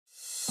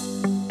Good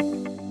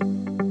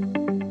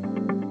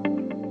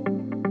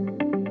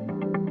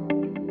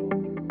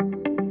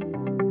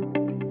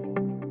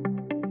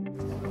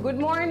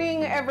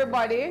morning,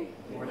 everybody.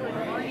 Good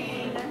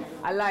morning.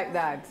 I like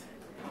that.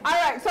 All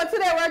right, so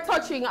today we're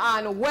touching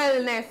on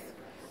wellness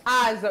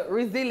as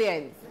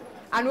resilience.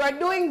 And we're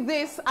doing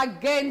this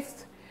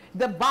against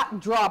the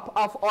backdrop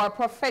of our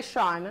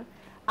profession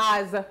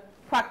as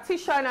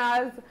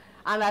practitioners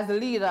and as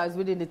leaders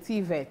within the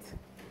TVET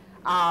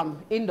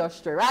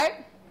industry,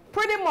 right?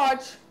 Pretty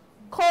much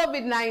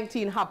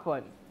COVID-19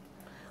 happened.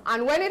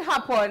 And when it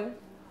happened,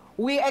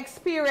 we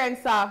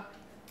experienced a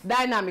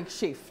dynamic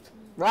shift,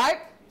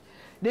 right?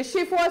 The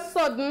shift was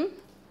sudden,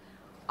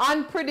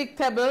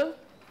 unpredictable.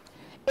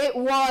 It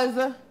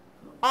was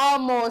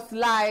almost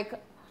like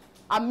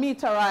a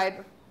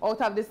meteorite out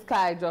of the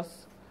sky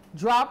just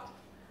drop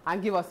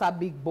and give us a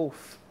big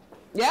boof.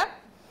 Yeah?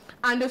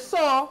 And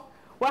so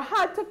we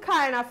had to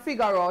kind of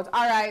figure out,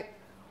 all right,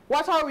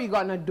 what are we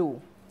going to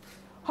do?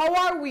 How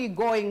are we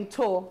going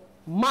to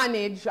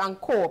manage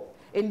and cope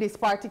in this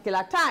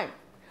particular time?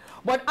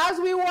 But as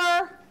we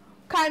were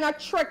kind of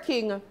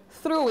trekking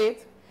through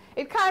it,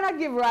 it kind of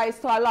gave rise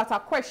to a lot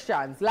of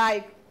questions,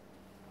 like,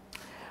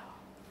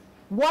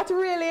 what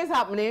really is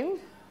happening?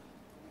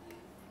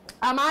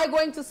 Am I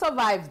going to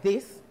survive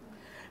this?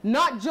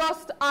 Not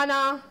just on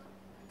a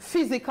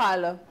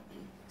physical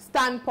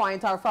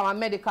standpoint or from a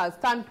medical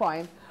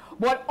standpoint,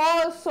 but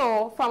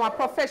also from a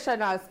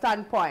professional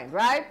standpoint,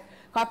 right?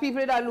 Because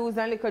people that lose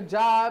a little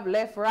job,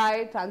 left,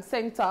 right, and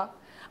center.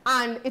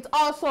 And it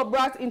also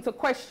brought into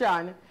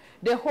question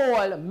the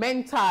whole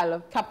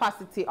mental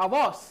capacity of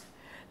us.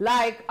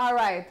 Like, all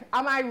right,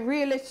 am I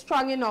really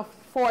strong enough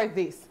for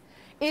this?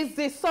 Is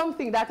this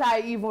something that I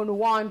even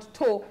want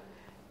to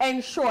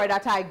ensure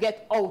that I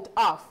get out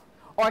of?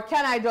 Or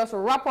can I just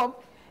wrap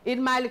up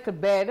in my little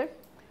bed,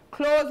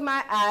 close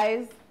my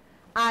eyes,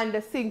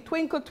 and sing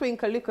Twinkle,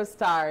 Twinkle, Little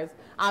Stars,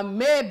 and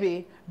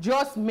maybe,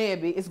 just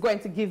maybe, it's going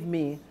to give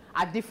me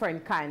a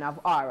different kind of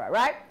aura,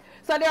 right?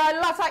 So there are a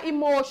lot of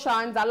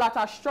emotions, a lot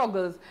of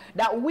struggles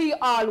that we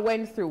all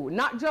went through,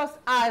 not just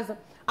as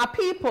a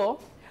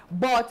people,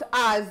 but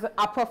as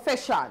a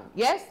profession,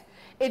 yes?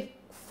 It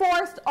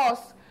forced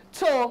us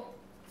to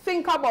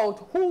think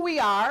about who we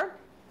are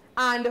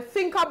and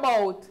think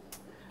about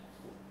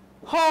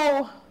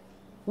how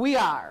we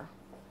are.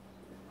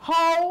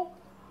 How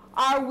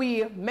are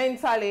we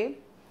mentally?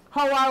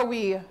 How are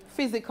we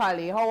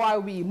physically? How are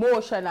we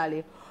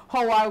emotionally?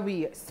 How are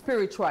we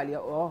spiritually?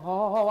 Or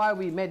how are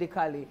we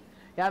medically?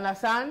 You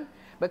understand?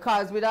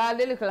 Because with all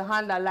the little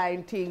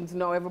underlying things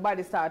now,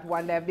 everybody start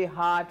wondering if the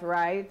heart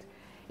right,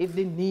 if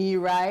the knee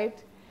right,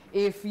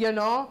 if, you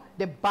know,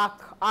 the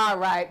back are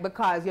right,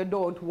 because you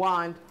don't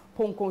want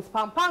punkus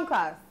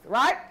pampankas,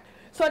 right?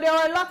 So there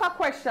are a lot of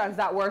questions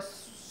that were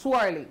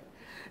swirling.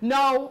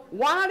 Now,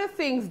 one of the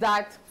things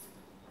that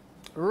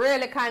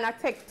really kind of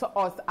take to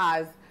us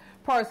as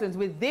persons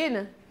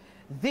within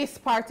this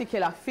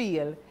particular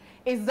field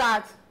is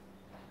that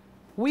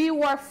we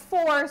were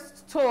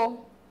forced to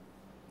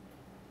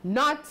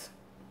not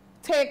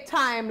take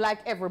time like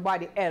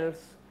everybody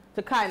else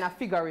to kind of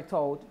figure it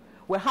out.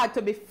 We had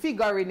to be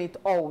figuring it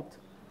out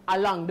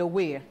along the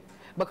way,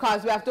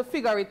 because we have to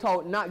figure it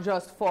out not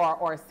just for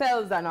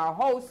ourselves and our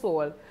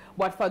household,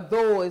 but for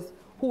those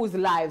whose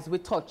lives we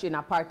touch in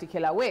a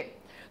particular way.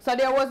 So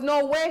there was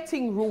no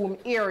waiting room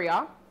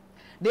area.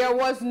 There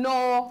was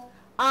no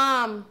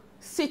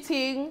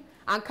sitting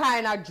and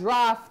kind of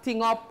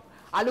drafting up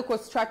a little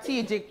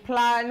strategic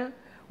plan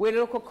with a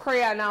little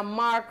crayon and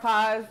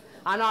markers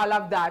and all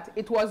of that.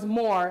 It was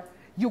more,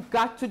 you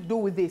got to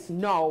do this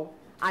now,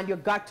 and you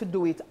got to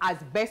do it as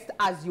best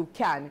as you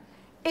can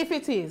if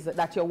it is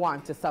that you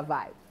want to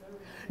survive.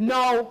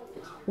 Now,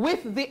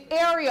 with the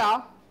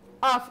area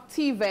of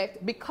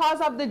TVET,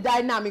 because of the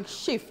dynamic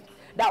shift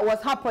that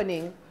was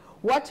happening,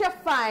 what you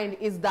find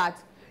is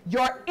that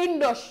your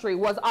industry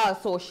was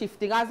also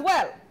shifting as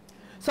well.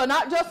 So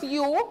not just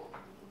you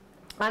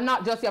and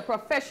not just your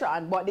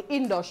profession, but the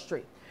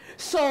industry.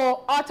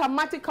 So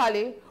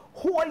automatically,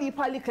 whole heap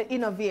of little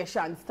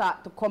innovations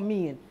start to come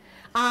in.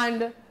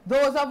 And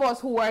those of us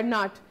who are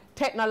not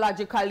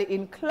technologically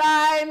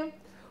inclined,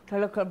 the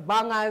little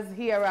bangers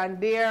here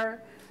and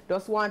there,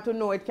 just want to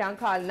know it can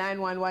call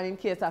 911 in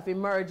case of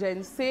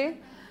emergency.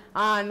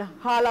 And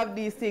all of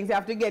these things, you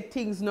have to get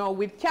things now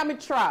with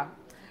camera,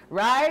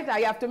 right?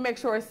 I have to make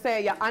sure,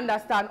 say, you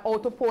understand how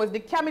to pose the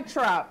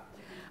camera.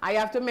 I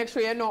have to make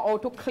sure you know how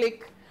to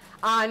click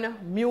and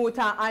mute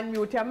and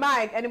unmute your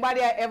mic. Anybody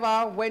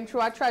ever went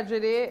through a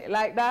tragedy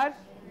like that?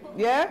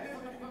 Yeah?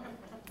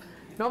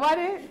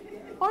 Nobody?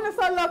 Oh, you're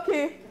so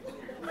lucky.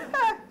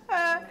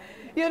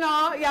 You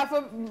know, you have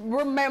to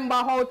remember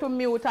how to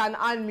mute and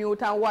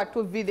unmute and what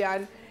to video.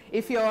 And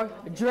if you're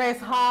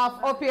dressed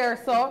half up here,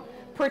 so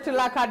pretty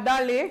like a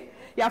dolly,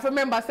 you have to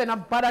remember saying,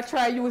 "Better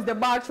try use the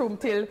bathroom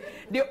till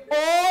the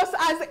host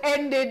has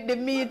ended the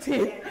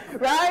meeting,"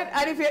 right?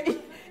 And if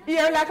you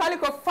hear like a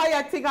little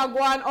fire thing and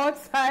go on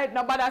outside,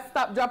 nobody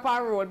stop, drop,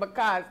 and roll,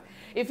 because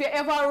if you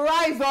ever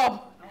rise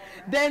up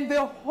then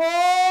the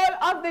whole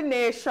of the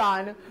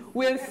nation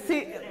will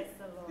see,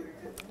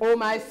 oh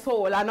my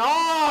soul, and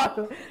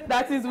all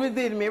that is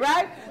within me,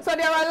 right? So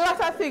there are a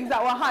lot of things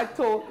that we had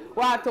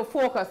to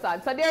focus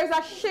on. So there is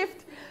a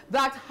shift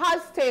that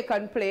has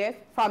taken place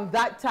from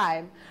that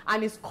time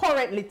and is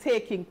currently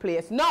taking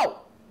place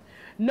now.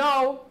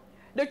 Now,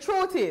 the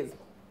truth is,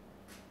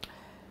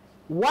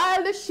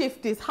 while the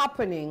shift is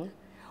happening,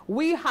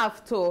 we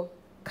have to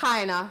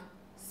kind of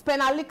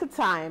spend a little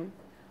time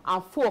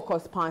and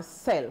focus on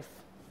self,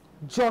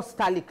 just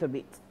a little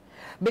bit.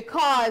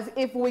 Because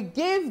if we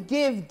give,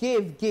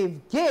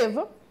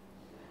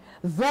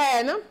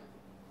 then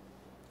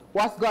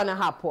what's going to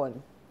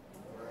happen?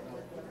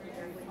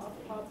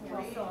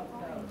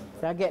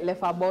 I get left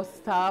a bus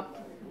stop.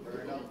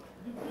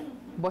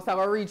 Bus have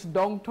reach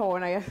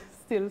downtown and you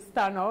still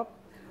stand up.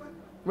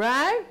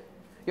 Right?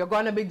 You're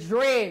going to be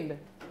drained.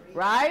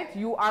 Right?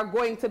 You are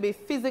going to be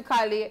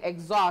physically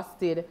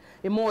exhausted,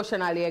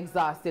 emotionally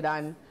exhausted,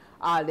 and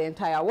all the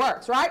entire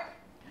works. Right?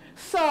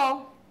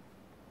 So,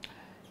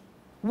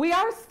 we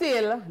are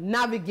still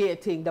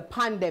navigating the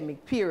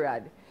pandemic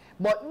period.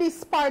 But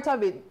this part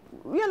of it,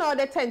 you know,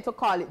 they tend to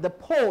call it the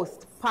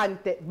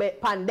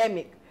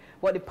post-pandemic.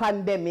 But the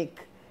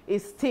pandemic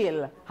is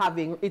still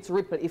having its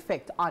ripple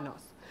effect on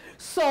us.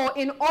 So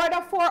in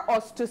order for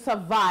us to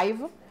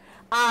survive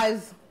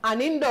as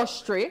an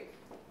industry,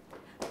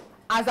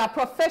 as a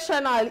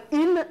professional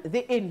in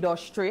the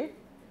industry,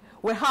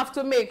 we have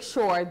to make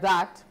sure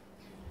that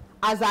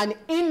as an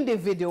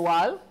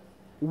individual,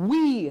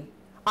 we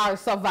are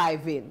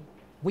surviving.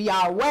 We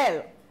are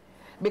well.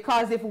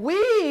 Because if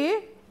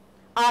we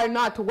are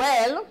not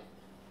well,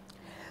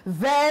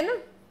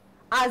 then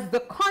as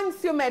the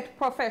consummate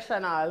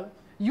professional,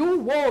 you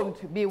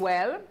won't be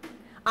well,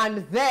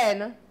 and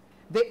then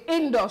the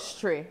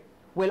industry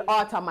will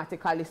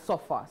automatically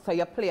suffer. So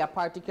you play a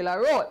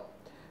particular role.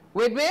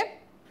 With me?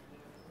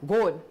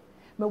 Good.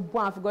 I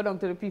want to go down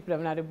to the people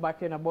at the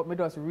back, you know, but I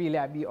just really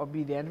be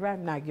obedient. Right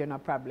now, you no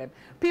problem.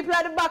 People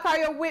at the back, are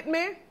you with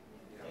me?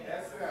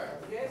 Yes, sir.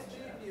 Yes,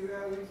 GP, we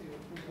are with you.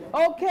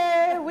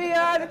 Okay, we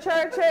are the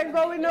church ain't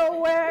going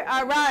nowhere.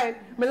 All right,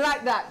 me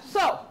like that.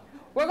 So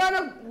we're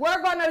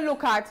gonna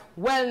look at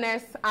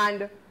wellness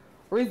and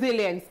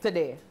resilience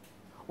today.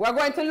 We're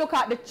going to look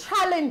at the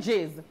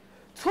challenges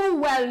to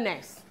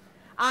wellness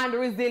and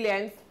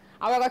resilience,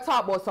 and we're going to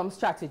talk about some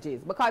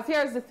strategies. Because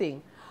here's the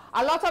thing.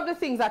 A lot of the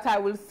things that I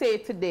will say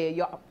today,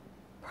 you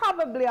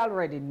probably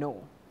already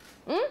know.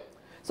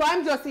 So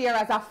I'm just here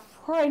as a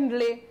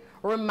friendly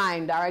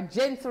reminder, a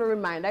gentle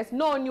reminder. It's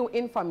no new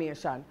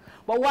information.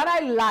 But what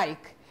I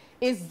like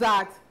is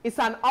that it's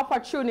an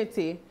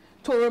opportunity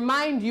to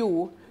remind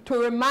you, to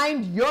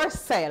remind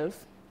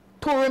yourself,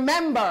 to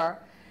remember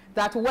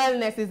that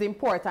wellness is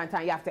important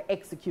and you have to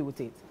execute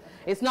it.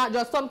 It's not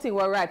just something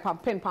we write on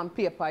pen and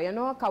paper, you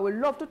know, because we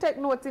love to take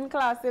notes in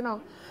class, you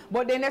know.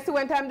 But then you see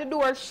when time the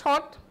door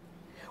shut,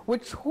 we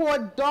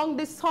throw down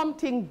this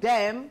something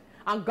them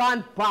and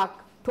gone back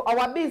to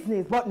our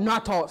business, but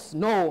not us,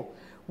 no.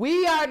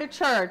 We are the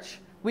church,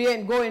 we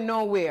ain't going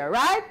nowhere,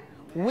 right?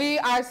 We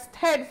are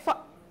steadfast.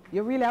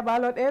 You really have a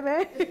lot,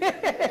 amen?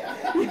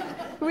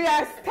 We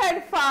are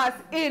steadfast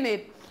in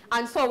it.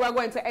 And so we're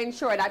going to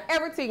ensure that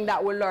everything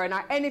that we learn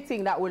or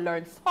anything that we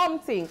learn,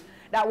 something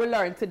that we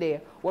learn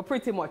today, we'll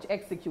pretty much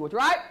execute,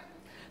 right?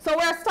 So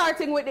we're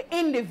starting with the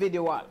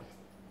individual.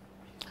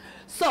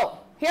 So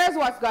here's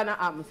what's going to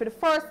happen. For the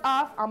first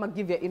half, I'm going to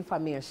give you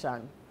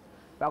information.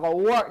 We're going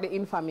to work the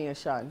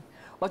information.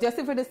 But you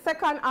see, for the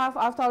second half,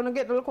 after I'm going to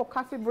get the little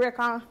coffee break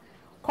and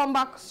come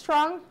back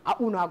strong, I'm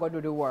going to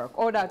do the work.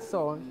 Oh, that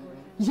sound?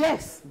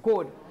 Yes,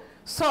 good.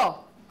 So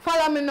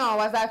follow me now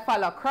as I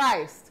follow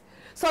Christ.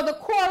 So the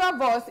core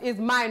of us is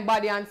mind,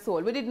 body, and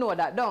soul. We did know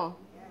that, don't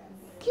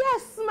we?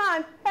 Yes,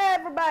 man.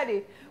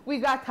 Everybody. We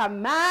got a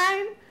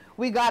mind,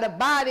 we got a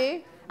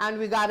body, and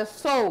we got a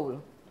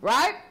soul.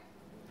 Right?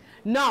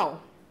 Now,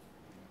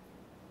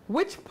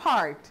 which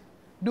part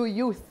do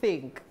you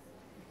think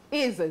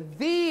is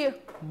the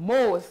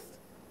most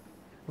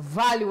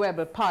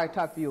valuable part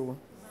of you?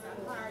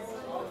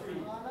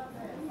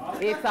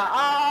 It's a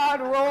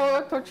hard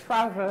road to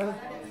travel.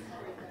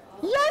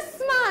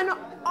 Yes, man.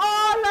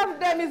 All of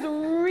them is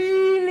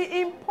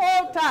really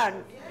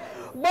important.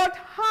 But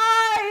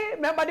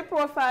remember the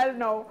profile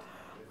now,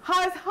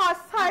 as a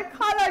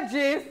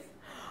psychologist,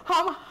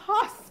 I'm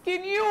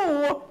asking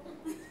you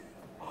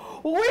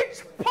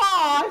which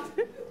part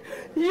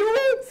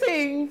you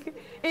think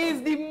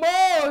is the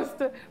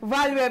most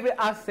valuable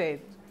asset.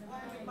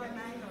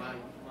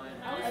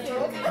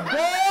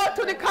 Go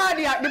to the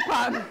cardiac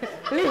department.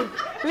 Leave.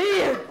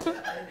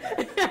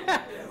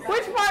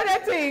 Which part I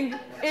think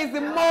is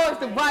the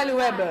most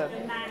valuable?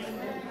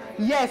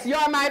 Yes,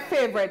 you're my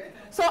favorite.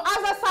 So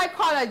as a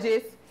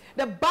psychologist,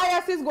 the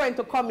bias is going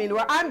to come in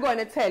where I'm going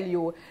to tell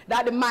you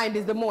that the mind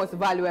is the most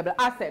valuable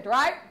asset,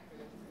 right?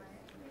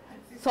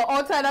 So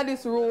outside of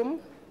this room,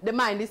 the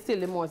mind is still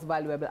the most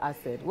valuable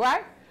asset,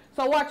 right?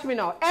 So watch me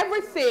now.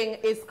 Everything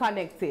is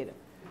connected.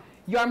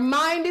 Your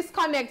mind is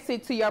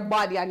connected to your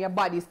body and your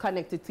body is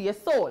connected to your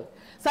soul.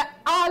 So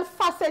all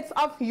facets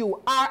of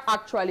you are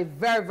actually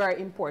very,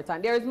 very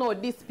important. There is no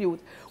dispute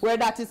where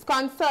that is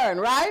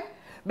concerned, right?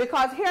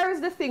 Because here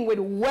is the thing with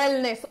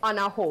wellness on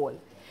a whole.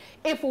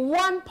 If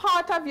one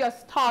part of you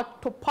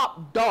start to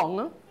pop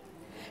down,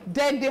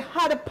 then the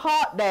other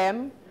part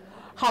them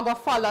have to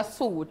follow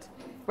suit,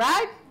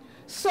 right?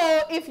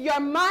 So if your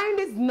mind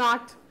is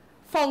not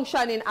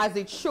functioning as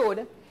it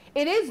should,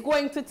 it is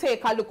going to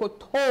take a little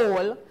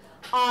toll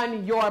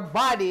on your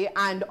body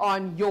and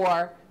on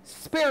your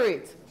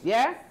spirit.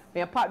 Yeah?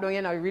 Me part down,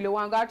 you know, you really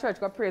want to go to church,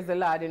 go praise the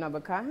Lord, you know,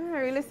 because I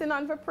really sit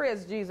on for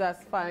praise Jesus,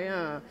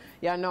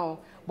 you know.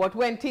 But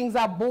when things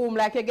are boom,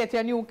 like you get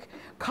your new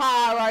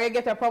car or you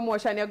get a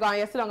promotion, you're going,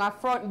 you sit on a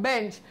front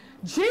bench,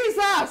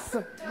 Jesus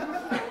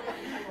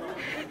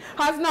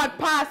has not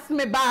passed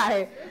me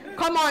by.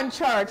 Come on,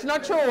 church,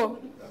 not true.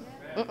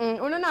 We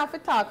don't have to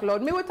talk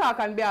loud. Me will talk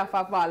on behalf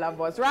of all of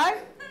us,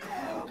 right?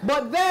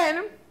 But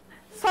then,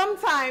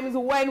 sometimes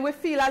when we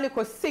feel a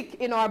little sick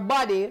in our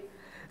body,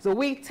 so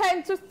we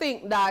tend to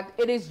think that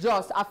it is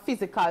just a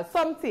physical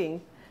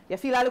something. You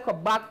feel a little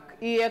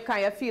backache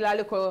and you feel a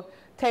little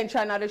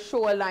tension at the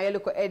shoulder and a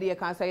little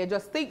headache, and so you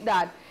just think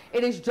that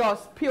it is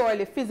just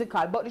purely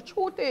physical. But the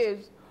truth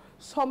is,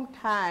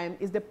 sometimes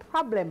is the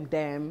problem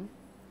them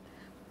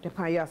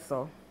upon here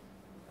so,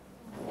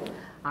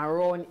 and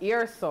around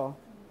here so,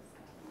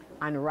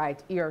 and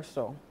right here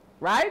so,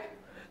 right?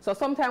 So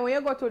sometimes when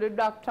you go to the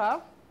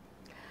doctor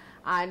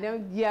and they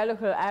give a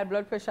little high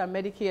blood pressure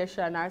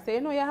medication or say,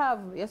 you know,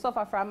 you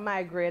suffer from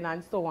migraine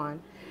and so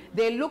on,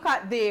 they look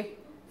at the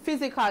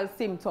physical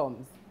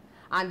symptoms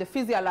and the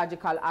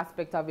physiological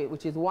aspect of it,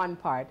 which is one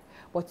part.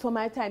 But some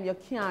of the time you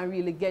can't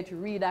really get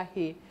rid of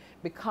it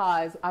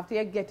because after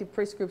you get the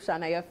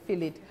prescription and you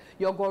fill it,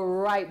 you go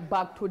right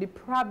back to the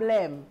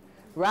problem,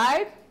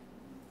 right?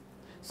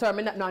 So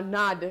I'm not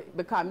nod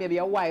because maybe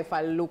your wife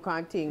will look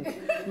and think,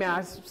 me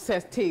I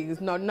say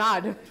things, not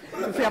nod.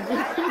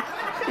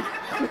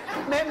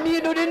 Let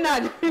me do the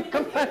nod.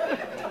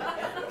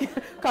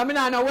 Come in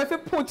and know where to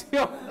put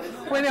you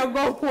when you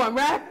go home,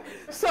 right?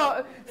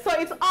 So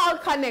it's all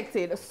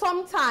connected.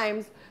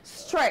 Sometimes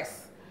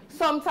stress,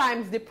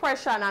 sometimes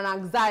depression and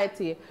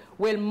anxiety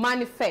will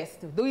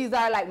manifest. These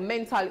are like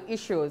mental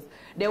issues.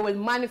 They will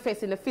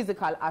manifest in the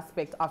physical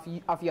aspect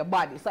of your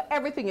body. So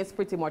everything is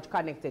pretty much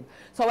connected.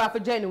 So we have to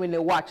genuinely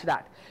watch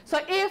that. So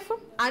if,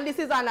 and this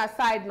is on a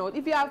side note,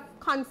 if you have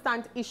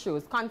constant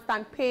issues,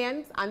 constant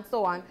pains and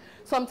so on,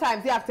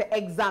 sometimes you have to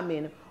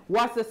examine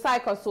what's the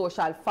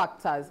psychosocial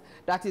factors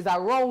that is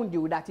around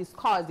you that is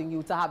causing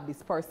you to have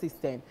this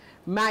persistent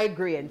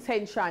migraine,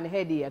 tension,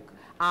 headache,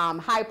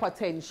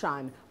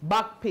 hypertension,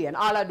 back pain,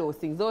 all of those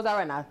things. Those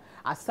are on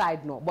a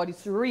side note, but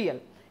it's real.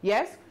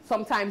 Yes?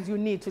 Sometimes you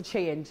need to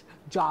change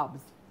jobs.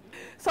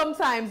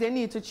 Sometimes you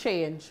need to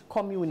change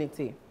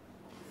community.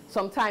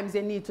 Sometimes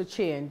you need to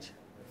change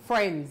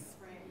friends.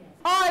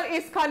 All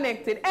is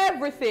connected.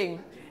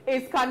 Everything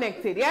is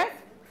connected. Yes?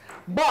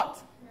 But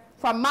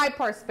from my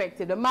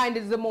perspective, the mind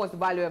is the most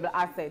valuable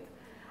asset,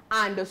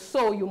 and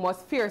so you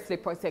must fiercely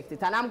protect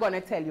it. And I'm going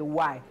to tell you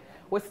why.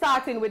 We're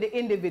starting with the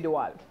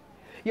individual.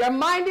 Your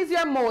mind is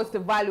your most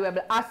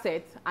valuable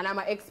asset, and I'm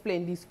going to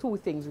explain these two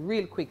things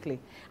real quickly,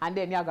 and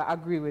then you're going to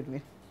agree with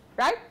me.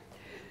 Right?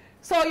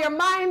 So your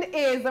mind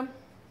is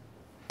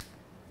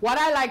what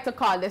I like to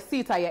call the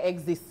seat of your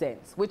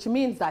existence, which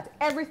means that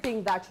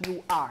everything that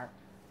you are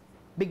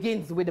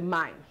begins with the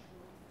mind.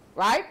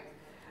 Right?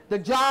 The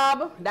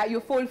job that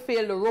you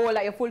fulfill, the role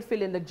that you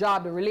fulfill in the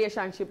job, the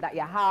relationship that you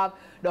have,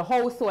 the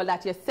household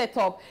that you set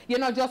up, you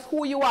know, just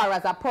who you are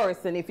as a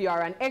person. If you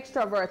are an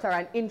extrovert or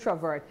an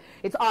introvert,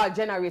 it's all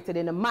generated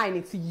in the mind.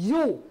 It's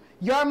you.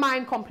 Your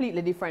mind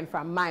completely different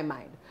from my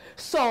mind.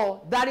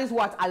 So that is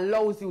what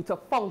allows you to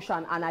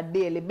function on a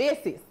daily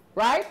basis,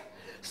 right?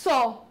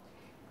 So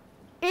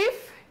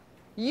if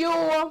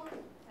you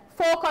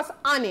focus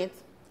on it,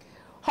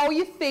 how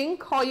you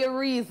think, how you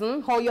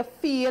reason, how you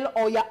feel,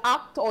 how you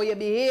act, how you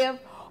behave,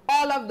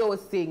 all of those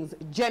things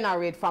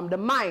generate from the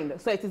mind.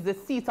 So it is the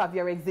seat of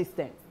your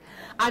existence.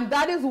 And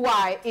that is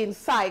why in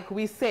psych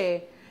we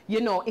say,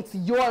 you know, it's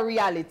your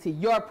reality,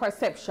 your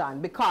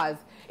perception, because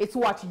it's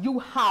what you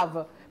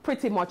have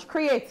pretty much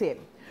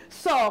created.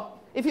 So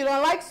if you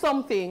don't like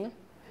something,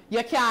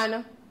 you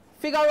can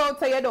figure out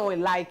how you don't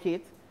like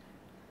it,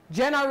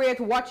 generate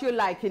what you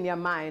like in your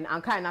mind,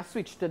 and kind of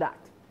switch to that.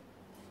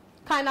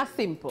 Kind of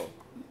simple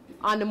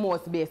on the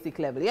most basic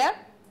level, yeah?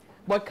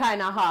 But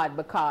kind of hard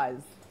because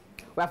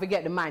we have to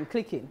get the mind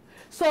clicking.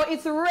 So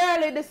it's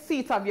really the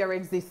seat of your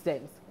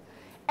existence.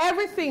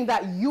 Everything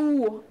that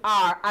you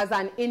are as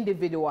an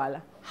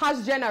individual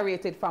has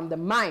generated from the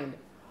mind.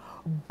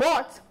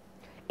 But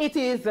it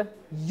is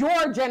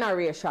your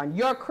generation,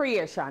 your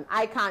creation.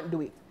 I can't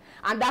do it.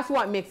 And that's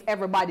what makes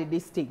everybody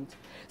distinct.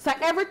 So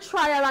every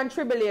trial and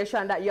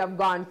tribulation that you have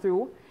gone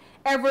through,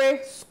 every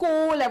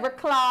school, every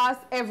class,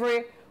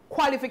 every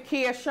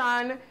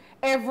qualification,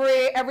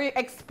 every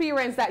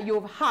experience that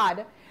you've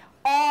had,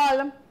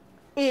 all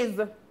is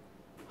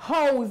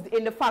housed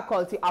in the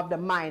faculty of the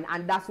mind,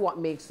 and that's what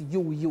makes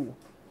you, you,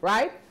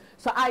 right?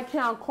 So I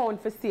can't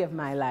count for save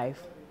my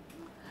life.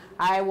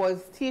 I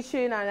was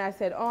teaching and I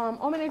said,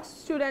 how many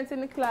students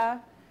in the class?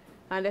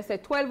 And they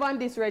said, 12 on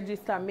this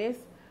register, miss,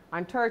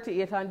 and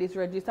 38 on this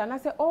register. And I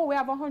said, oh, we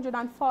have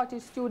 140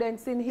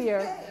 students in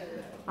here.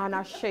 And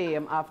a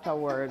shame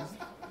afterwards.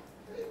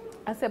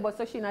 I said, but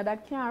Soshina,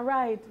 that can't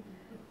write.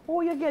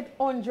 Oh, you get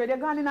 100, you're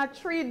gone in a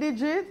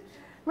 3-digit,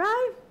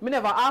 right? Me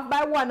never half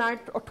by 1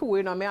 or 2,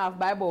 you know, me half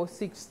by about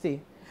 60.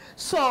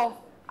 So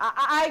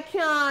I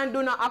can't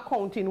do no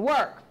accounting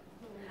work.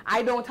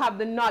 I don't have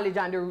the knowledge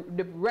and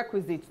the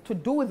requisites to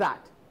do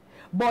that.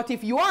 But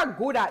if you are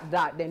good at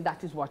that, then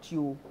that is what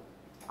you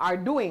are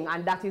doing,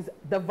 and that is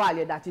the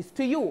value that is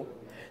to you.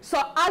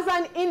 So as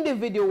an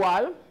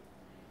individual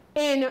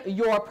in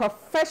your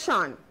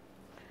profession,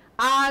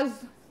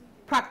 as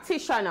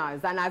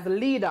practitioners and as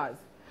leaders,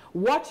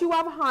 what you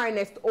have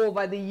harnessed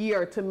over the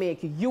year to make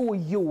you,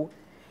 you,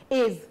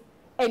 is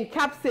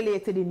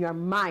encapsulated in your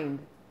mind.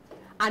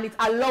 And it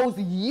allows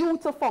you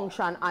to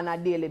function on a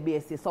daily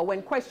basis. So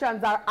when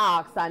questions are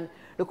asked and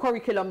the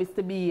curriculum is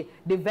to be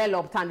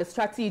developed and the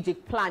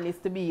strategic plan is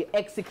to be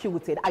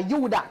executed, are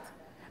you that?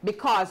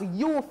 Because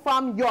you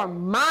from your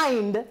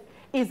mind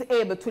is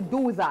able to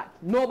do that.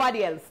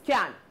 Nobody else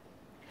can.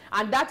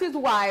 And that is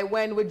why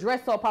when we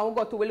dress up and we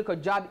go to a little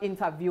job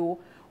interview,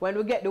 when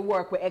we get the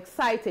work, we're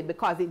excited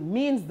because it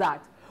means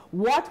that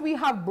what we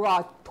have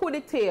brought to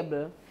the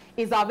table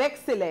is of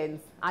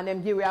excellence, and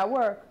them give our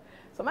work.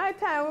 So my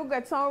time we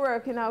get some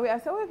work, you know, I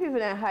say, what people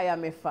then hire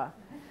me for?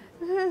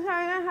 They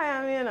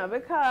hire me, you know,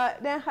 because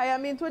they hire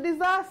me into a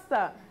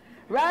disaster.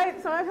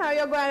 Right? Sometimes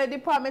you go in the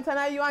department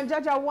and you and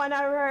judge a one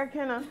at work,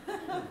 you know.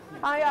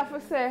 And you have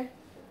to say,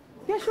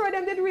 you sure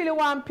them did really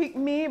want to pick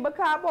me?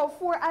 Because about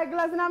 4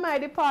 eyeglasses in my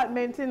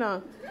department, you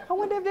know. I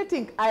wonder if they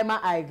think I'm an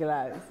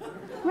eyeglass.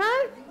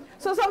 Right?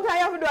 So sometimes you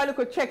have to do a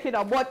little check it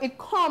out. But it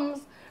comes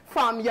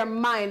from your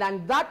mind,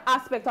 and that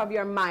aspect of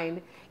your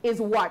mind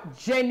is what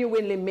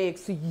genuinely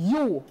makes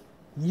you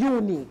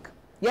unique.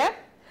 Yeah?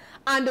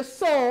 And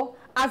so,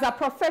 as a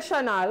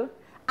professional,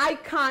 I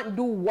can't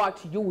do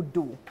what you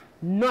do.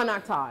 None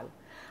at all.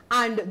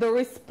 And the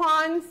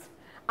response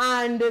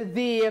and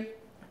the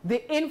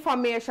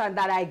information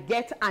that I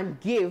get and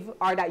give,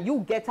 or that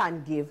you get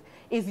and give,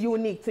 is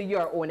unique to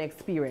your own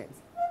experience.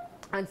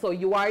 And so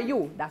you are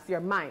you. That's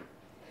your mind.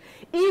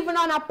 Even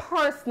on a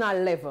personal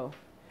level,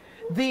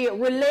 the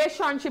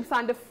relationships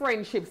and the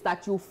friendships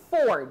that you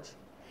forge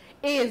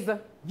is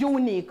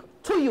unique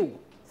to you.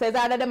 So it's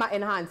either them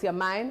enhance your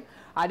mind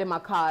or them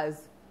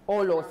cause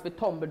all those to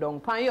tumble down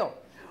upon you.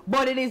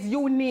 But it is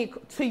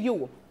unique to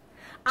you.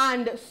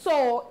 And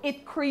so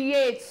it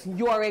creates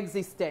your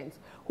existence.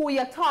 Who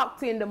you talk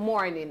to in the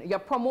morning, your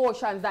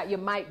promotions that you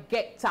might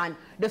get, and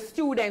the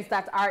students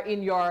that are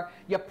in your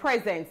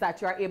presence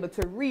that you're able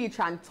to reach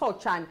and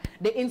touch, and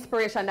the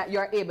inspiration that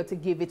you're able to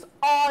give. It's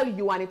all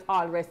you, and it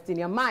all rests in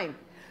your mind.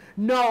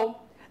 Now,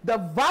 the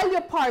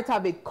value part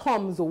of it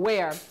comes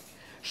where,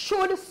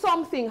 should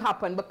something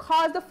happen,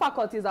 because the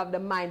faculties of the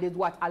mind is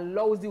what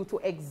allows you to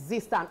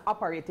exist and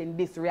operate in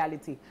this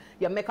reality.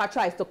 You make a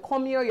choice to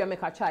come here, you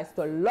make a choice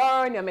to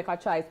learn, you make a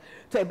choice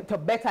to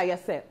better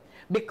yourself.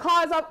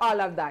 Because of all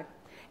of that,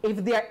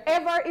 if there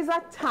ever is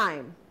a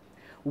time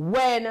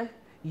when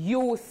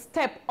you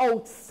step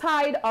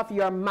outside of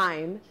your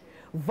mind,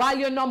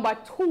 value number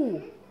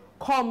 2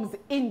 comes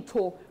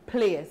into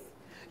place.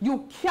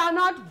 You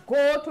cannot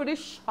go to the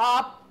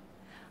shop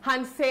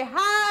and say,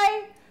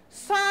 hi,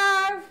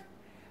 serve,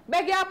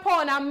 beg your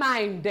pardon, a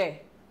mind there.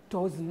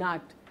 Does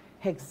not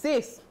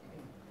exist.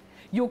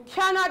 You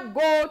cannot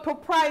go to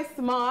Price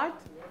Mart.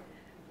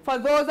 For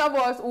those of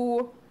us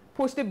who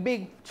push the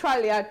big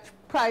trolley at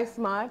Price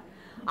Mart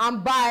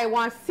and buy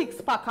 1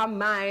 6-pack of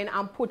mine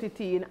and put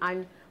it in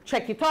and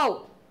check it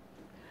out.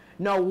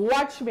 Now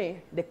watch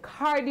me. The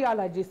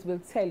cardiologist will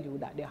tell you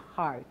that the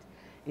heart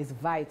is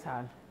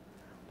vital,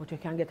 but you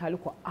can get a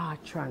little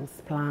heart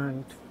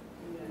transplant.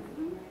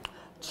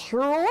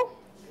 True?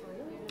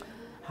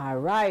 All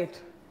right.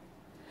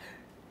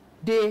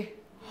 The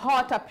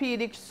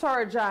orthopedic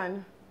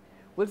surgeon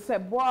will say,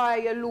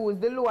 boy, you lose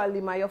the lower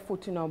limb of your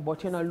foot, you know,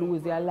 but you don't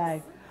lose your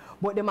life.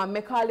 But they might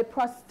make all the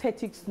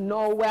prosthetics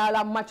now where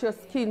I'll match your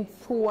skin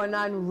tone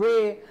and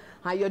ray,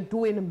 and you're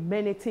doing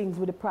many things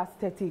with the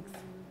prosthetics.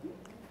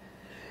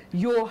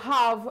 You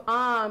have,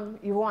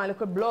 you want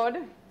a little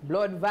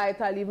blood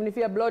vital, even if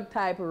your blood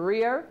type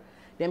rare,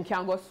 them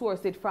can go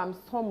source it from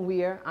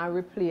somewhere and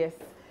replace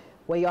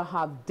what you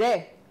have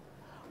there.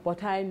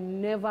 But I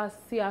never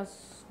see a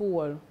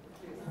soul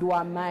do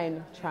a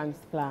mind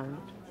transplant.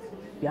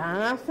 You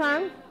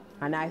understand?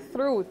 And I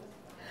threw it.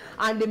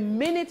 And the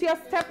minute you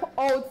step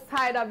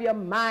outside of your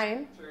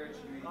mind,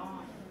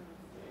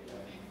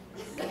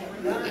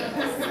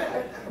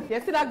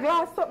 you see that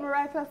glass something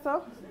right there,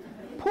 so?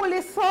 Pull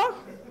it so,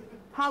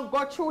 and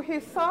go through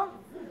his so,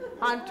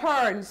 and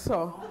turn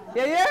so.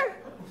 You hear?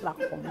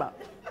 Like come back.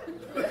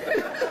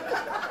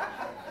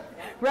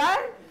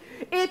 Right?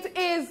 It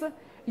is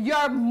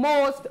your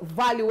most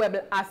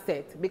valuable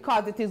asset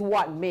because it is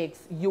what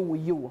makes you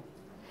you.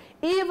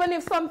 Even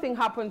if something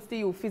happens to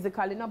you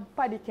physically,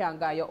 nobody can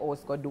go your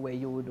house go do what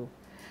you do.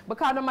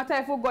 Because no matter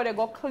if you go there,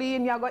 go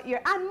clean, you go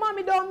here, and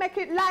mommy don't make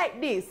it like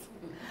this.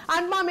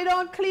 And mommy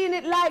don't clean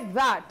it like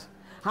that.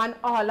 And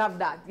all of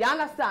that. You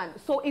understand?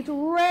 So it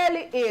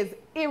really is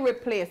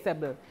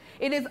irreplaceable.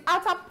 It is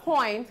at a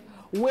point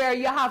where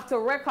you have to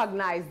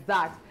recognize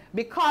that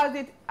because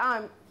it,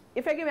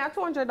 if you give me a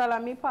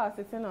 $200, me pass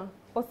it, you know.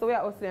 Also, we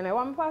are also, I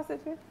want me pass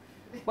it, me?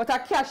 But I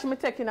cash me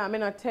taking, I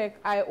not take,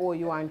 I owe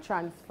you and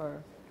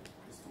transfer.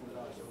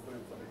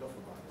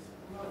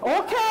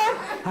 Okay.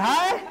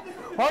 Hi.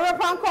 Hurry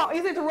up and come.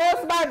 Is it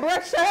roast by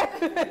breakfast?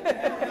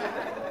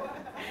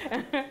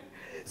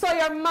 So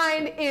your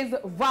mind is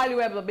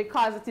valuable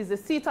because it is the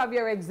seat of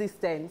your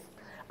existence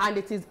and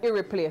it is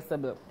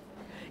irreplaceable.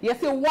 You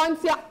see,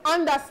 once you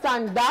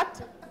understand that,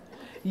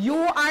 you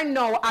are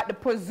now at the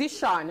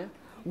position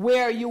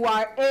where you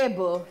are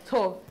able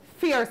to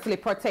fiercely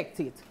protect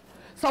it.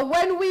 So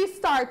when we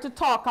start to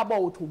talk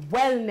about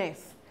wellness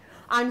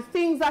and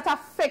things that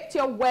affect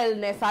your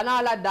wellness and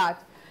all of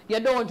that, you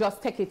don't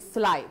just take it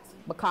slight.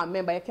 Because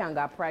remember, you can't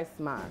go price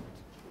smart.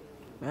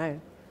 Right?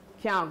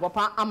 You can't go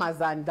on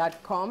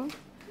Amazon.com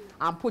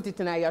and put it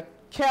in your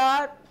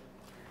cart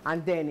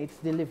and then it's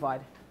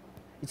delivered.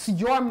 It's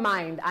your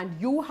mind and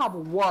you have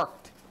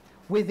worked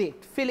with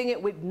it, filling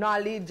it with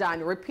knowledge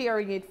and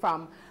repairing it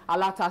from a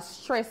lot of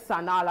stress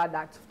and all of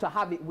that to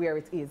have it where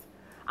it is.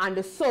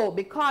 And so,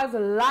 because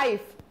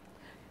life,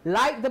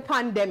 like the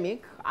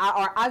pandemic,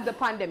 or as the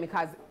pandemic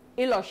has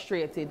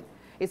illustrated,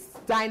 it's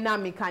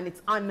dynamic and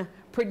it's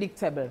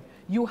unpredictable.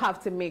 You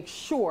have to make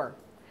sure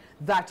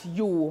that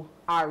you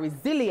are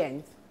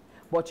resilient,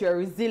 but your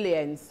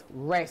resilience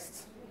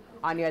rests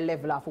on your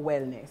level of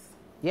wellness.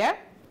 Yeah?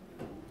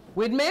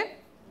 With me?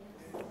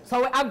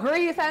 So we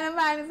agree,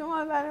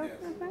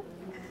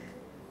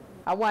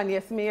 I want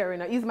yes, me here, you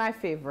know, he's my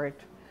favorite.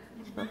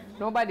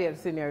 Nobody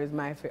else in here is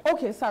my favorite.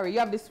 Okay, sorry, you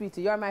have the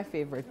sweetie, you're my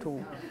favorite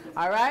too.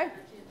 All right?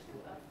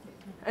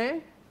 Eh?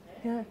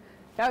 Yeah.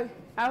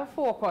 I'll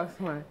focus,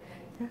 man.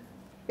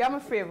 You're my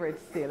favorite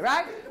still,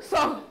 right?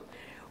 So,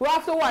 we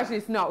have to watch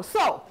this now.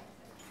 So,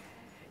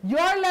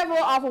 your level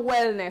of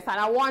wellness, and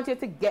I want you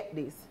to get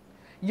this,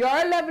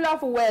 your level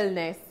of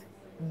wellness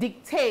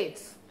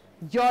dictates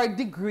your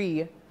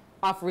degree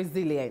of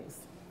resilience.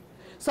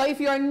 So, if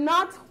you're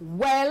not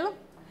well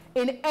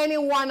in any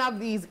one of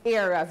these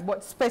areas,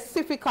 but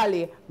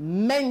specifically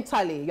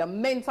mentally, your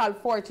mental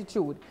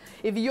fortitude,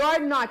 if you're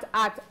not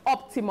at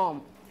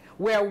optimum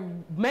where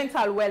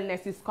mental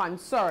wellness is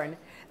concerned,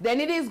 then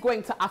it is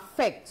going to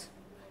affect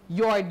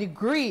your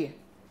degree,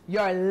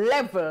 your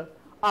level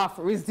of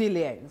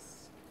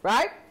resilience.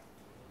 Right?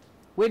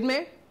 With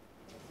me?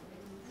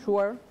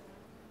 Sure?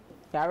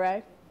 You all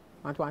right?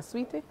 Want one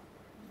sweetie?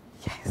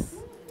 Yes.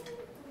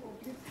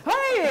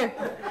 Hey!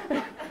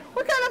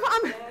 What kind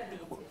of...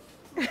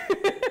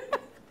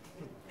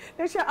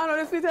 They should honor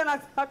the sweetie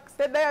and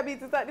accept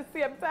diabetes at the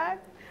same time?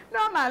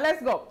 No, man,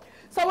 let's go.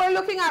 So we're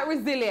looking at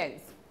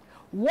resilience.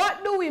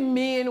 What do we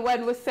mean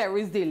when we say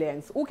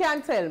resilience? Who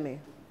can tell me?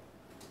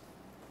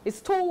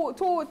 It's two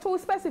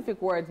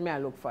specific words may I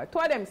look for. Two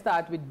of them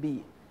start with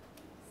B.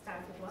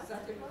 Start with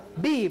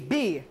what?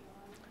 B.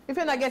 If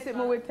you don't guess it,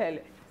 I will tell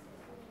you.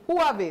 Who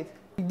have it?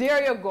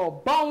 There you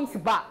go. Bounce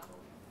back.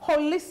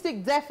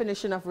 Holistic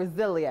definition of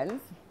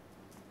resilience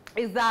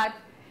is that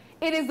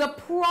it is the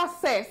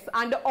process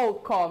and the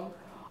outcome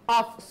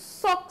of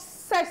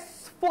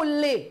successfully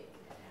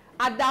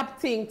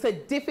adapting to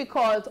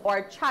difficult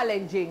or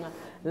challenging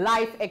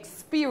life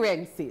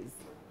experiences.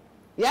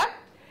 Yeah?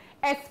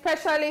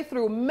 Especially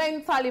through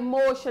mental,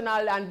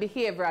 emotional, and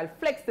behavioral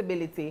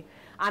flexibility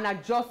and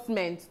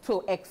adjustment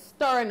to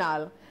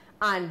external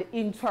and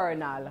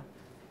internal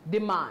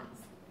demands.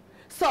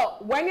 So,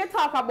 when you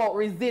talk about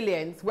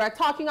resilience, we're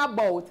talking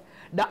about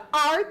the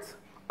art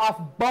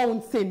of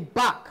bouncing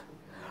back.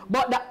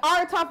 But the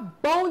art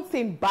of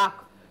bouncing back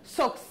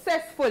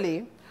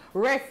successfully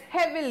rests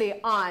heavily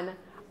on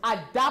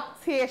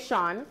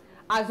adaptation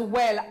as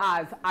well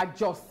as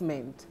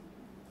adjustment.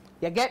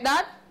 You get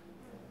that?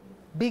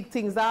 Big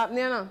things are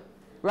happening, you know?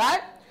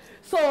 Right?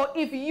 So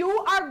if you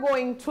are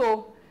going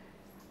to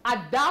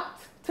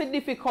adapt to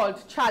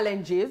difficult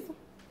challenges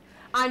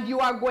and you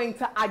are going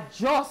to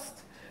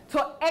adjust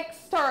to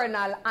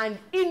external and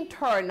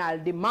internal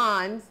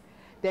demands,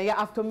 then you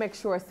have to make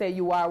sure, say,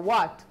 you are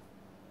what?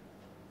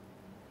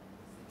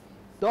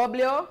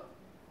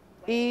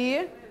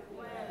 W-E-L-L.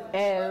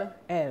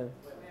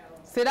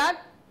 See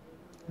that?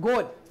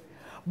 Good.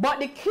 But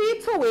the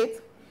key to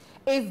it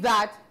is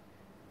that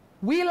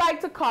we like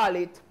to call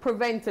it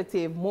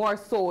preventative more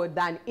so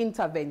than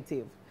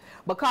interventive.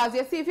 Because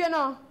you see, if you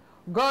know,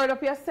 gird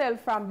up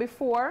yourself from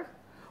before,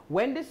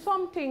 when the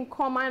something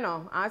come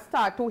and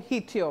start to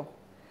hit you,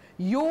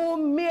 you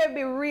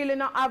maybe really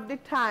not have the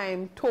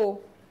time to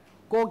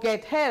go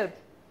get help.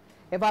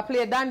 If I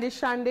play dandy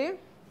shandy,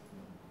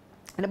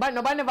 nobody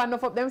never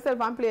enough of themselves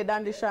and play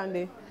dandy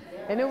shandy.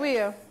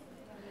 Anyway,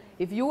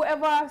 If you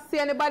ever see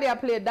anybody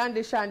play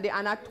dandy shandy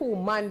and a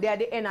two-man there at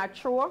the end of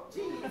throw,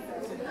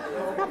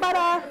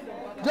 but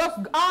just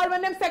all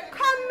when them say,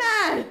 come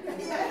man,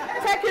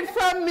 take it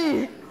from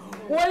me.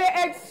 Hold your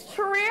head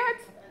straight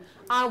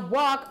and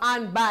walk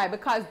on by,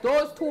 because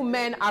those two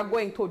men are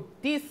going to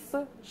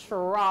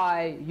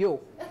destroy you.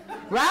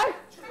 Right?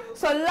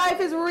 So life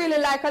is really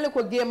like a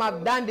little game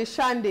of dandy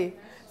shandy.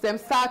 Them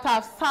start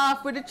off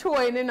soft with the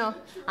throwing, you know,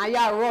 and you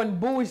run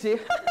bougie.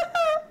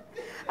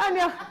 And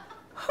you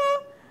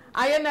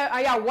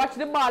watch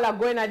the ball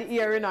going at the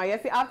ear, you know. You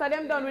see, after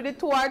them done with the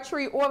 2 or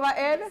 3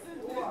 overhead.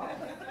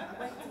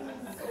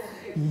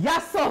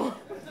 Yes, sir.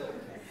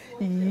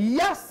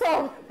 Yes,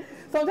 sir.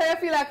 Sometimes you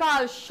feel like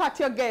I'll shot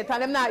your gate,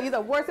 and them not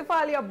either worse if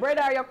all your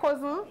brother or your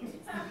cousin.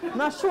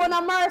 Not showing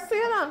no mercy,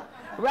 you know.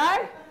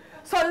 Right?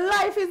 So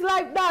life is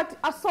like that.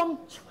 As some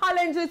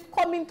challenges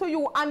coming to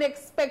you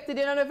unexpected.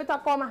 You don't know if it'll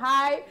come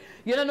high.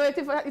 You don't know if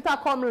it'll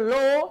come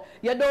low.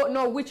 You don't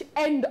know which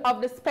end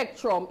of the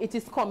spectrum it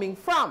is coming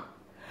from.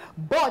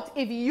 But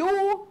if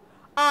you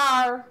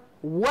are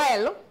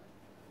well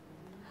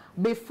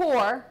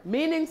before,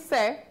 meaning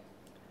say,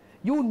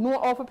 you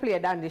know how to play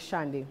dandy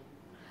shandy,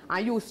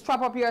 and you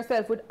strap up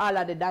yourself with all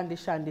of the dandy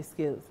shandy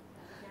skills.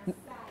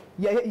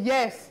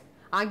 Yes,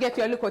 and get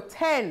your little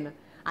 10.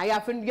 And you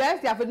have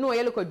to know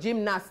your little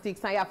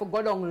gymnastics, and you have to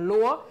go down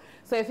low.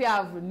 So if you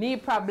have knee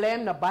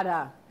problem, no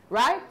bother.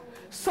 Right?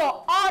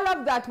 So all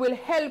of that will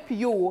help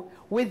you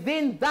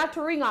within that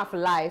ring of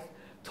life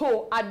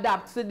to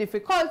adapt to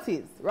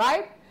difficulties.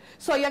 Right?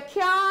 So you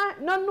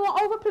can't not know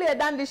how to play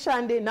dandy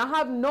shandy, not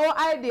have no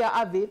idea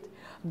of it.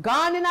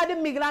 Gone in at the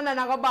Migland and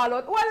I go ball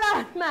out.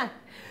 Well, man,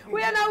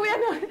 we are not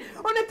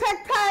only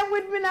take time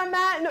with me,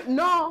 man.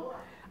 No.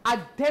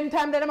 At them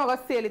time, then I'm going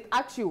to sail it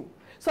at you.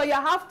 So you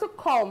have to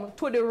come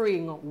to the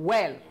ring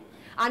well.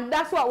 And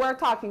that's what we're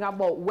talking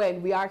about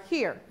when we are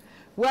here.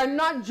 We're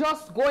not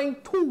just going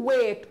to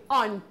wait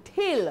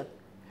until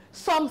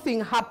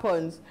something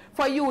happens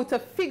for you to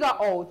figure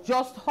out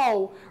just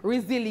how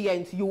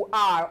resilient you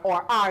are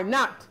or are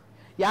not.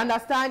 You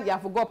understand? You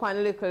have to go up on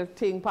a little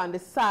thing on the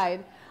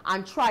side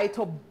and try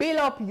to build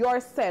up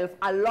yourself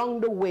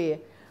along the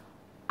way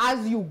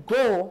as you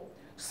go,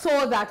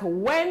 so that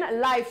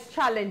when life's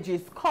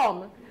challenges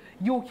come,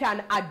 you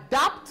can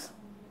adapt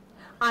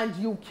and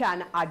you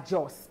can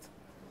adjust.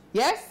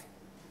 Yes?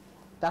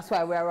 That's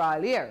why we're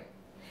all here.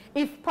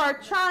 If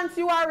perchance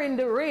you are in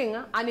the ring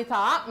and it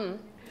happen,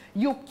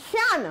 you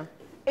can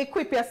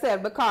equip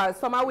yourself, because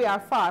some of we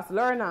are fast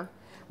learner.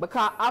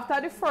 Because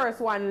after the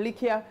first one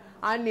lick you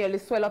and nearly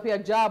swell up your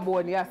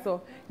jawbone, yeah,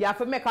 so you have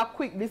to make a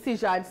quick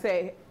decision and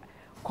say,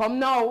 come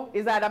now,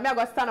 is either I'm going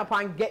to stand up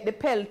and get the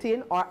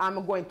pelting, or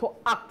I'm going to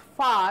act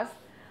fast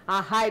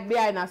and hide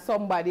behind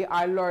somebody,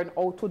 or learn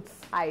how to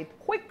fight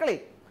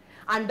quickly.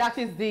 And that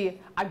is the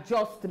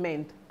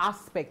adjustment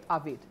aspect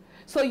of it.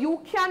 So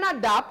you can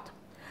adapt,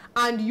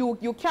 and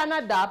you can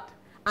adapt,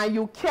 and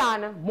you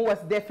can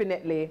most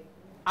definitely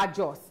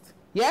adjust.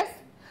 Yes?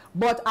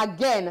 But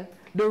again,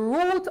 the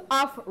root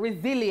of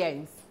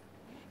resilience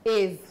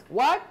is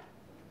what?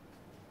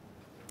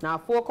 Now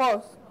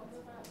focus.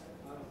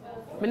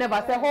 Me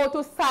never say how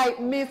to sight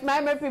miss.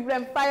 My people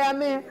them fire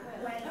me.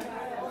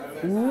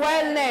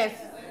 Wellness.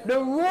 The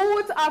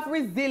root of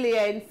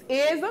resilience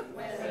is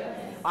wellness.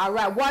 All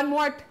right, one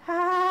more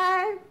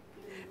time.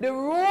 The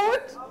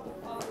root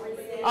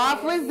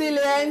of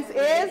resilience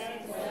is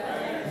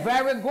wellness.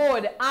 Very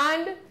good.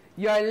 And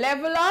your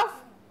level of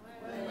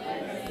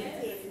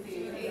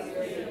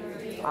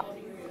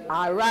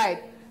all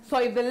right. So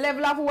if the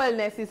level of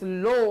wellness is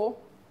low,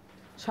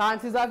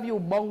 chances of you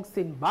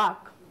bouncing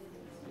back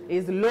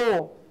is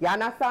low. You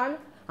understand?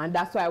 And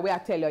that's why we are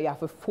telling you, you have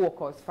to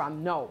focus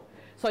from now.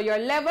 So your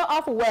level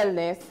of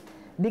wellness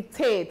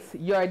dictates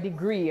your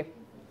degree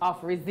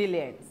of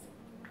resilience.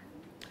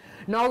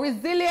 Now,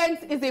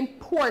 resilience is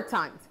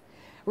important.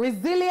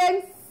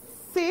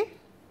 Resiliency,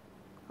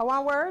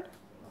 one word?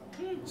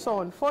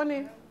 Sound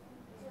funny.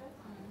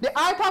 The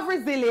art of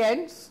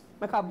resilience,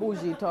 make a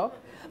bougie talk.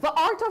 The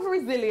art of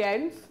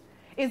resilience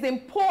is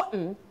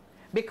important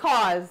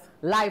because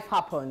life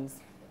happens.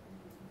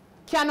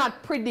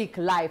 Cannot predict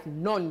life,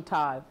 none at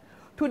all.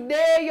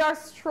 Today you're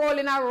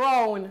strolling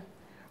around,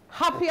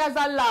 happy as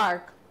a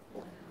lark,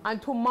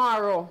 and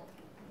tomorrow,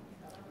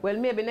 well,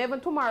 maybe never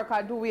tomorrow,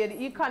 because the way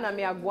the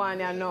economy are going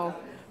now.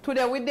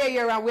 Today we're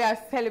there and we are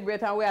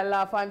celebrating and we are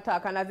laugh and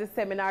talk, and as the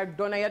seminar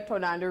done and you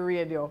turn on the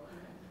radio.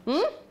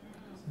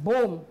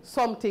 Boom,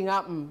 something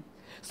happened.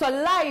 So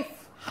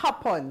life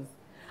happens.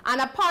 And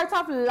a part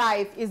of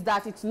life is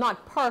that it's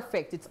not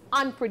perfect, it's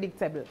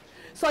unpredictable.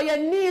 So you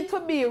need to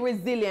be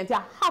resilient. You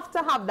have to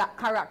have that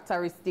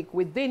characteristic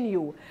within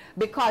you,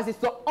 because it's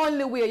the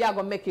only way you're going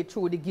to make it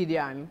through the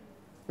Gideon.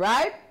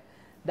 Right?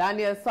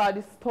 Daniel saw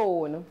the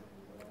stone.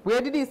 Where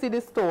did he see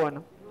the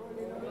stone?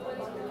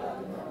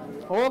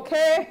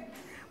 Okay.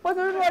 But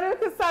what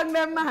did the song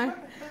them, man?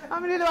 I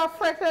mean, they were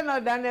fresh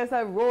and Daniel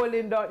said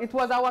rolling down. It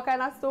was a what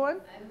kind of stone?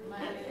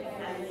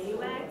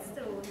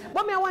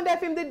 But me, I wonder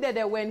if him did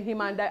that when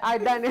him and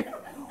Daniel,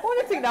 What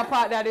do you think that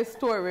part of the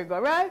story go,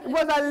 right? It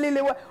was a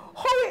lily white.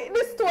 How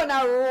this stone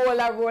a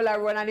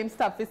roll, and him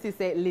stop to see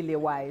say lily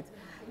white.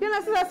 You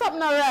know, so there's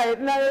something right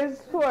in the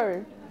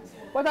story.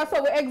 But that's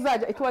how we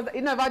exaggerate.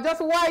 It never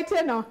just white,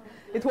 you know.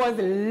 It was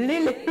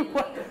lily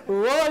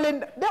rolling.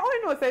 They only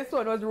know say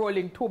stone was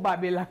rolling to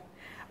Babylon.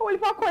 Only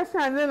for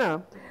questions, you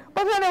know.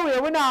 But anyway,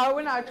 we're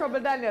not trouble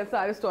Daniel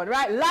saw the stone,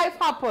 right? Life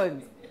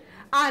happens.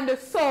 And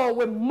so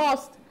we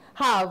must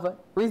have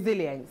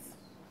resilience.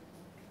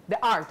 The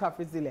art of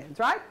resilience,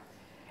 right?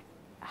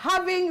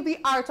 Having the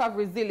art of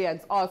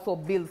resilience also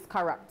builds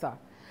character.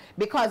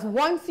 Because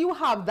once you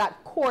have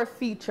that core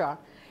feature,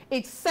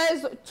 it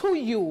says to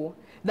you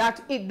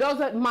that it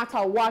doesn't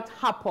matter what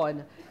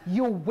happened,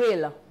 you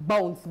will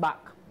bounce back.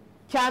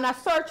 Can I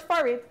search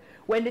for it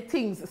when the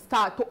things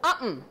start to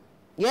happen?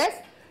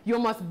 Yes? You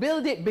must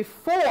build it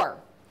before.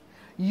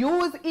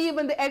 Use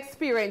even the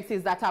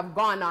experiences that have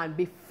gone on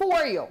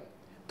before you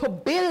to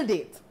build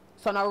it.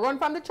 So now run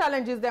from the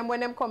challenges them when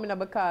them coming up,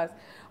 because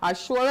as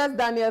sure as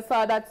Daniel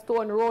saw that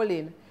stone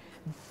rolling,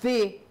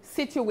 the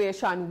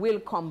situation will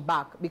come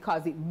back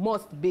because it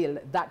must build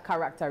that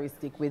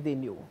characteristic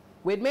within you.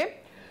 With me?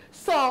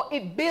 So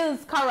it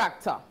builds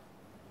character.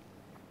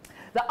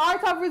 The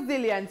art of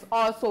resilience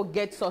also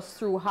gets us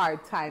through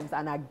hard times.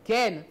 And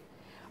again,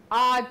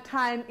 hard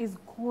time is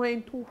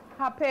going to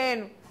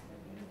happen.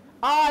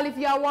 All if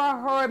you are a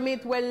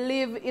hermit will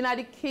live in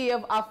the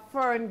cave of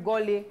Fern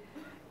Gully,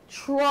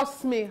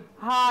 trust me,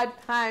 hard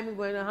time is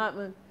going to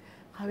happen.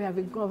 And we have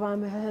a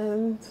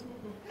government.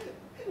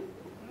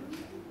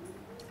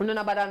 No,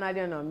 no, but I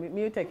don't know.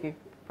 Me take a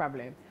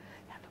problem. You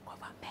have the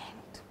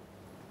government.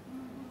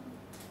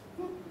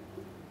 You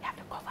have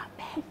the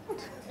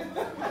government.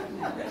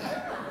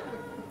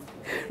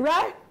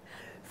 Right?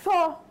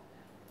 So,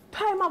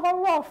 time I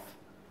go rough.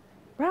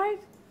 Right?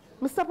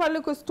 I stop at a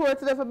little store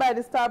today for buy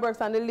the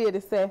Starbucks, and the lady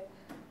say,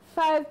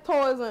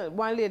 5,000.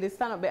 One lady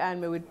stand up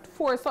behind me with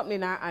 4 something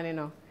in her hand, you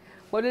know.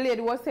 But the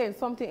lady was saying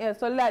something else.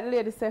 So like the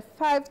lady said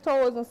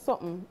 5,000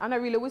 something. And I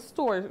really was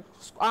store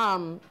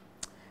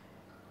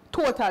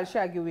total she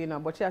give you, you know,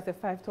 but she said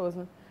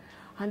 5,000.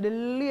 And the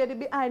lady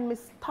behind me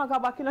stagger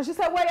back, you know. She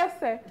said, what you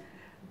say?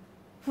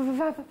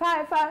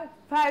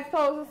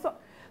 5,000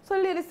 something. So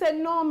the lady said,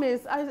 no,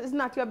 miss, it's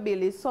not your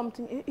bill, it's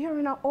something. Here,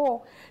 you know,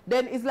 oh.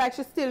 Then it's like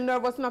she's still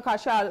nervous, you know,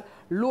 because she'll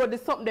load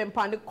something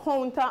on the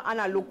counter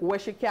and I look where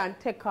she can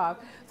take off.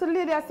 So the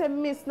lady I said,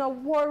 miss, no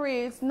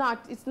worry, it's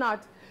not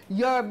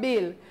your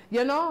bill,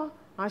 you know.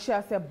 And she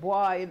said,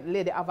 boy, the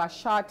lady have a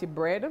shorty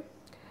bread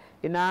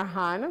in her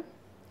hand.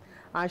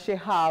 And she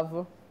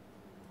have,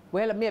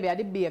 well, maybe at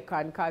the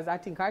bacon, because I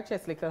think her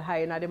chest little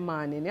high in the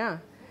morning, yeah.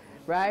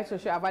 Right? So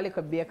she have a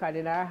little bacon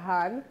in her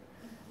hand.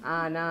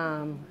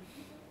 And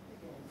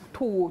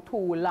two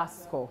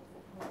Lasco.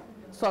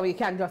 So you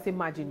can just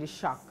imagine the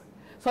shock.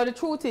 So the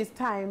truth is,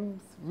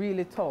 time's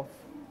really tough,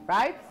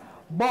 right?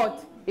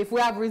 But if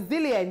we have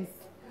resilience,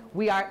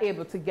 we are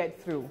able to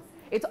get through.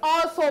 It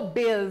also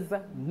builds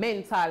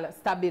mental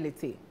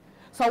stability.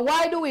 So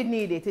why do we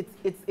need it?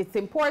 It's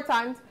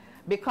important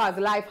because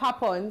life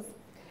happens.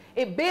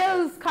 It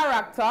builds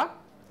character.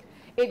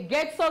 It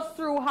gets us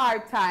through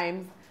hard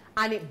times.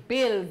 And it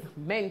builds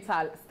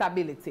mental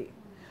stability.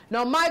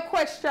 Now my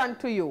question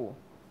to you,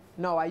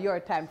 now your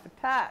time for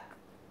talk.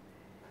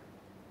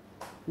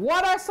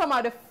 What are some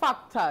of the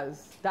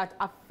factors that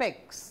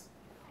affects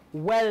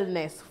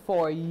wellness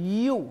for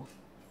you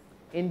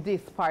in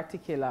this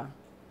particular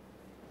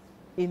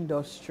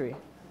industry?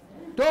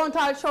 Don't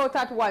all shout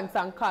at once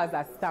and cause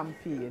a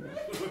stampede.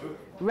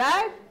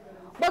 Right?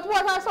 But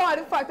what are some of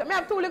the factors? I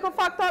have 2 little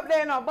factors up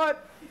there now,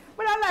 but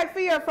I'd like to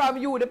hear from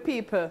you, the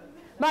people.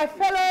 My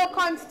fellow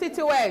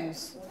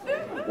constituents,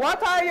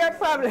 what are your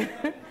problems?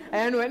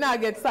 And when I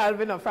get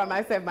solved enough from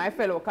myself, my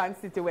fellow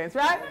constituents,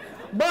 right?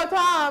 But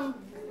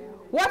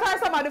what are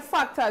some of the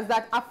factors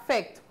that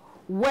affect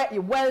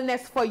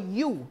wellness for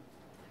you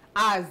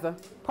as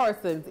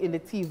persons in the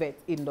TVET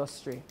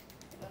industry?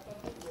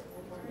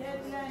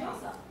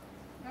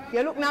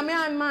 You look now,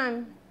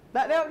 man.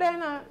 That there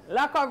now,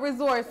 lack of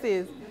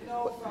resources.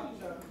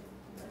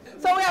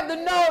 So we have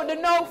the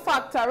no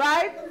factor,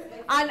 right?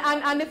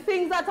 And the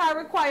things that are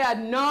required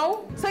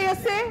now. So you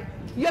see,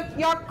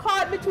 you're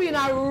caught between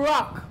a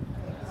rock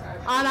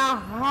and a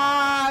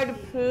hard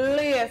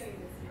place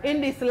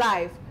in this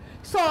life.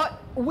 So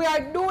we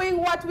are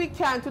doing what we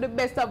can to the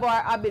best of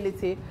our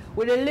ability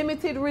with the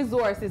limited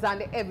resources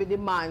and the heavy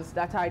demands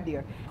that are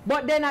there.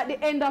 But then at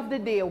the end of the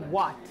day,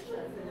 what?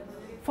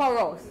 For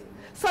us.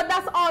 So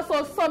that's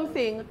also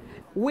something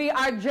we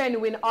are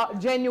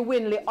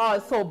genuinely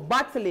also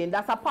battling.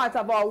 That's a part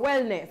of our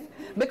wellness.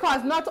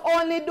 Because not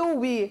only do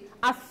we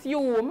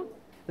assume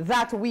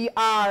that we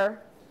are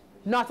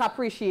not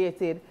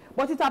appreciated,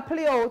 but it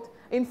play out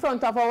in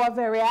front of our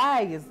very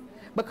eyes.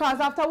 Because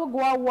after we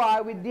go to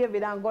war with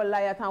David and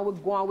Goliath and we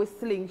go on with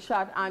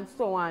slingshot and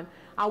so on,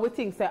 and we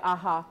think, say,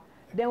 aha,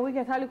 then we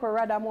get a little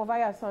radam over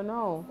here, so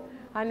now.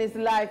 And it's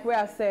like we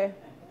say,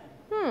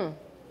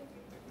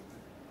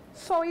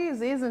 so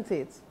easy, isn't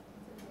it?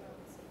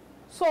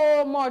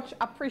 so much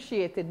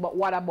appreciated, but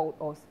what about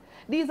us?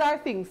 These are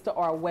things to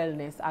our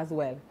wellness as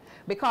well,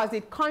 because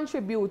it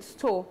contributes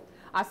to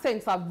a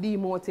sense of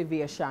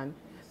demotivation.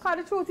 Because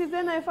the truth is,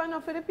 if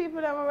enough for the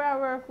people that we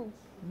work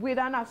with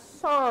and I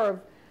serve,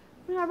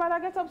 I better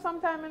get up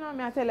sometime,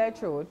 I tell you the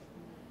truth.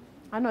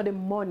 I know the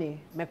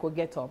money make us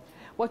get up.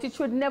 But it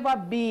should never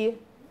be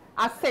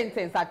a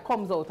sentence that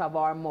comes out of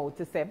our mouth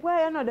to say,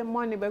 well, you know the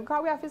money, but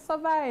because we have to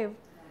survive.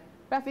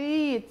 We have to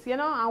eat,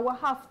 and we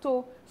have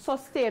to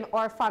sustain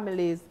our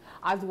families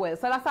as well.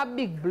 So that's a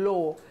big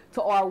blow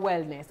to our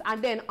wellness.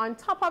 And then on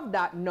top of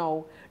that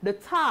now, the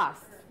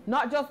task,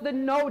 not just the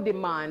no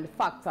demand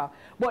factor,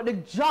 but the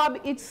job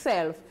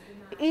itself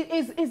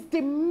is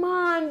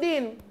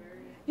demanding.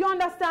 You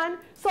understand?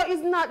 So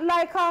it's not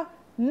like a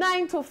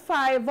 9 to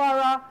 5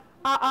 or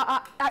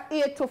a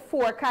 8 to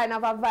 4 kind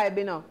of a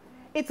vibe,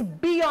 It's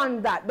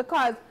beyond that,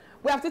 because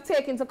we have to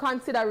take into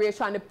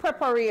consideration the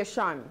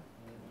preparation,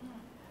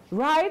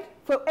 right,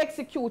 for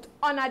execute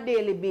on a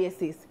daily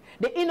basis.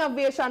 The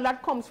innovation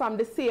that comes from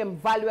the same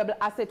valuable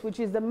asset, which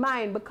is the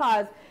mind,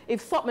 because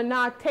if something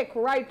not take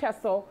right,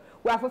 so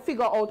we have to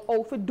figure out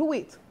how to do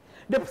it.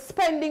 The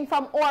spending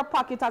from our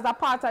pocket as a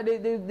part of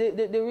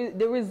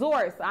the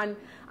resource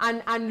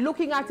and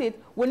looking at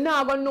it, we're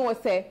not going to know,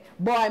 say,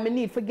 boy, I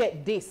need to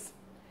get this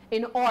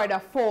in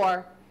order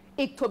for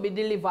it to be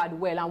delivered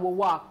well and we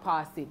walk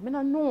past it. I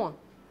don't know.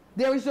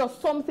 There is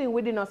just something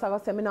within us that I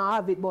say, I don't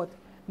have it, but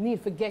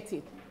need to get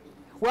it.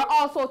 We're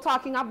also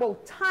talking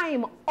about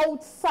time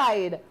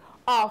outside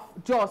of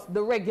just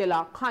the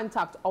regular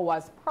contact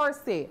hours per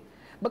se.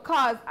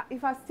 Because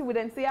if a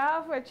student say,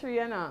 I have a tree,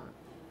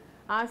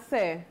 I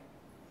say,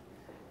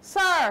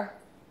 sir,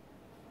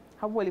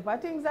 have a heap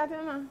of things that,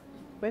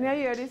 when you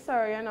hear this,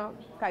 sir,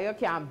 because you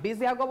can't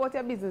busy, you go about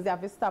your business, you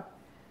have to stop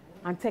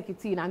and take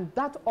it in. And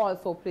that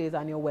also plays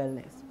on your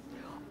wellness.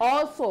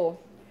 Also,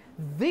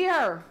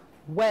 their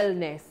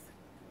wellness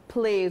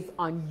plays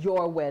on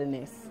your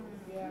wellness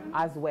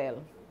as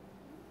well.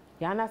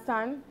 You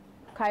understand?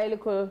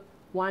 Because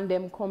one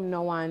them come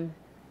now and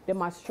they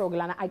must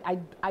struggle, and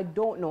I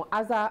don't know.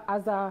 As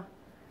a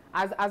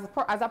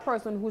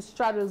person who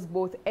straddles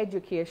both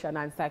education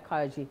and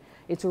psychology,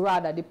 it's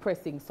rather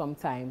depressing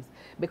sometimes,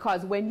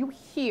 because when you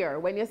see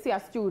a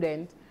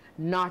student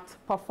not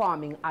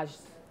performing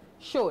as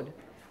should,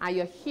 and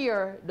you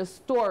hear the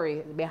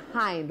story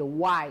behind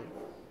why,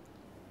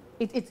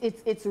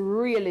 it's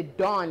really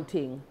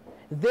daunting.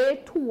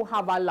 They too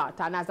have a lot,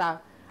 and as an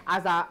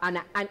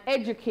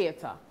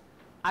educator,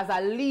 as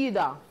a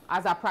leader,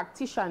 as a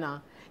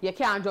practitioner, you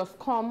can't just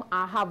come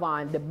and have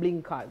on the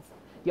blinkers.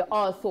 You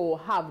also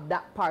have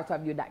that part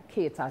of you that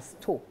caters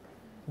to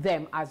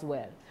them as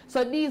well.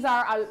 So these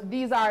are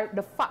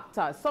the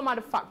factors, some of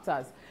the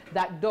factors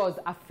that does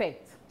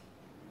affect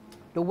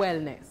the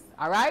wellness.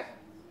 All right?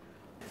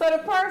 So the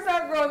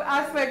personal growth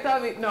aspect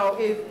of it now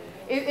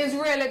is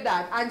really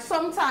that. And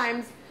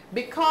sometimes,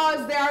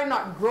 because they are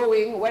not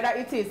growing, whether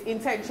it is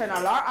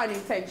intentional or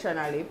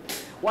unintentionally,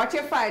 what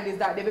you find is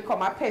that they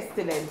become a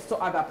pestilence to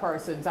other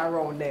persons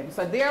around them.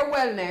 So their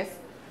wellness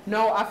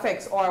now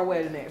affects our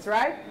wellness,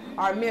 right?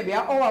 Or maybe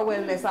our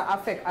wellness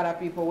affect other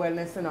people's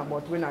wellness,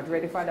 but we're not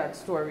ready for that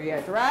story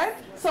yet, right?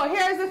 So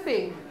here's the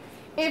thing.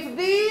 If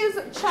these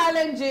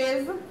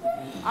challenges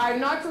are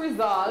not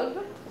resolved,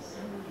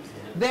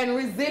 then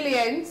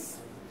resilience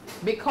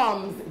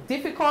becomes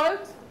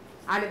difficult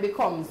and it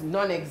becomes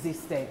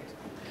non-existent.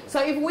 So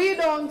if we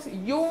don't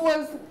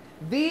use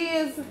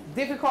these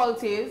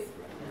difficulties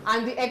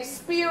and the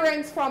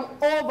experience from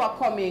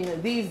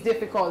overcoming these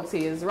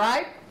difficulties,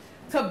 right,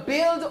 to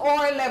build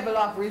our level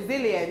of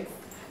resilience,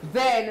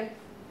 then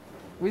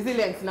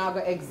resilience not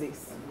going to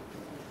exist,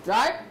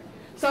 right?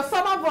 So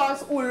some of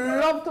us who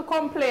love to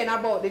complain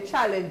about the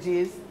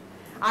challenges,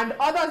 and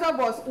others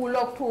of us who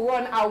love to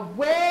run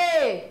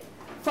away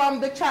from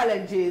the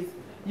challenges,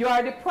 you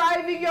are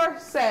depriving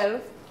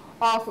yourself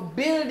of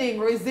building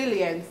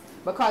resilience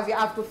because you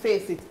have to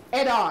face it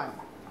head on.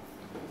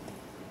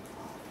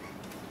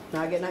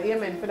 Now I get an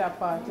amen for that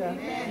part.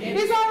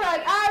 It's all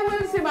right. I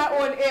will see my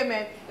own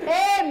amen.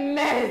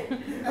 Amen.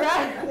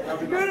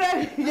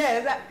 Right?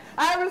 Yes,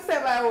 I will say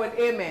my own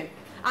amen.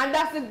 And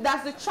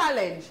that's the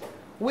challenge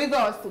with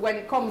us when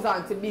it comes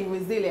on to being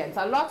resilient.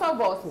 A lot of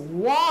us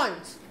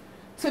want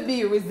to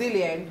be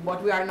resilient,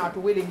 but we are not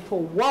willing to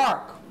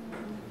work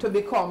to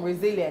become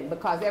resilient,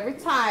 because every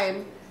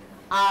time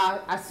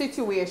a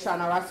situation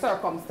or a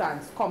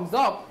circumstance comes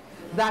up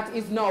that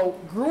is now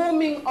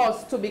grooming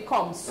us to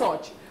become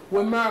such,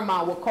 we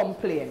murmur, we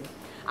complain.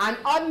 And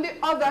on the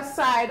other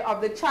side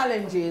of the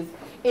challenges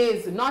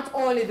is not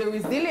only the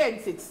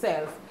resilience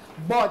itself,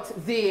 but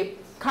the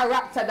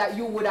character that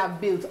you would have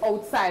built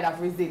outside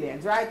of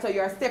resilience, right? So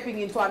you're stepping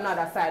into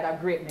another side of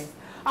greatness.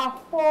 A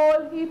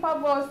whole heap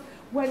of us,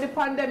 when the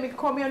pandemic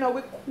come, we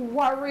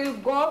quarrel,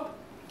 we quarrel,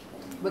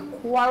 and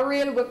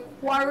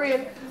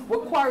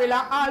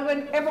all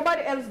when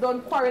everybody else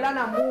don't quarrel and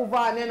I move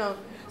on,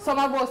 Some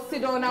of us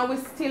sit down and we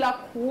still a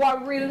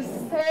quarrel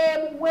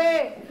same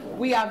way.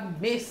 We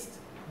have missed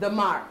the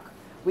mark.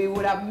 We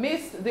would have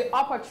missed the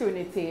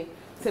opportunity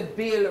to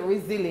build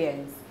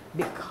resilience,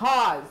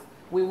 because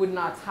we would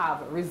not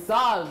have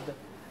resolved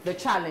the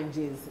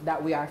challenges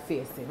that we are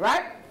facing,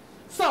 right?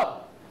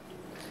 So,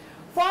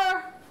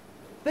 for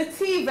the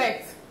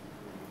TVET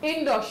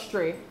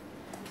industry,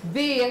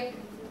 the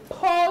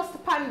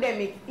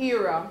post-pandemic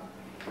era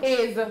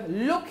is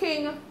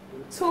looking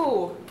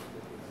to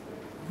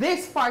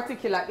this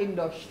particular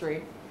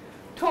industry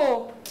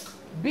to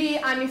be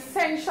an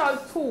essential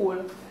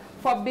tool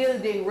for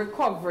building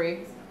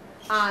recovery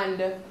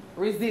and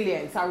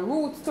resilience, a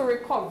route to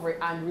recovery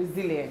and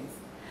resilience.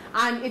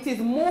 And it is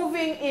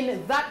moving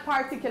in that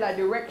particular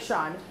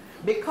direction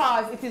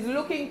because it is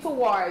looking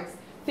towards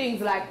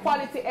things like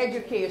quality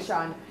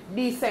education,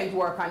 decent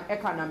work, and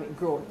economic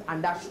growth.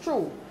 And that's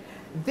true.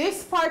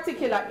 This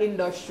particular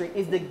industry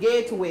is the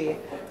gateway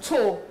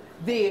to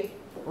the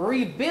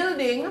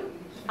rebuilding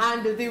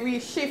and the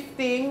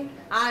reshifting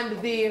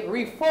and the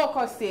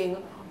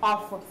refocusing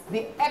of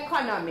the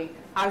economic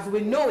as we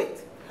know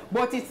it.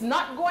 But it's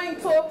not going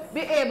to be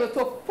able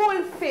to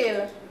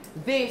fulfill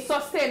the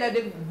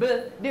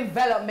Sustainable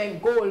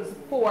Development Goals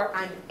 4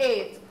 and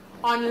 8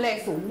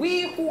 unless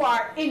we who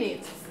are in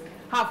it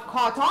have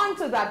caught on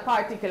to that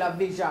particular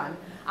vision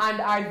and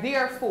are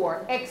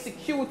therefore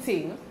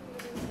executing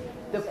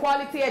the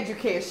quality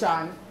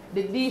education,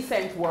 the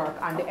decent work,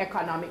 and the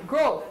economic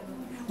growth.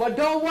 But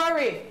don't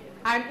worry,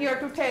 I'm here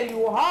to tell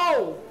you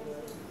how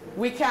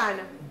we can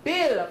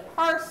build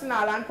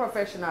personal and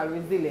professional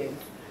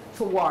resilience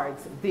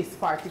towards this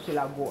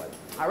particular goal.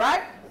 All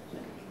right?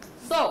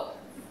 So,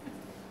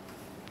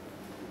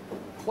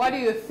 what do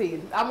you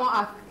think? I'm going to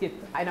ask it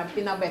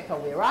in a better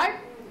way, right?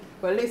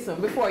 But listen,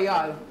 before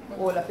y'all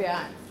hold up your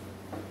hand.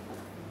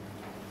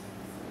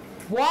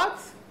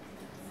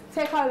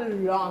 Take a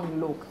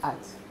long look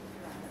at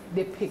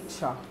the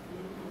picture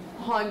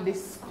on the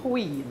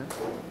screen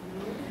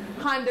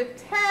and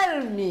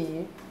tell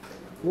me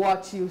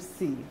what you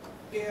see.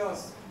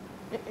 Chaos.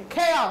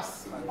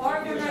 Chaos.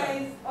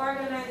 Organize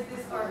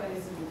this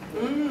organization.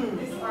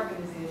 This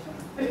organization.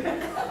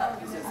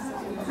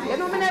 You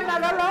know me never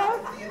laugh?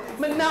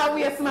 But now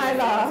waste my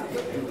laugh.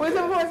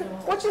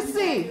 What you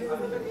see?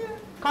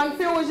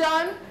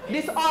 Confusion,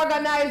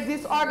 disorganized,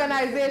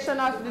 disorganization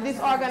of this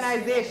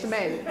organization.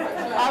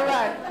 All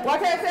right.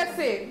 What else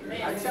you see?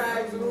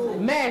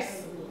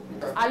 Mess.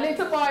 A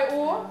little boy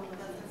who?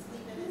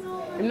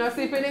 He's not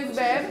sleeping in his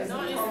bed?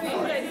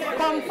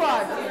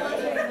 Comfort.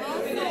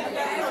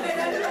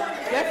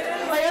 Yes,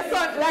 for your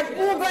son, like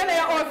who going to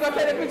your house go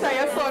take the picture of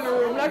your son's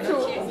room? Not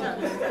true.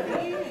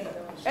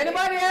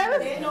 Anybody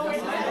else?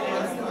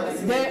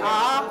 They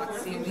are.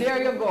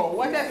 There you go.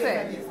 What they say?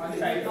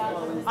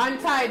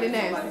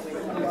 Untidiness.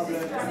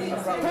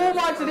 Who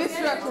wants to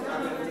distract? Good.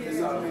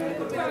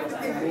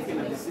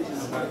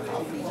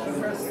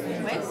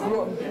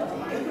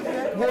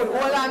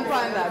 Hold on to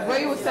that. Where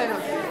you send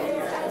us?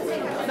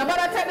 Now, but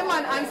I tell the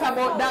man answer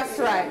about that's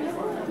right.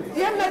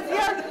 Yeah,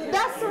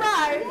 that's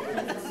right.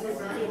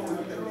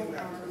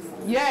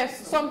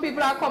 Yes, some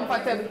people are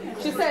comfortable.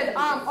 She said,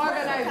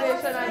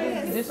 organization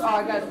and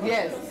disorganized.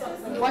 Yes.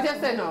 What you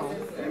say now?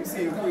 I'm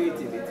seeing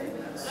creativity.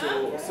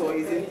 So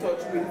he's in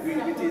touch with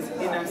his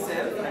inner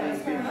self and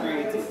he's being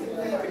creative.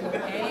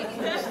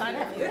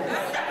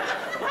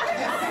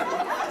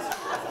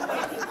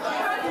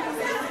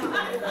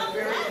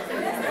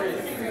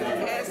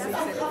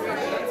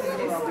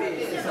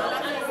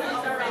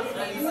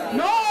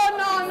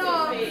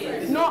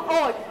 No,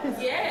 oh.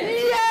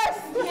 Yes.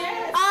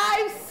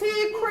 I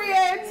see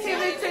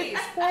creativity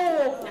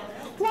too.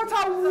 What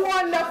a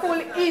wonderful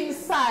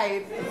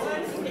insight.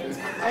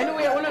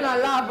 Anyway, I'm not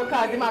laugh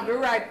because you have the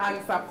right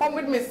answer. Come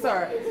with me,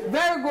 sir.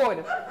 Very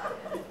good.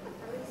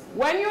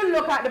 When you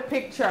look at the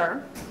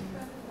picture,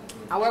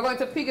 and we're going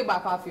to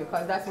piggyback off you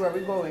because that's where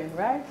we're going,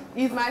 right?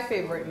 He's my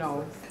favorite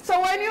now.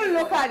 So when you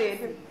look at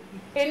it,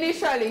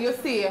 initially you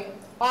see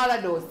all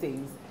of those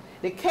things.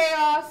 The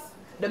chaos,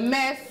 the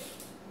mess,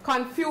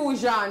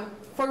 confusion,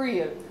 for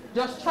real.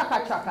 Just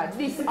chaka,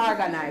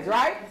 disorganized,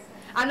 right?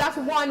 And that's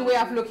one way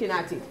of looking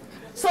at it.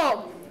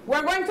 So,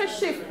 we're going to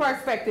shift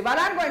perspective. And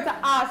I'm going to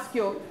ask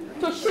you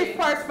to shift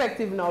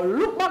perspective now.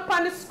 Look back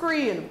on the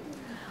screen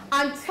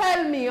and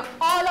tell me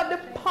all of the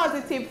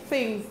positive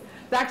things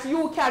that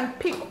you can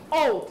pick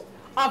out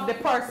of the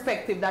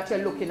perspective that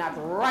you're looking at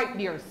right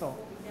there, so.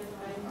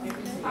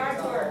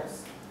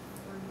 Artworks.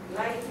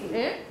 Lighting.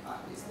 Eh?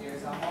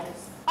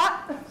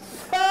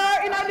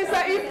 Sir, in this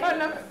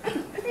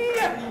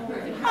yeah.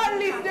 At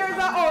least there's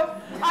a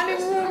house and the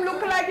room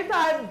look like it's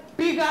all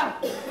bigger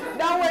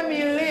than where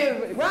we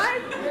live,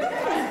 right?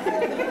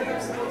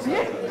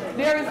 Yeah.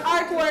 There is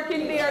artwork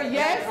in there,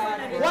 yes.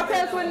 What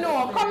else we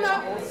know? Come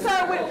now,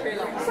 sir,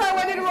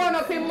 where did run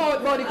up in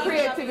mouth about the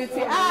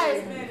creativity?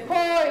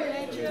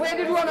 Where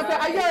did run up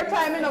your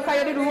time enough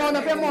because you did run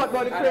up your mouth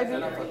about the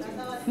creativity?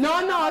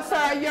 No,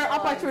 sir, your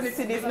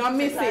opportunity is not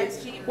miss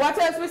it. What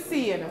else we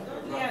seeing?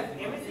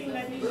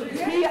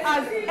 He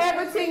has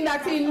everything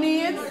that he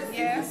needs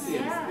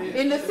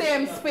in the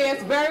same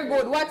space. Very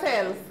good. What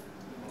else?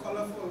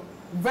 Colorful.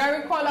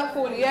 Very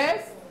colorful,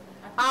 yes.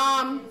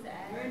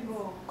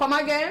 Come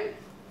again?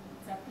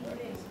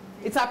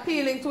 It's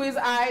appealing to his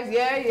eyes.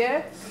 Yeah,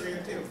 yeah.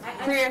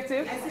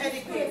 Creative.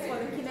 Educate for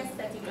the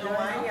kinesthetic.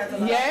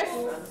 Yes.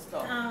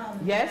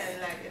 Yes.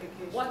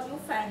 What you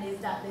find is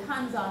that the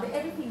hands-on,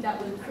 everything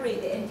that will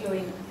create the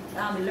enduring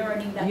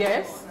learning that.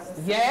 Yes.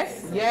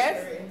 Yes.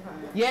 Yes.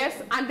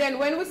 Yes. And then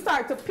when we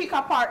start to pick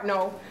apart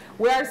now,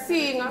 we are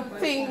seeing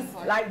things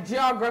like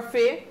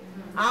geography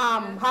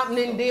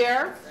happening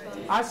there,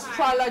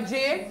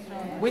 astrology.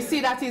 We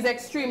see that he's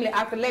extremely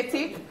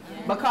athletic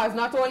because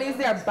not only is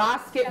there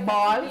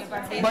basketball,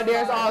 but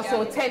there's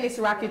also tennis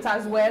racket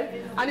as well.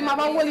 And he have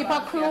a whole heap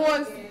of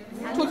clothes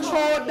to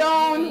throw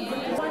down.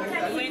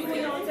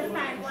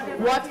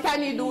 What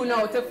can you do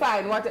now to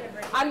find what?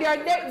 And there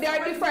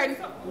are different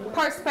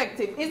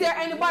perspectives. Is there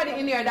anybody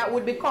in here that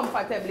would be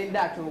comfortable in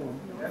that room?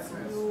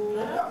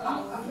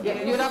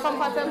 Yeah, you're not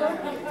comfortable?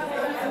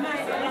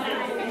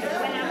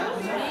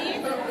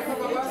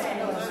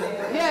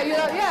 Yeah.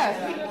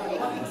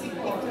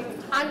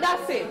 And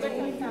that's it.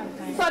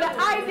 So the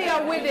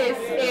idea with this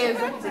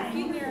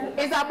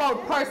is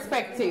about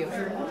perspective.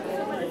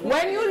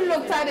 When you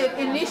looked at it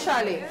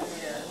initially,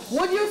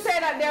 would you say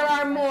that there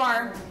are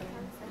more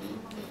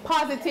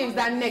positives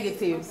than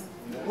negatives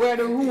where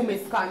the room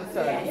is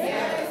concerned?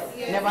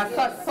 Yes. Never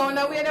thought so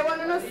now we don't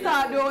want to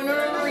start doing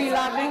a real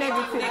of the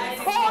negative.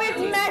 Oh, it's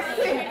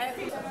messy.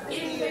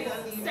 In the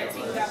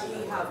setting that we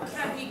have,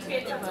 can we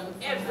cater to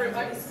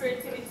everybody's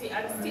creativity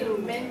and still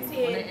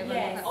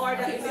maintain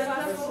order in the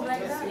classroom?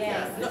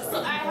 Yes. So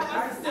I have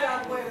a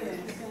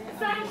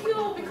thank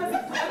you, because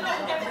it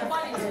allows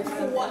everybody to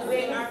do what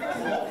they are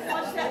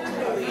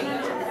doing.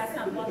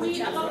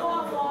 We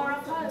allow more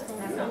of us.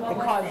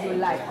 Because you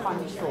like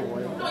control.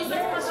 No, it's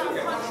not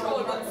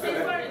control, but say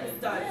for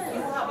instance,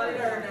 you have a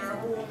learner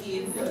who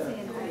is,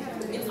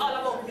 it's all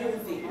about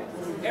music.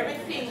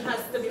 Everything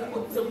has to be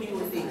put to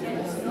music.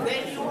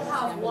 Then you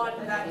have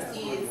one that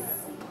is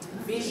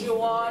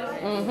visual.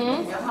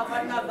 You have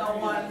another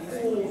one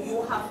who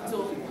you have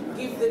to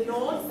give the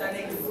notes and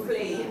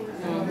explain.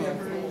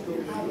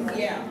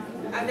 Yeah.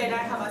 And then I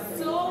have a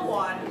slow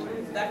one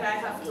that I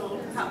have to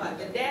tap at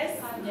the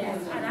desk. Yes.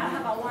 And I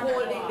have a one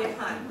holding the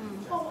hand.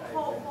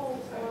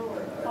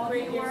 How do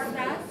you work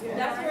that?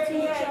 That's where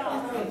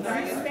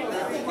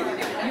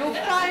You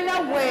find a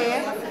way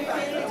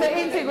to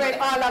integrate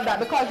all of that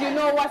because you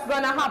know what's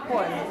going to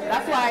happen.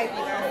 That's why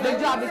the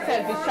job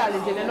itself is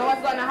challenging. You know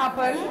what's going to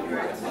happen?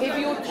 If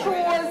you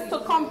choose to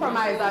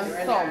compromise on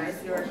some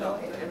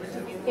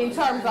in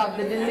terms of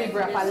the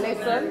delivery of a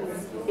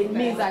lesson, it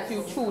means that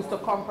you choose to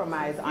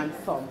compromise on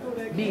some,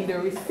 being the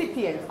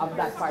recipient of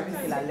that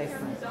particular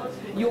lesson.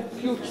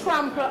 You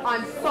trample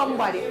on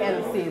somebody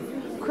else's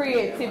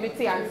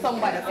creativity and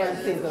somebody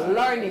else's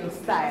learning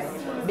style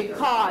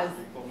because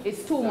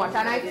it's too much.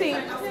 And I think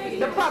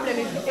the problem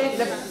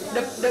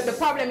the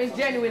problem is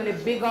genuinely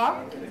bigger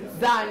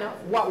than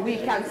what we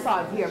can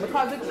solve here.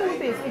 Because the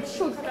truth is, it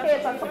should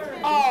cater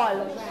to all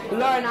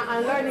learner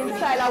and learning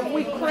style. And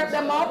we creep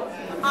them up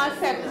and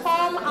say,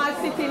 come and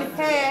sit in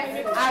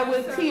here, I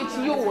will teach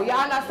you. You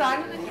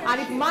understand?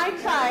 And if my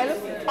child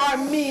or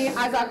me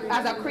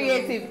as a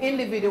creative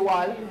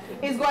individual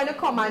is going to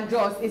come and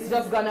it's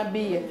just going to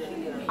be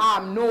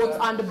notes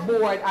on the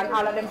board and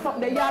all of them,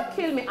 something that y'all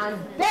kill me. And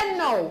then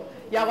now,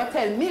 you're going to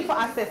tell me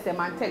to assess them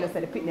and tell us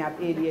that the pitney have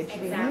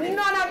ADHD.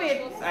 None of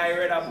it. I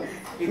read a book.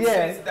 It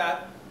says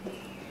that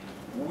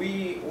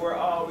we were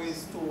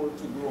always told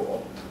to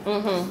grow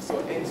up.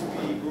 So hence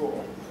we grow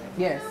up.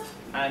 Yes.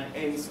 And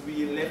hence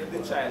we left the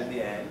child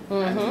behind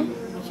and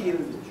we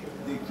killed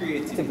the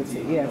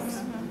creativity.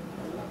 Yes.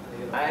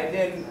 I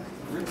then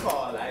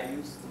recall I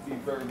used to be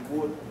very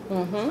good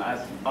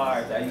at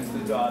art. I used to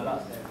draw a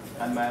lot.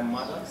 And my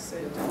mother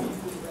said to me,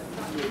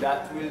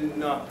 that will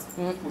not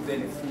put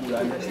any food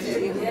on the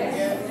table.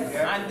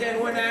 And then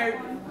when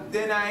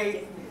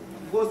I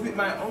was with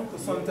my uncle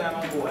some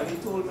time ago and he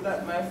told me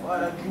that my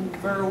father drew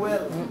very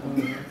well.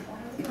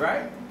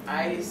 Right?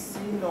 I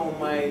see now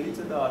my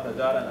little daughter,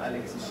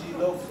 Alexis, she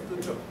loves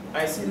to draw.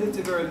 I see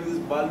little girl use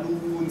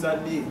balloons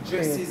and the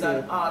dresses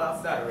and all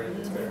of that.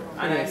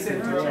 And I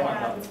said to her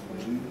mother,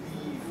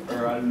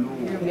 her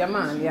alone. Yeah,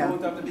 man, yeah. You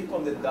don't have to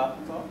become the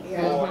doctor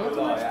or the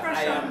lawyer.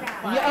 I am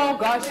fine. Yeah, oh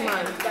gosh,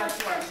 man.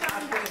 That's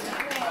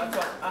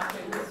what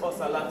happened with us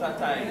a lot of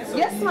times. So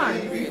yes, man.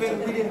 Even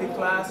within the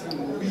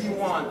classroom, we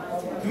want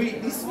do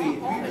it this way,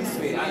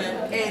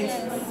 and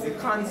hence the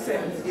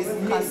concept is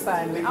missed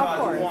because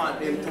we want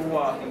them to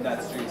walk in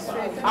that straight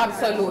path.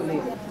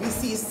 Absolutely. We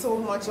see so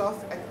much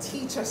of a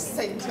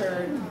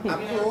teacher-centered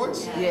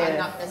approach and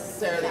not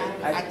necessarily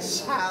a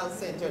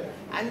child-centered.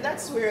 And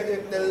that's where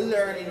the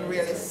learning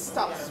really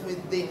stops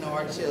within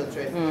our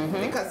children.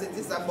 Because it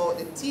is about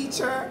the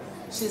teacher,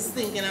 she's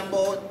thinking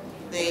about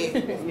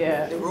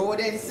the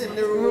rodents in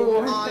the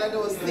room, all of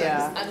those things,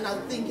 and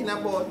not thinking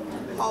about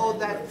how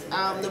that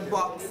the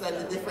box and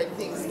the different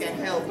things can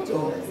help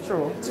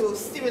to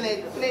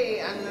stimulate play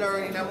and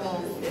learning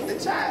among the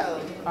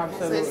child.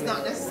 Absolutely. So it's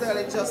not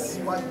necessarily just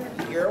what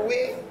your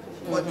way,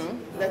 but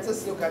let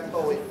us look at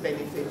how it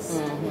benefits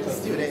the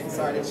students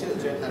or the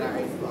children that are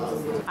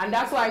involved. And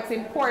that's why it's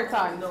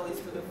important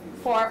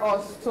for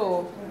us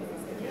to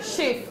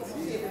shift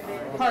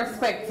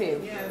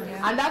perspective.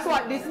 And that's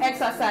what this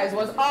exercise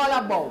was all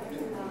about.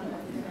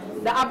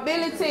 The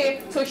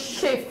ability to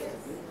shift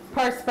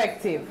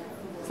perspective.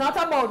 It's not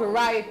about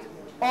right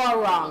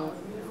or wrong,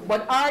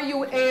 but are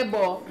you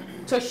able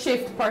to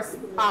shift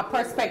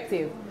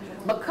perspective?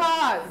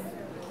 Because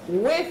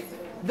with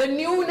the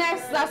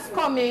newness that's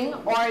coming,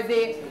 or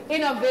the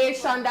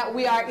innovation that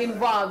we are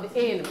involved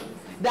in,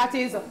 that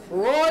is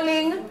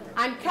rolling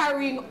and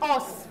carrying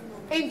us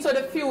into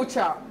the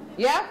future,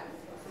 yeah?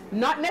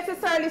 Not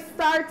necessarily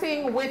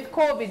starting with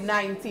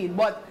COVID-19,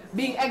 but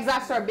being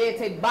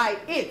exacerbated by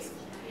it.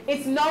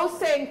 It's now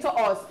saying to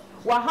us,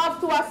 we have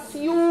to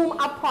assume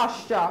a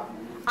posture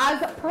as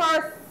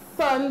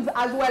persons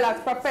as well as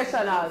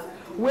professionals,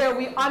 where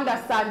we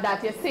understand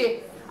that, you see,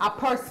 a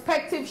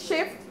perspective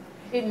shift,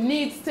 it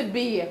needs to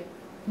be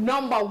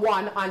number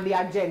one on the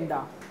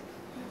agenda.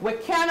 We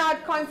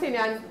cannot continue,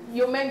 and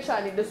you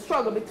mentioned it, the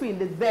struggle between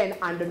the then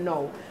and the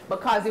now.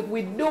 Because if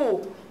we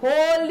do,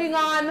 holding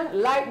on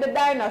like the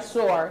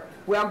dinosaur,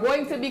 we are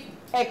going to be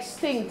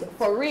extinct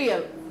for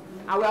real,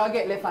 and we all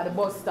get left at the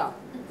bus stop.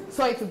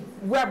 So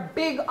we're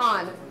big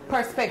on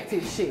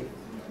perspective shift.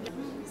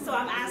 So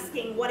I'm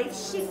asking, what if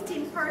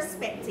shifting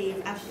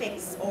perspective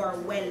affects our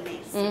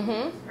wellness?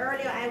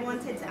 Earlier I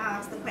wanted to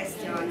ask the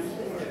question,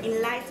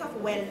 in light of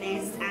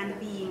wellness and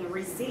being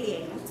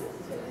resilient,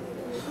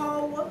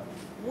 how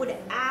would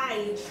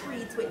I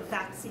treat with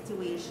that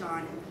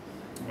situation?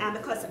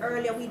 Because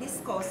earlier we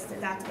discussed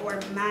that our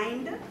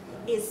mind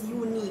is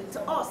unique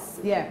to us.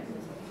 Yeah.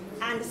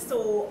 And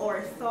so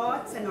our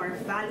thoughts and our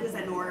values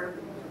and our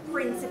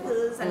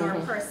principles and our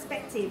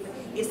perspective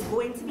is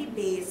going to be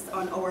based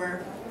on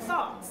our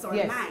thoughts or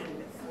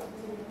mind.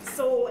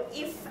 So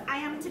if I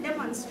am to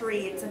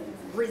demonstrate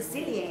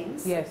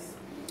resilience,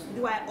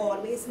 do I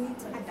always need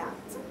to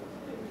adapt?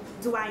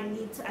 Do I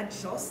need to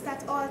adjust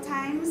at all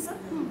times?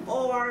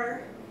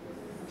 Or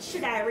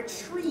should I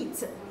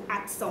retreat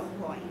at some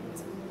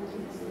point?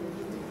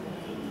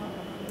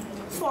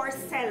 For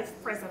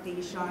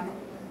self-preservation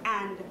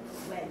and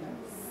wellness.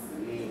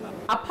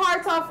 A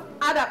part of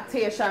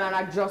adaptation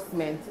and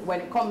adjustment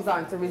when it comes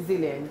on to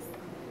resilience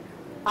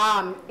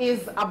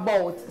is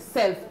about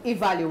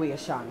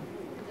self-evaluation.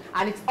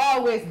 And it's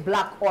always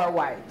black or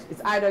white.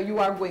 It's either you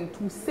are going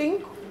to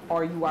sink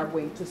or you are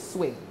going to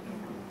swim.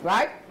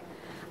 Right?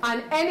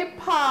 And any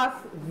path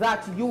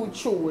that you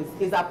choose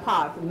is a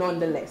path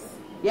nonetheless.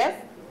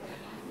 Yes?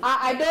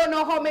 I don't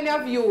know how many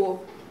of you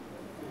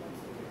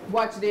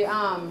watch the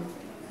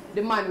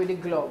man with the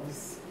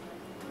gloves.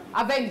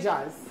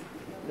 Avengers.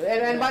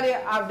 Anybody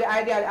have the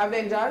idea of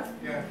Avengers?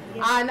 Yeah.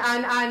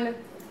 And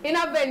in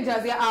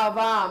Avengers you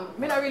have,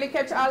 me not really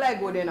catch all I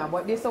good enough,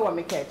 but this is what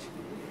me catch.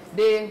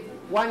 The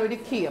one with the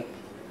cape.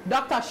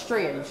 Doctor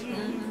Strange.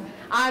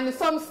 And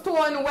some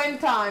stone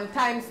went on,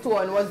 time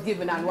stone was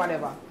given and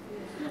whatever.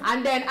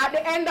 And then at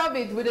the end of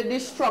it, with the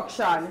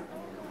destruction,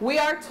 we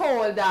are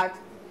told that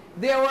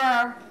there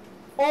were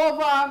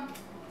over,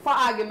 for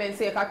argument's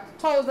sake,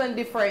 1,000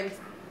 different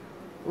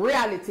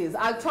realities,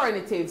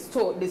 alternatives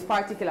to this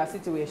particular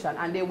situation,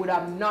 and they would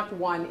have not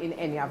won in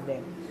any of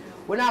them.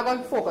 We're not going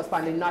to focus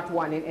on the not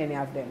one in any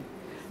of them.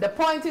 The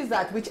point is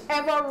that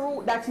whichever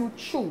route that you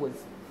choose,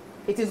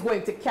 it is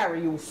going to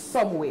carry you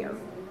somewhere.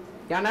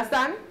 You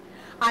understand?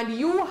 And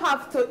you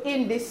have to,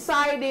 in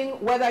deciding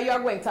whether you're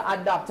going to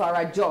adapt or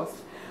adjust,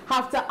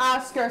 have to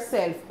ask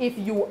yourself if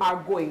you are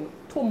going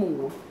to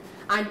move.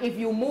 And if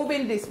you move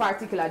in this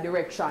particular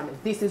direction,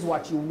 this is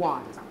what you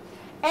want.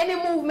 Any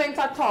movement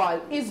at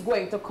all is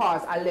going to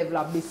cause a level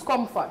of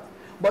discomfort.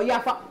 But you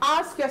have to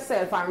ask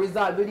yourself and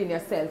resolve within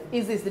yourself,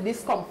 is this the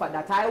discomfort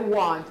that I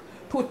want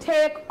to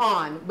take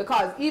on?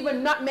 Because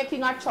even not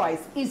making a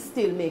choice is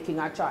still making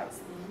a choice.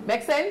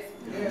 Make sense?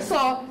 Yeah.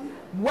 So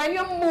when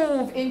you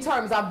move in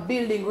terms of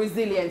building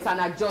resilience and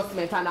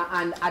adjustment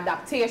and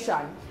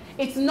adaptation,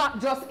 it's not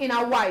just in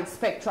a wide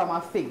spectrum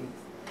of things.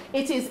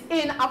 It is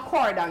in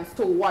accordance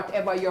to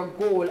whatever your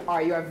goal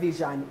or your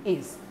vision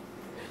is.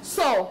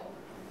 So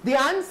the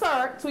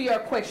answer to your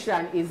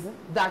question is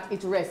that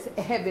it rests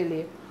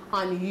heavily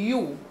on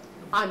you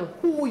and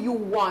who you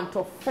want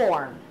to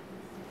form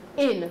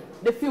in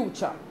the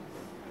future.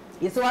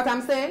 You see what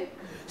I'm saying?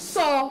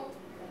 So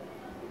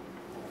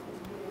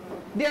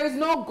there is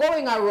no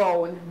going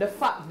around the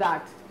fact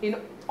that in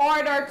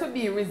order to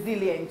be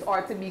resilient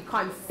or to be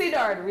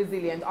considered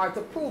resilient or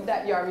to prove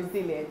that you're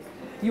resilient,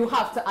 you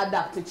have to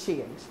adapt to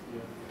change.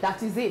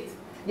 That is it.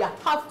 You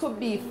have to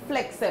be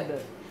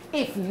flexible.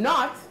 If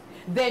not,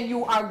 then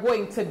you are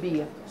going to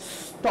be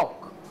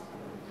stuck.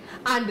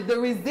 And the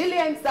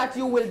resilience that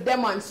you will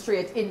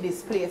demonstrate in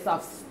this place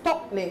of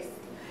stuckness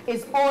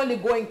is only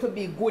going to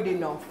be good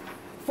enough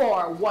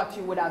for what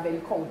you would have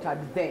encountered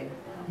then,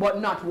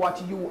 but not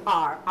what you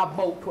are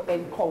about to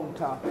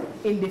encounter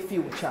in the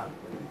future.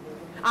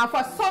 And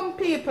for some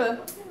people,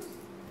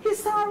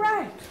 it's all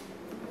right.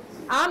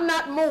 I'm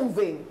not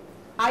moving.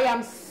 I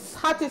am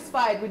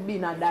satisfied with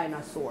being a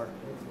dinosaur.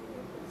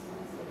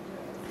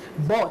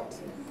 But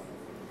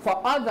For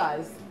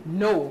others,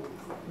 no,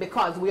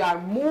 because we are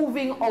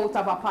moving out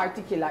of a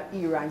particular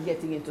era and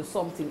getting into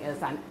something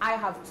else. And I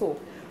have to,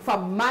 for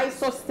my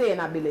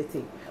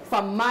sustainability,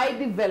 for my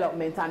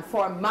development, and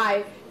for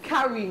my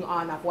carrying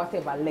on of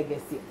whatever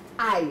legacy,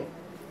 I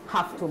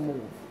have to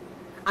move.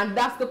 And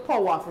that's the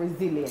power of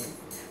resilience.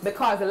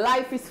 Because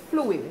life is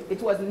fluid.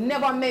 It was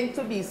never meant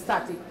to be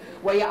static,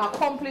 where you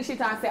accomplish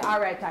it and say, all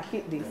right, I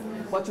hit this.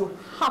 But you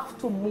have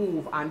to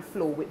move and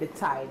flow with the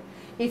tide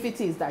if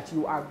it is that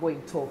you are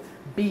going to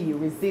be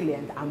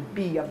resilient and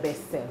be your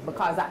best self.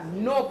 Because at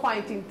no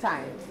point in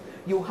time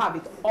you have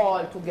it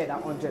all together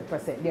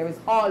 100%. There is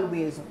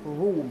always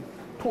room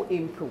to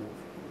improve,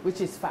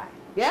 which is fine.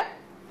 Yeah?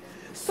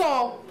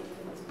 So,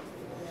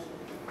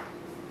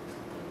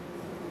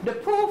 the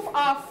proof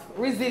of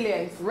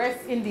resilience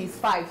rests in these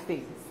 5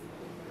 things.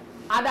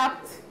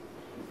 Adapt,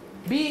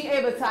 being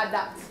able to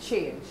adapt to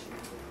change,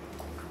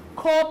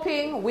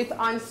 coping with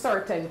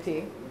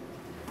uncertainty,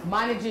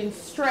 managing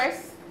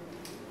stress,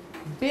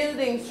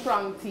 building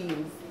strong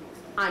teams,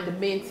 and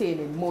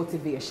maintaining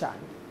motivation.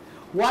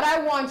 What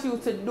I want you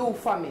to do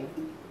for me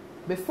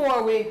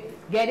before we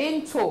get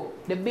into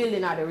the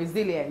building of the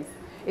resilience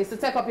is to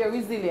take up your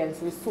resilience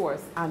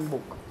resource and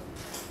book.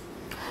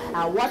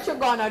 And what you're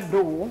gonna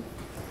do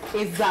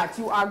is that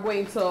you are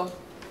going to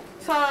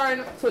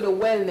turn to the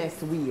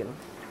wellness wheel.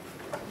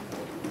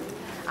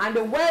 And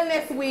the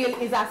wellness wheel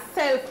is a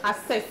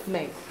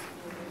self-assessment,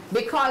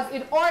 because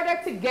in order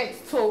to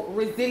get to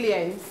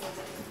resilience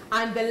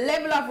and the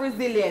level of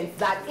resilience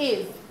that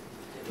is,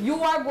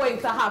 you are going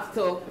to have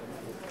to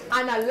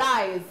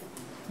analyze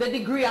the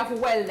degree of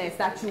wellness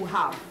that you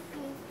have.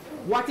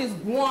 What is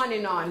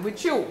going on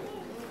with you?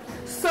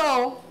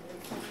 So,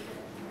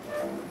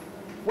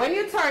 when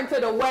you turn to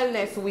the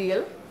wellness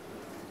wheel,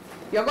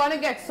 you're going to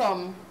get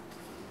some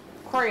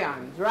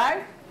crayons,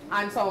 right?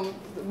 And some,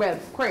 well,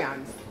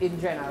 crayons in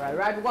general,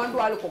 right? We're going to do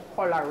a little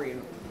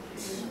coloring,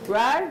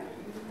 right?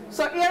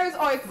 So here is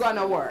how it's going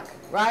to work,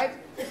 right?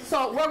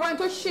 So we're going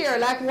to share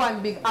like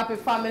one big happy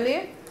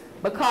family,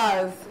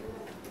 because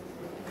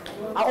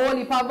a whole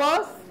heap of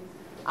us,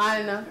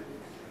 and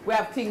we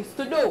have things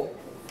to do.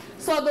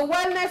 So the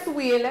wellness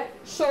wheel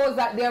shows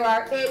that there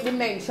are 8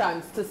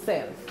 dimensions to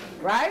self,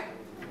 right?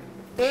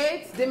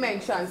 8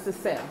 dimensions to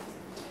self.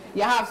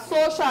 You have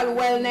social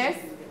wellness,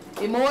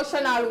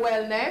 emotional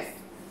wellness,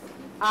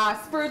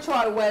 spiritual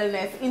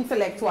wellness,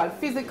 intellectual,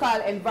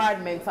 physical,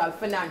 environmental,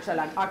 financial,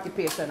 and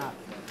occupational.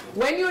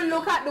 When you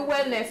look at the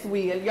wellness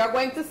wheel, you're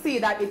going to see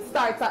that it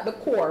starts at the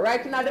core,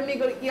 right in the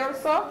middle here or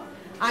so,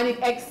 and it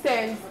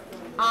extends,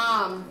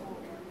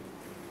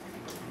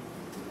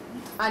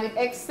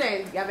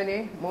 you have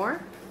any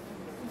more?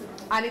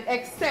 And it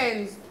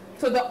extends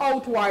to the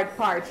outward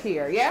part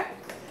here, yeah?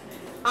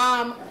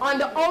 On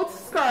the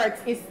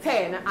outskirts is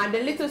 10, and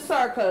the little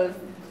circles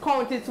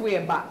count its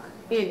way back,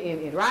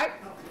 in, right?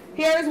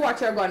 Here is what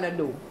you're going to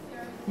do.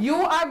 You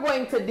are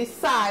going to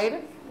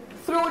decide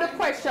through the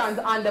questions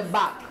on the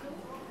back.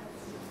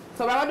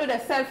 So we're going to do the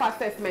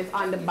self-assessment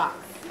on the back.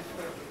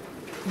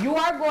 You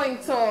are going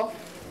to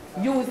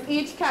use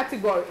each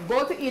category,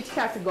 go to each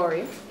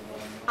category,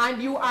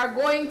 and you are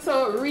going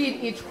to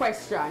read each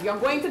question. You're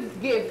going to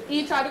give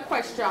each of the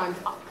questions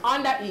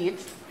under each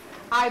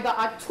either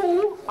a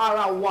 2 or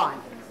a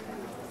 1,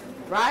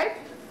 right?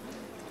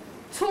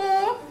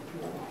 2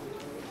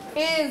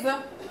 is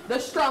the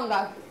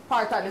stronger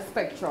part of the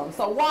spectrum.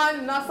 So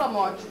 1, not so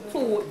much,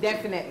 2,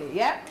 definitely,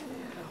 yeah?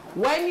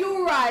 When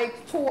you write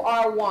 2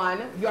 or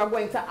 1, you are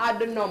going to add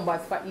the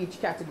numbers for each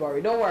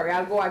category. Don't worry,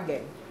 I'll go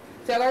again.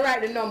 So you're going to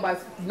write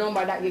the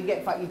number that you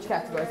get for each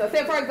category. So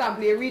say, for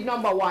example, you read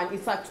number 1,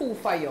 it's a 2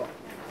 for you.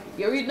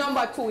 You read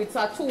number 2, it's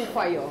a 2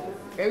 for you.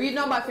 You read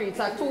number 3, it's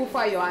a 2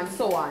 for you, and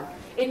so on.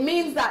 It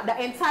means that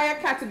the entire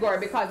category,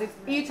 because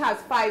each has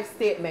 5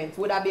 statements,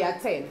 would that be a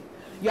 10?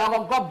 You're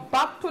going to go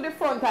back to the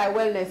front of the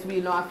wellness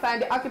wheel now and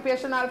find the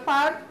occupational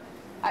part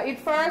it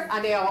first,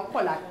 and then you'll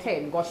color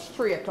 10, go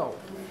straight out.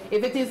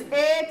 If it is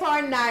 8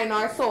 or 9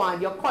 or so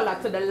on, you color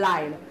to the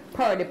line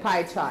per the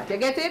pie chart. You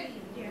get it?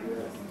 Yeah.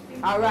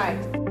 All right.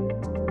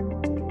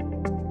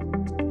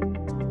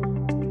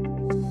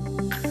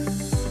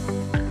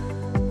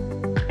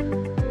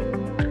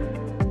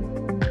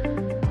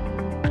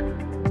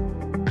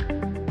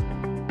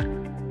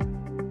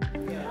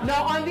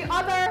 Now, on the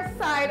other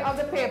side of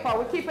the paper,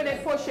 we're keeping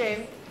it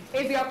pushing,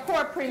 is your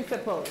core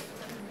principles.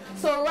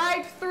 So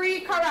write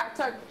 3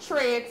 character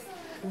traits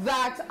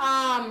that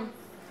are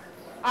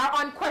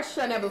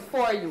unquestionable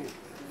for you.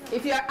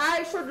 If your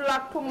eye should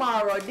lock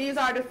tomorrow, these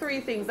are the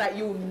 3 things that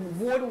you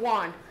would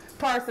want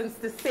persons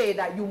to say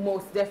that you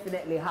most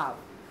definitely have,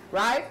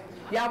 right?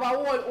 You have a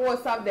whole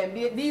host of them.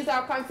 These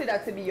are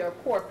considered to be your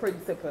core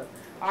principles.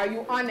 Are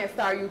you honest?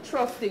 Are you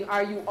trusting?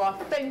 Are you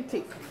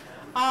authentic?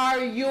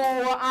 Are you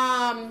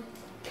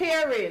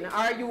caring?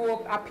 Are you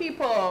a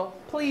people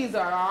pleaser?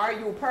 Or are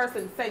you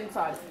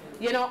person-centered?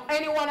 You know,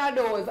 any one of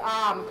those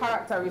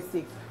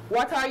characteristics.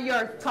 What are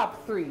your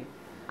top 3?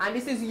 And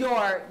this is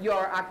your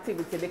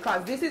activity,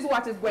 because this is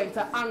what is going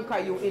to anchor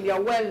you in your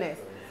wellness.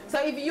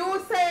 So if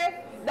you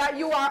say that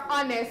you are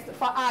honest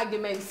for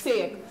argument's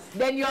sake,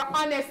 then your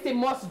honesty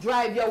must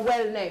drive your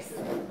wellness.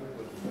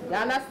 You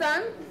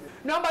understand?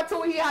 Number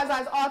 2, he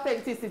has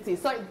authenticity.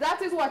 So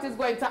that is what is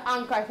going to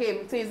anchor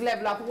him to his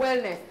level of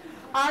wellness.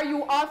 Are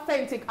you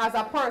authentic as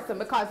a person?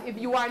 Because if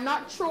you are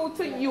not true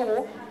to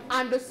you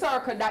and the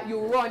circle that you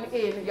run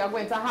in, you're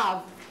going to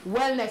have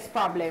wellness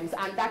problems,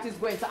 and that is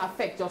going to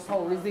affect just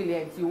how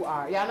resilient you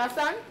are. You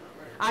understand?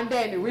 And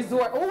then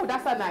oh,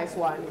 that's a nice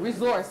one.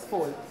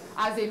 Resourceful,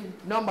 as in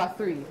number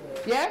 3.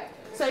 Yeah?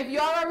 So if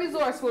you are a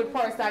resourceful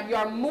person, you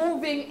are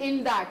moving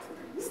in that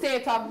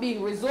state of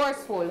being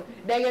resourceful,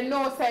 then you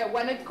know, say,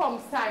 when it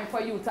comes time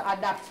for you to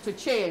adapt to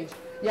change,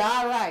 you're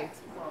all right.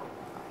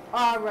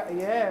 All right,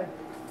 yeah.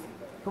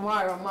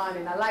 Tomorrow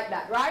morning, I like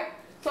that, right?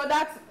 So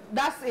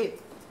that's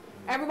it.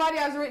 Everybody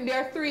has written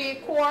their 3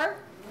 core,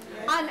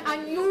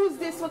 and use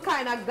this to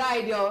kind of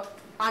guide you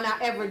on an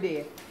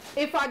everyday.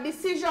 If a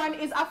decision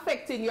is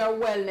affecting your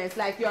wellness,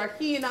 like you're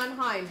heeing and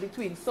hawing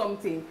between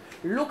something,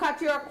 look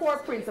at your core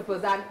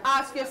principles and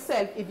ask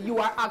yourself if you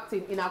are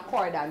acting in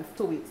accordance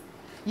to it.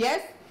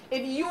 Yes?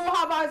 If you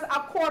have as a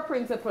core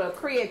principle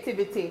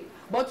creativity,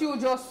 but you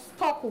just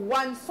stuck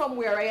one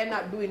somewhere and you're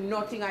not doing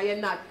nothing and you're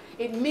not,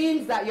 it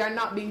means that you're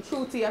not being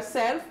true to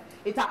yourself.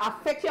 It will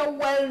affect your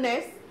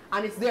wellness,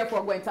 and it's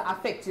therefore going to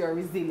affect your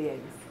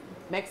resilience.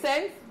 Make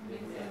sense?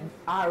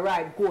 All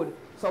right, good.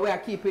 So we'll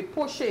keep it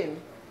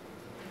pushing.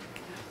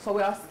 So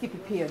we'll skip a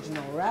page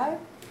now, right?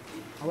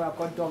 And we'll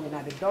go down in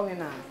the down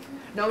in.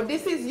 Now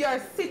this is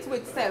your sit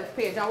with self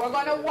page, and we're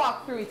going to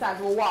walk through it as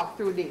we walk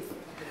through this.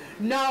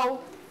 Now,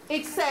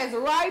 it says,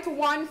 write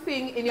one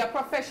thing in your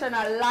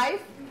professional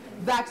life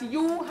that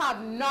you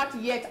have not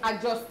yet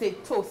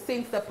adjusted to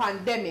since the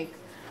pandemic,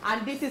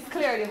 and this is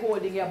clearly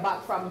holding you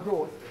back from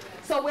growth.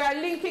 So we are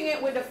linking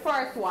it with the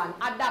first one,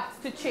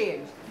 adapt to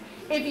change.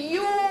 If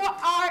you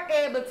are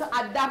able to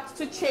adapt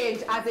to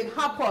change as it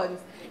happens,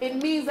 it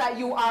means that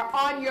you are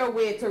on your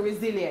way to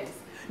resilience.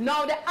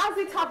 Now, the as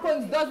it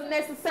happens doesn't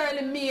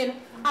necessarily mean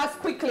as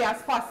quickly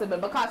as possible,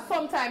 because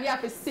sometimes you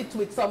have to sit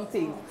with some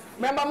things.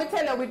 Remember me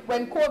tell you,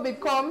 when COVID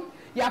comes,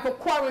 you have to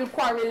quarrel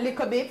a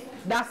little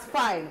bit, that's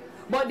fine.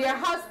 But there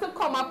has to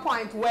come a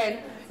point when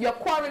you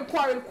quarrel,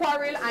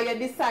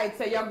 and you decide,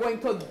 say, you're going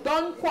to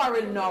done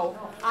quarrel now,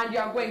 and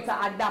you're going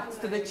to adapt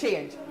to the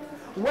change.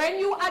 When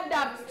you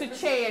adapt to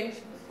change,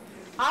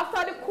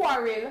 after the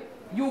quarrel,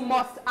 you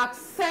must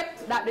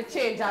accept that the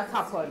change has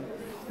happened.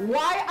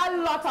 Why a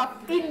lot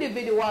of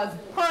individuals,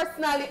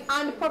 personally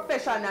and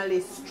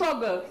professionally,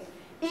 struggle,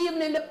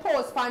 even in the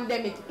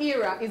post-pandemic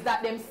era, is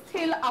that them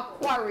still a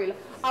quarrel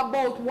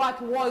about what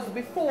was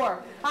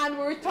before. And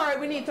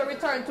we need to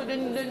return to the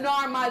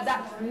normal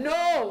that,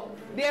 no,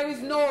 there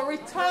is no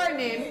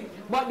returning,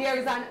 but there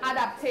is an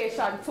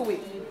adaptation to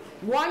it.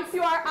 Once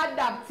you are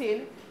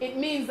adapting, it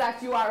means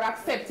that you are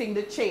accepting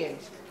the change.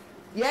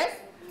 Yes?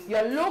 You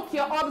look,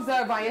 you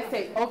observe, and you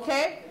say,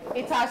 okay,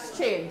 it has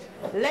changed.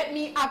 Let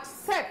me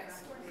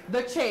accept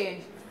the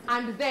change,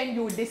 and then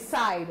you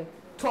decide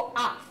to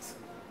act.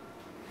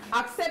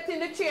 Accepting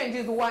the change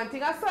is one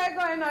thing. I saw it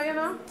going on, you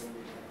know.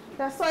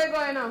 I saw it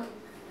going on.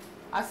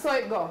 I saw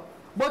it go.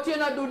 But you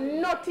not do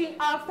nothing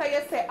after you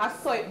say, I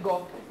saw it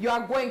go. You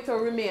are going to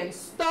remain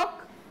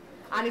stuck,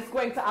 and it's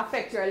going to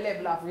affect your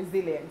level of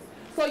resilience.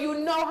 So you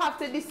now have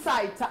to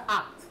decide to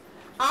act.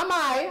 Am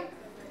I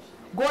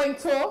going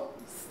to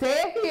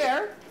stay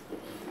here,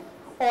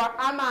 or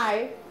am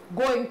I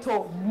going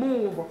to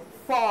move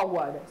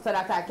forward so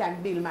that I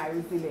can build my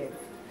resilience?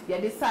 You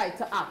decide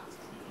to act.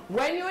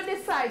 When you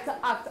decide to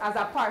act as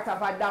a part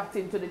of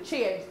adapting to the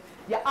change,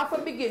 you have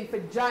to begin to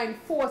join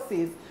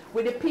forces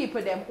with the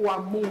people them who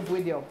are moved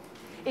with you.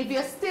 If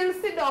you still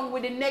sit down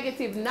with the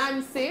negative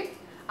Nancy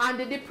and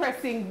the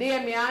depressing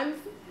Damians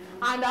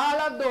and all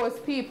of those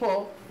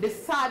people, the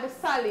sad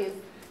Sallys,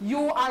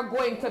 you are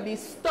going to be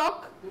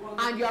stuck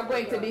and you are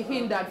going to be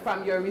hindered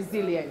from your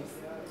resilience.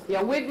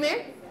 You with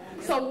me?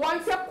 So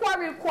once you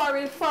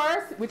quarrel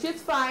first, which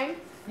is fine,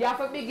 you have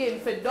to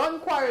begin to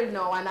don't quarrel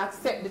now and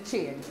accept the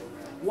change.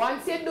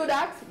 Once you do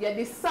that, you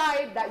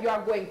decide that you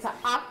are going to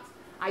act,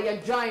 and you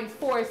join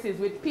forces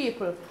with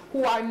people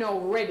who are now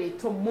ready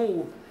to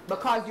move,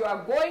 because you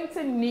are going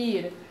to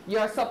need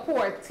your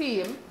support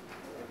team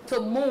to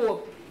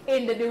move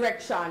in the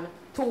direction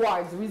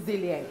towards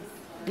resilience.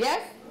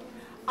 Yes?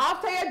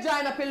 After you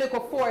join up your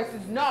little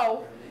forces,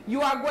 now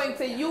you are going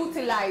to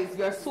utilize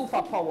your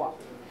superpower.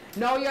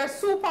 Now your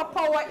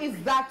superpower is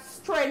that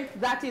strength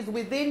that is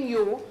within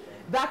you,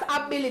 that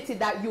ability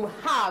that you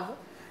have.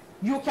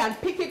 You can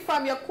pick it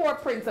from your core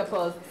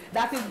principles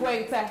that is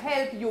going to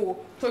help you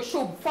to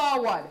shoot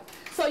forward.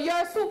 So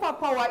your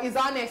superpower is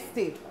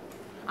honesty,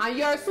 and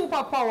your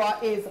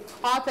superpower is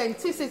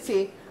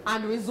authenticity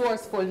and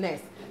resourcefulness.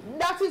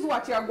 That is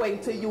what you are going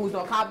to use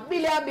now.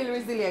 Build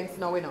resilience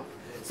now, you know.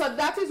 So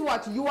that is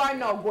what you are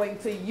now going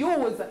to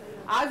use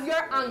as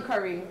your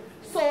anchoring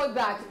so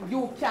that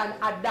you can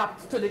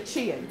adapt to the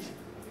change.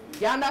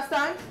 You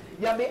understand?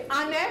 You be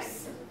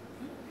honest.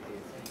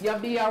 You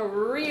be a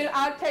real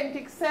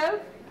authentic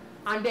self,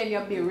 And then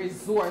you'll be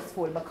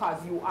resourceful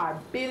because you are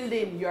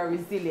building your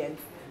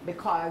resilience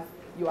because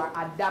you are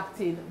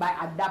adapting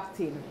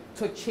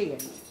to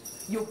change.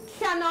 You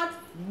cannot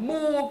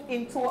move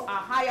into a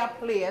higher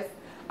place,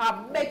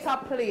 a better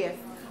place,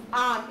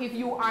 if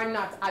you are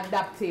not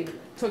adapting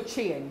to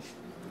change.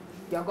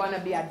 You're going to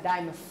be a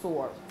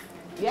dinosaur.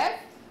 Yes?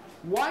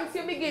 Once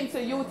you begin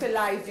to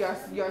utilize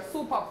your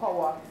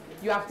superpower,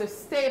 you have to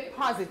stay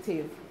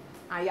positive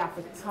and you have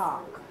to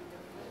talk.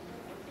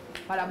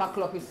 But I back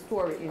up a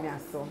story in here,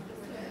 so.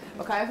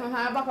 Okay, so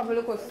I back up a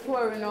little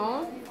story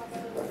now.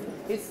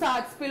 It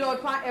starts spill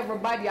out for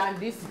everybody and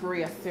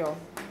disgrace you.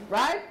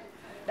 Right?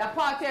 The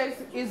part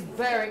is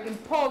very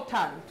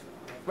important.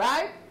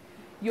 Right?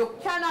 You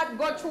cannot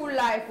go through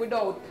life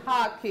without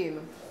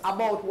talking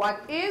about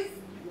what is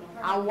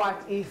and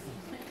what isn't.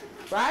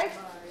 Right?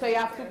 So you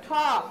have to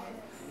talk.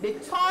 The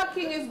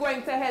talking is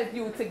going to help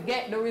you to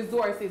get the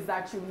resources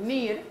that you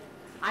need,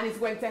 and it's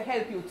going to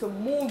help you to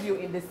move you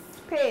in the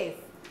space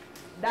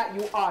that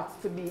you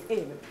ought to be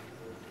in.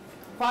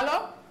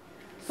 Follow?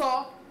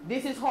 So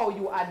this is how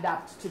you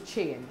adapt to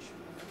change.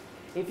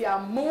 If you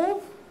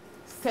move,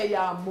 say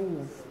you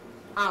move.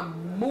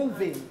 I'm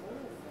moving.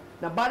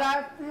 Now, but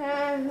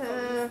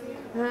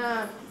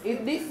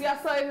if this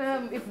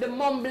if the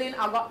mumbling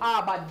I got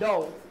harbor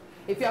doubt.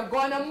 If you're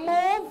gonna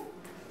move,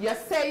 you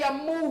say you're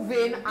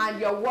moving and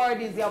your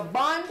word is your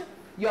bond,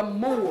 you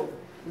move.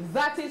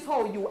 That is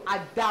how you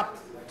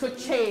adapt to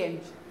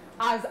change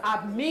as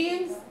a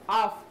means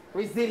of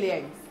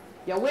resilience.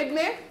 You with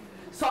me?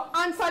 So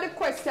answer the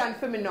question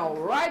for me now.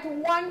 Write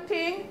one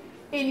thing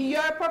in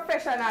your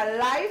professional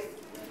life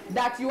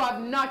that you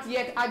have not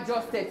yet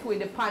adjusted to in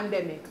the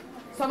pandemic.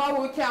 Some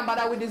of you can't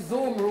bother with the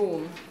Zoom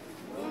room.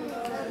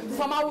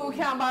 Some of you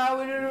can't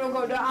bother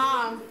with the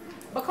arm.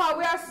 Because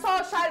we are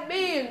social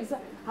beings.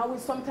 And we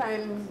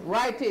sometimes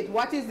write it.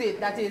 What is it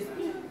that is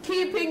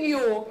keeping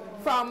you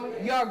from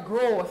your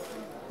growth?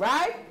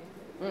 Right?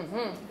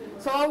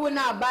 So we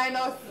not buy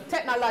no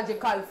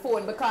technological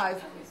phone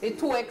because it's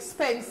too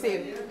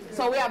expensive.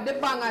 So we have the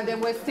bang and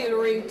then we still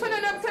ring. Turn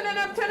it up, turn it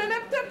up, turn it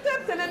up, turn it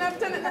up, turn it up,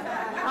 turn it up.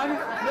 And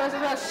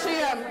just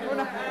shame.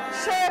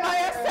 Shame on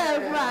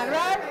yourself, man,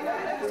 right?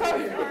 So,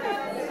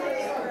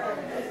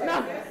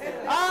 no.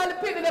 All the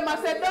people them I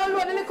said, don't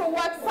load the little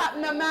WhatsApp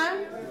now,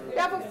 man. You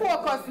have to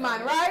focus,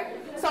 man, right?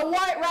 So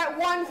write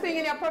one thing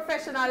in your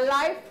professional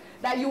life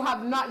that you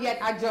have not yet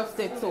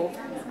adjusted to.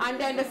 And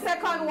then the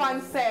second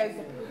one says,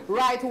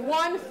 write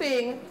one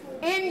thing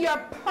in your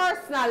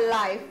personal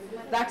life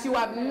that you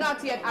have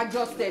not yet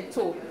adjusted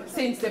to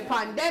since the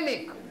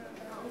pandemic.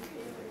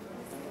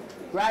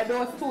 Write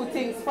those two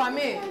things for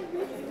me.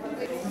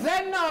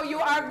 Then now you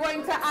are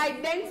going to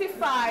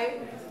identify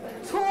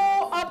two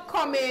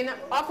upcoming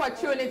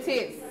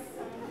opportunities.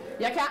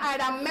 You can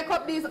either make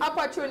up these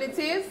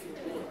opportunities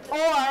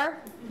or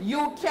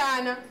you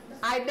can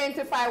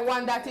identify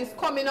one that is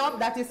coming up,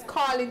 that is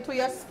calling to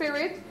your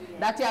spirit,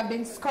 that you have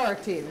been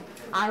skirting,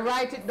 and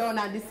write it down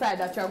and decide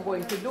that you're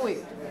going to do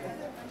it.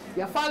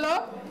 You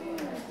follow?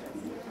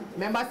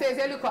 Remember, says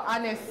you look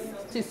honest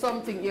to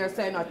something you're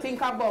saying, or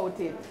think about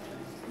it.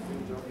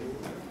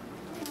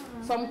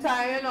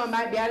 Sometimes, you know,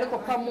 might be a little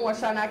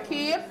promotion I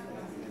keep,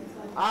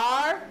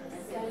 or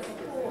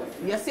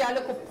you see a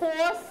little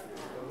post,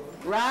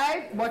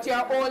 right? But you're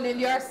holding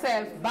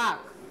yourself back.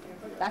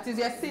 That is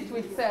your sit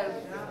with self,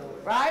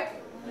 right?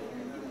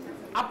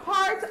 A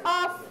part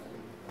of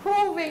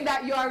proving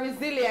that you are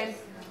resilient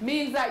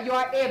means that you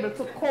are able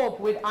to cope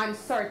with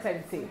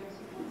uncertainty.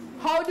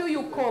 How do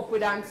you cope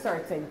with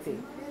uncertainty?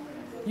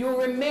 You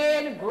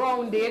remain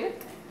grounded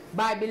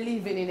by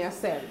believing in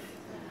yourself.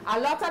 A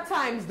lot of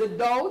times the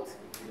doubt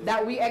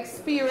that we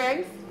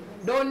experience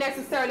don't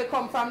necessarily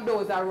come from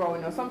those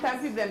around us.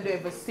 Sometimes people don't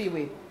even see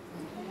it.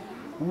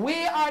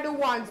 We are the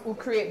ones who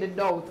create the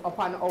doubt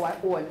upon our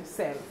own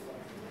self.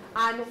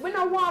 And we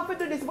don't want to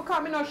do this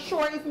because we're not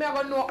sure if we're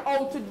going to know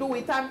how to do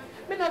it. And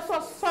we're not so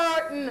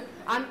certain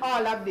and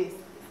all of this.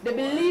 The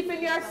belief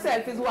in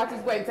yourself is what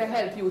is going to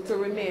help you to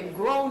remain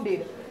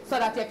grounded so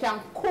that you can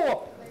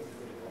cope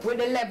with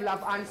the level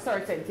of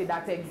uncertainty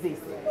that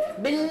exists.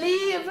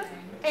 Believe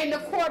in the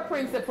core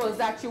principles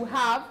that you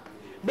have.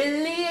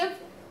 Believe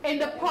in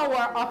the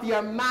power of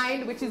your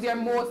mind, which is your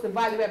most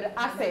valuable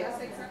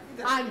asset.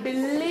 And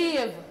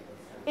believe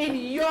in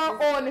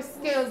your own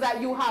skills that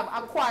you have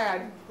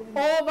acquired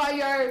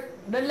over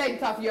the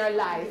length of your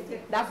life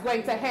that's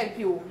going to help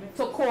you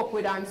to cope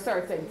with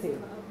uncertainty.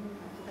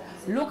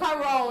 Look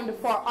around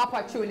for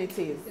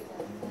opportunities.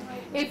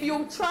 If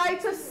you try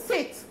to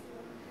sit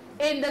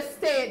in the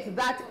state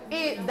that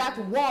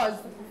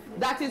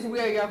is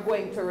where you're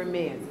going to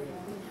remain.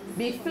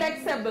 Be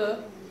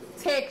flexible,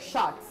 take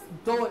shots,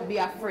 don't be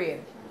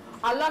afraid.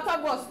 A lot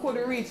of us could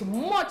reach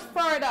much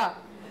further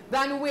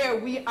than where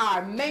we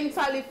are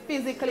mentally,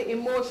 physically,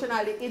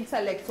 emotionally,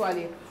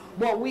 intellectually.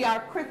 But we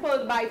are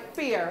crippled by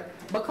fear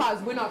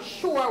because we're not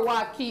sure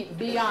what keeps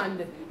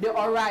beyond the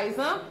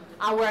horizon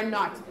and we're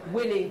not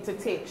willing to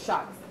take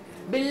shots.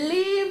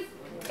 Believe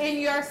in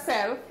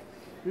yourself.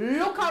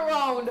 Look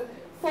around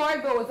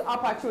for those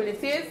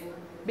opportunities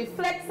be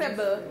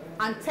flexible,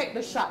 and take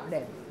the shot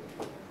then.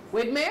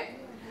 With me?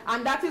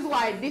 And that is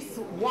why this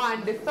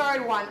one, the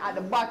third one at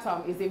the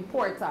bottom, is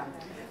important.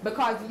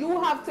 Because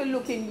you have to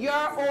look in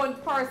your own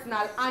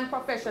personal and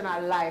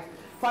professional life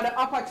for the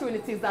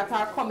opportunities that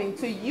are coming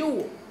to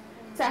you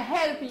to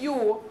help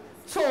you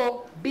to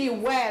be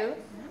well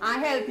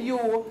and help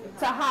you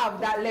to have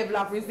that level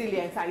of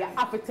resilience, and you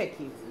have to take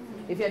it.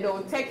 If you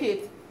don't take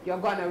it, you're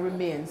going to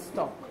remain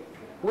stuck.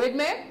 With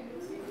me?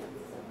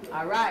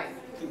 All right.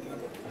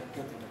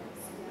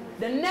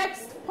 The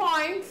next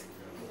point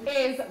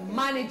is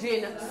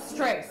managing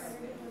stress.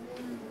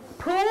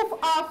 Proof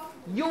of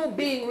you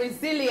being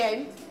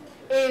resilient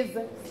is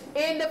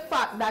in the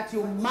fact that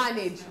you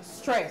manage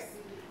stress.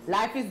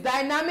 Life is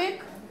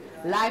dynamic.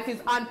 Life is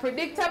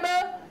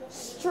unpredictable.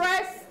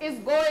 Stress is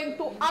going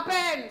to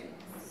happen.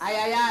 Aye,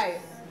 aye, aye.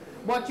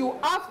 But you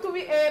have to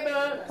be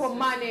able to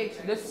manage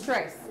the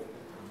stress.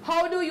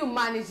 How do you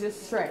manage the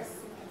stress?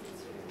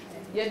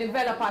 You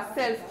develop a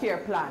self-care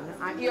plan.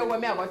 And here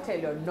what I'm going to tell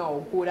you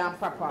now, good and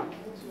proper.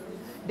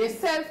 The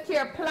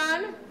self-care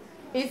plan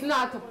is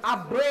not a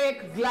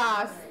break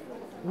glass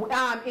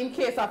in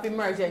case of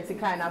emergency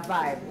kind of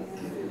vibe.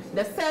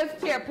 The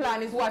self-care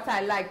plan is what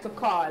I like to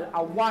call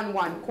a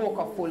 1-1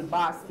 cocoa full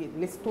basket.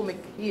 Listen to me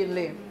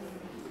keenly.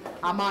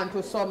 I'm on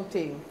to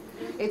something.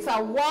 It's a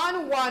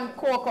 1-1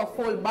 cocoa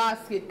full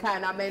basket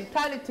kind of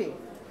mentality,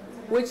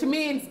 which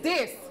means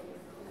this.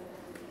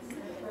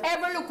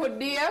 Every little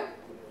day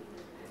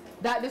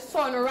that the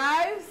sun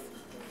rises,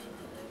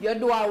 you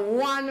do a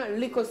one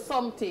little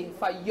something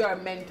for your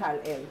mental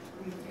health.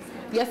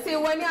 You see,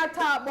 when you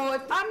talk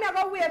about, I'm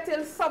never wait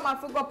till summer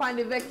to go up on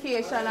the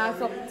vacation and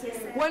so.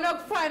 When you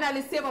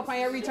finally save up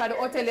and you reach at the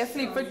hotel, you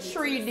sleep for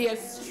 3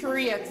 days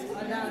straight.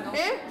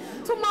 Eh?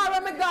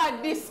 Tomorrow, I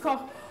go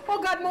disco. Oh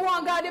God, I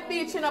want to go to the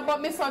beach, but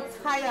I'm so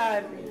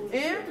tired.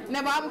 Eh?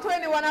 Never, I'm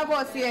 21 of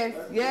us, yes.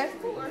 Yes?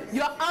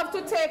 You have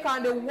to take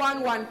on the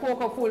 1-1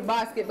 cocoa full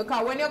basket,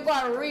 because when you go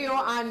to Rio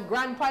and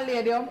Grand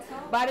Palladium,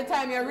 by the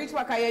time you reach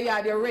back at your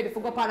yard, you're ready to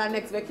go up on the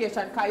next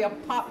vacation because you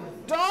pop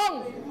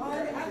down.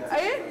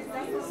 Eh?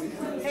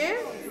 Eh?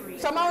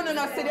 Some of you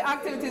not see the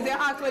activities they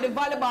ask where the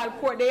volleyball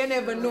court, they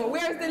never know.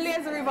 Where's the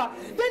lazy river?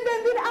 Then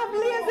they did have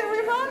lazy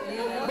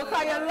river?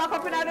 Because you're locked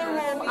up in the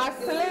room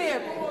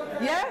asleep.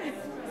 Yeah?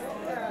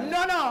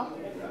 No.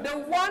 The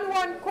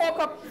 1-1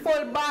 cocoa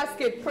full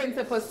basket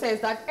principle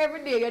says that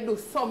every day you do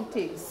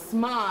something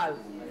small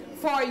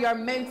for your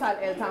mental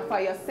health and for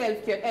your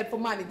self-care, help to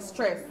manage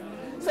stress.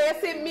 So you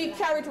see me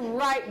carry it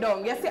right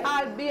down. You see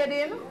all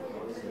bathing?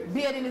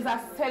 Bathing is a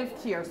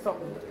self-care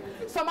something.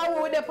 Some of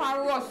us up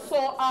and rush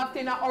so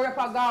often and hurry up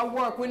and go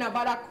work. We not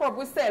bother curb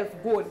ourselves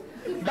good.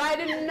 Buy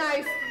the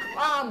nice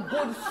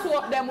good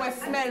soap them will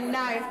smell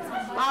nice.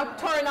 And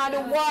turn on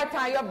the water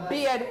and your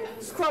beard.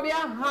 Scrub your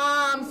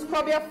arms,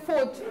 scrub your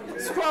foot,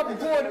 scrub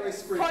good,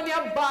 turn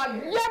your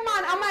bag. Yeah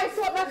man, am I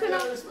soap that you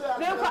know?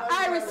 They look at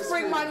Irish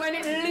Spring man when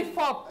it lift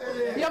up.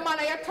 Yeah man,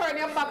 and you turn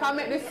your back and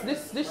make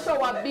this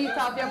shower beat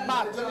off your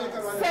back.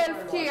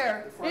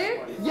 Self-care. Eh?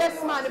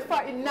 Yes man, the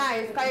fat is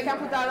nice. Because you can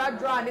put all that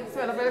draw and it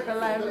smell of a little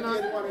life, you know.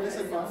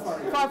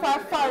 For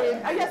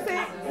foreign. And you see,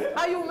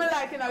 how you me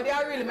like, you know, they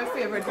are really my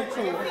favorite to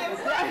chew. Really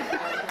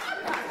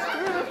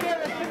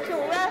favorite to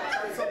chew, right?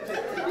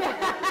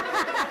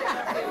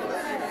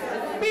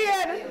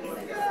 Beard.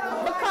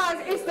 Because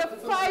it's the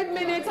 5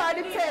 minutes or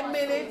the 10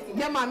 minutes.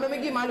 Yeah man, let me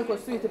give my little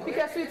sweetie. Pick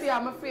a sweetie,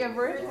 I'm my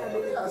favorite.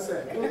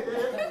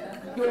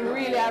 You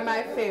really are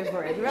my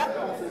favorite, right?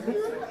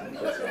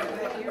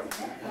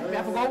 We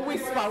have to go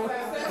whisper.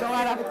 Don't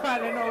have to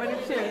call you know when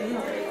it's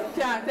changing.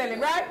 Can't tell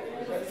him, right?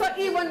 So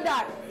even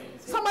that.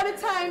 Some of the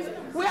times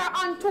we are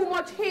on too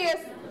much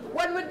haste.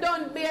 When we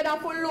done bathe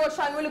and put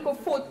lotion, we look at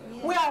foot,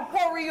 we are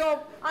hurry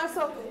up. And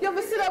so you have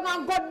to sit up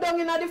and go down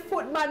in the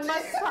foot man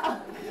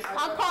massage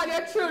and call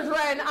your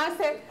children and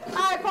say,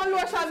 I can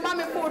lotion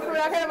mommy foot for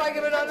you. I can never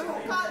give it on.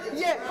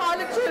 Yeah, call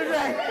the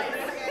children.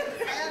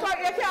 But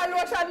you can't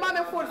lotion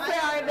mommy foot for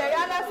you there.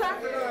 You understand?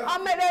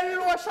 And make the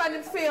lotion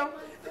it feel.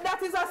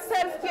 That is a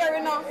self-care,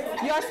 you know.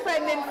 You're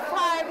spending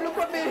 5, look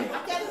at me.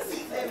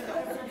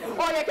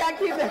 Oh, you can't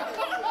keep them.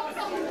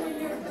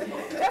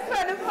 You're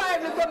spending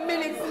 5 little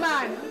minutes,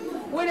 man,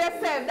 with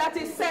yourself. That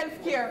is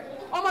self-care.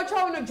 How much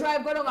I want to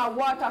drive, go down a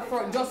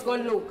waterfront, just go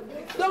look.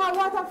 Down a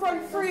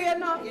waterfront free, you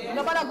know.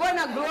 Nobody go in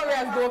a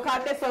glorious door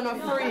because this one not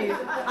free.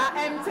 And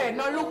empty.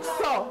 No look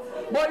so.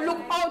 But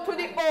look out to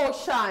the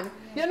ocean.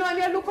 You know, when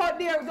you look out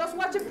there, just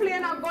watch a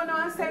plane and go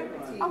down and say,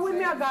 oh, we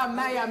may go to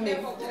Miami.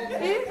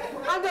 Eh?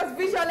 And just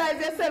visualize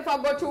yourself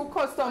and go through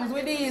customs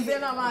with ease, you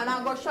know, man,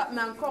 and go shopping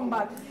and come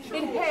back.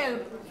 It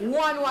helps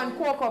 1-1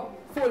 cocoa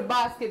full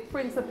basket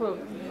principle.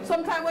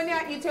 Sometimes when you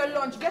eat your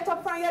lunch, get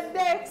up from your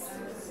desk.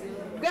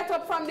 Get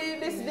up from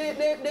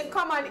the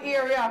common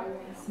area.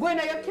 Go in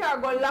your car,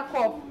 go lock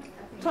up.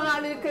 Turn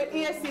on the little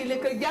AC,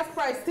 little gas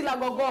price still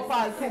go up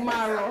all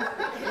tomorrow.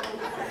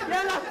 You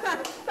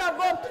understand? Still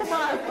go up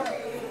tomorrow.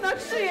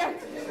 Not share.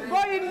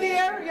 go in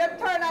there, you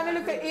turn on the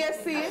little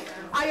AC,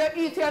 and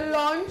you eat your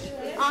lunch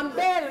and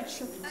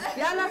belch.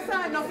 You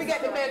understand? Don't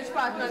forget the belch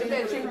part, not the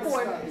belch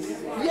important.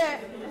 Yeah.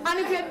 And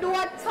if you do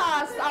a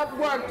task at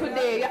work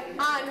today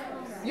and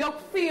you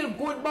feel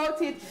good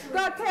about it,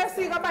 go to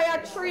KFC, go buy a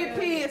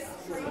 3-piece.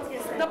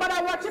 No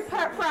matter what your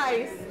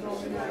price.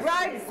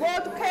 Right?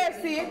 Go to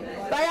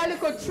KFC, buy a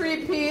little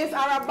 3-piece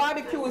or a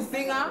barbecue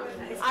zinger,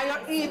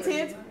 and you eat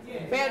it,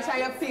 bench and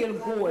you feel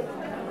good.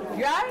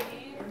 Right?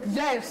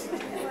 Yes.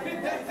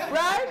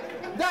 Right?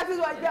 That is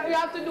what you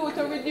have to do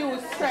to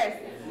reduce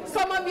stress.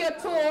 Some of you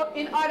too,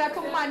 in order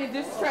to manage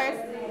the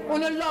stress,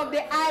 when you love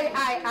the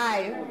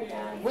I.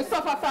 We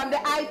suffer from the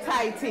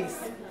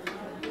ititis.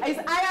 It's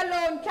I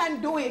alone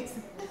can do it.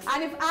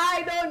 And if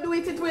I don't do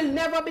it, it will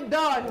never be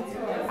done.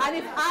 And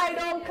if I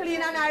don't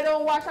clean and I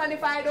don't wash and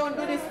if I don't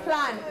do this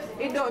plan,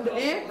 it don't do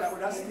it.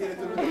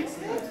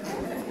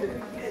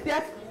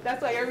 Yes,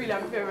 that's why you're really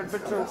my favorite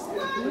Patrice.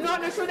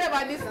 None should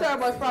ever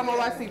disturb us from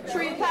our sleep.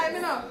 3 times,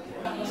 you know.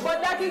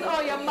 But that is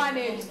how you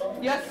manage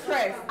your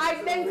stress.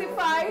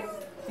 Identify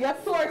your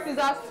sources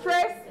of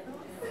stress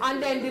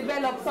and then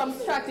develop some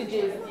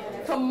strategies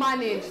to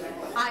manage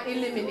and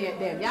eliminate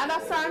them. You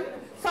understand?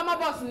 Some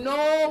of us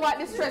know what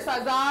the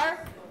stressors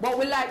are, but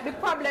we like the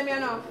problem, you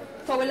know.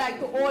 So we like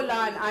to hold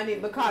on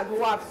it because we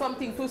have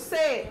something to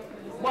say.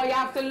 But you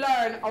have to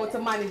learn how to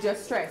manage your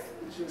stress.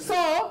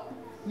 So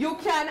you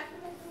can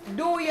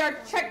do your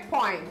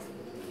checkpoint.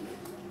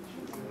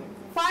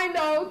 Find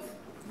out,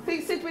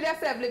 sit with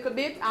yourself a little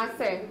bit and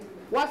say,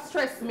 what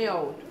stressed me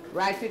out?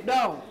 Write it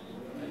down.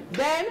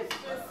 Then,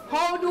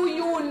 how do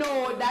you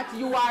know that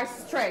you are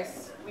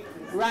stressed?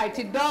 Write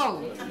it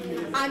down.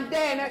 And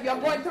then you're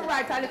going to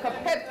write a little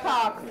pep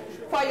talk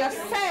for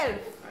yourself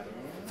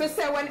to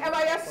say whenever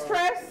you're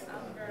stressed,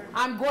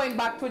 I'm going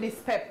back to this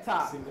pep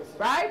talk.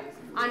 Right?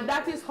 And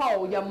that is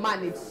how you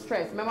manage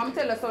stress. Remember, I'm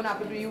telling you, so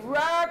happy we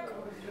work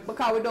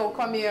because we don't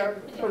come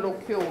here to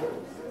look cute.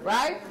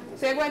 Right?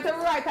 So you're going to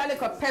write a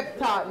little pep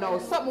talk now,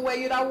 something where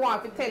you don't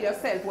want to tell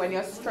yourself when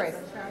you're stressed.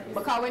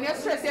 Because when you're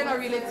stressed, you don't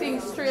really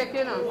think straight,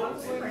 you know.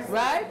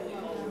 Right?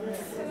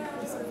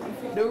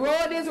 The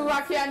road is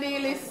rocky and the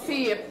hill is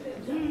steep.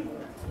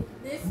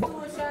 This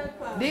too shall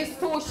pass. This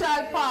too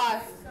shall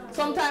pass.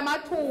 Sometimes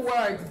are 2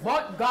 words,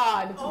 but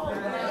God.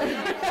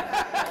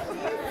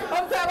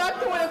 Sometimes are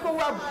 2 little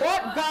words,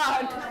 but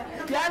God.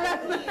 You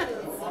understand?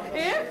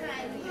 Yeah?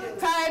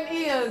 Time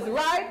heals,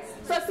 right?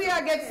 So see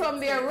I get some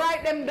there,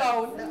 write them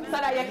down so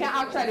that you can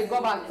actually go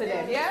back to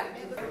them, yeah?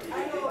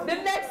 The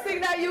next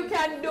thing that you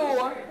can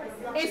do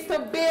is to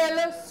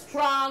build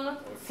strong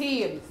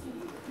teams.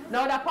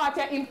 Now that part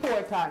is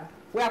important.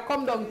 We are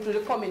come down to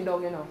the coming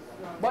down, you know.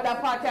 But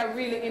that part is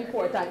really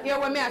important. Here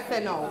what may I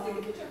say now.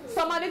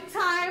 Some of the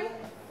time,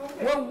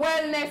 where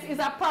wellness is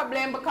a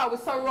problem because we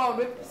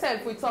surround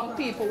ourselves with some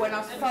people when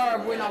we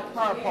serve with our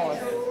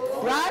purpose.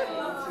 Right?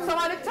 Some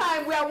of the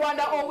time we are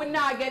wonder how we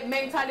now get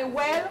mentally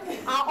well and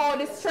how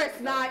the stress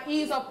now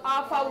ease up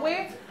half our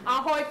way and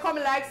how it come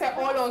like say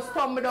all those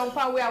stumble down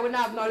from where we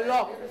don't have no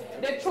luck.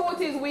 The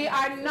truth is we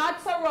are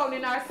not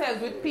surrounding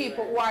ourselves with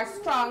people who are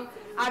strong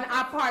and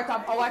are part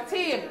of our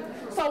team.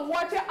 So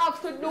what you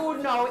have to do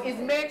now is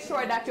make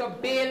sure that you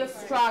build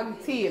strong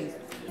teams.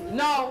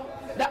 Now,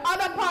 the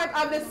other part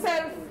of the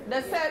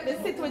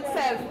Sit with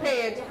Self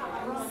page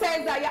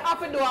says that you have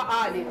to do an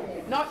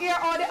audit. Now here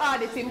all the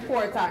audits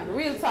important,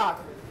 real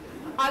talk.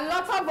 A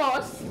lot of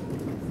us,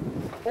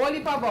 all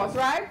of us,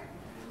 right?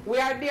 We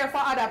are there for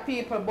other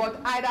people, but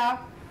either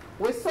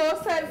we're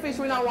so selfish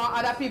we don't want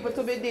other people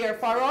to be there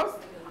for us,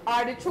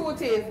 or the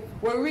truth is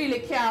we really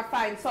can't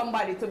find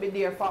somebody to be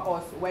there for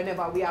us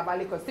whenever we have a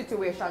little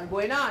situation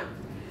going on.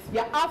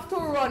 You have to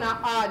run an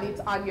audit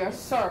on your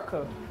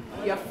circle,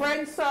 your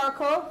friend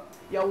circle,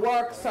 your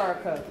work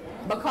circle.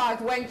 Because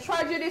when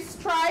tragedy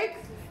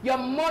strikes, you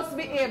must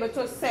be able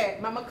to say,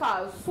 Mama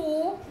call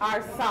Sue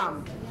or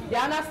Sam. You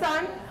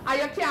understand?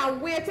 And you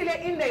can't wait till you're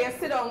in there, you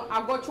sit down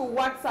and go through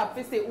WhatsApp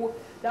to say, oh,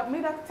 that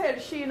me that tell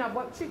Sheena,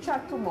 but she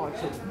chat too much.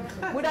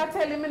 Would I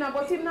tell him,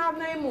 but he don't have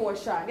no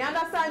emotion. You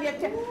understand? You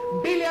can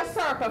build your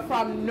circle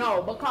from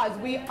now because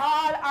we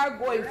all are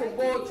going to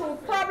go through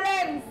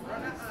problems.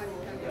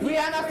 We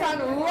understand?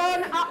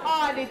 Run an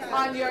audit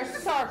on your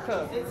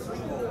circle.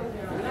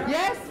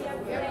 Yes?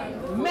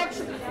 Make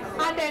sure,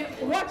 and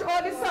then watch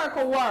how the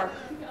circle work.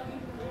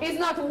 It's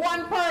not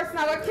one person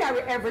that will carry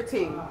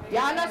everything. You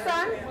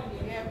understand?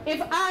 If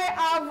I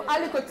have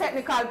a little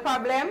technical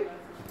problem,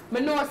 I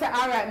know say,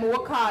 all right, I will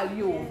call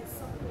you.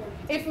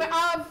 If I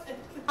have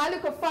a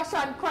little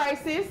fashion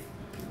crisis,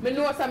 I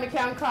know say I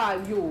can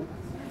call you.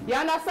 You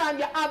understand?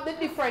 You have the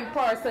different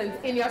persons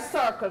in your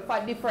circle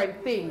for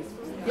different things.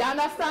 You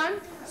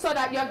understand? So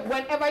that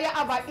whenever you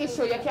have an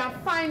issue, you can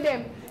find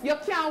them. You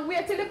can't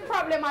wait till the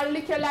problem will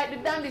lick you like the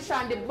dandish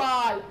and the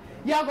ball.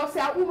 You're going to say,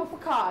 I'm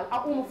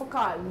for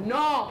call.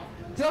 No.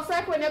 Just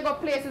like when you go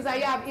places and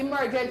you have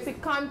emergency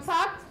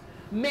contact,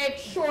 make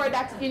sure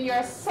that in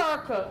your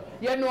circle,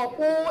 you know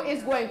who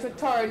is going to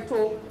turn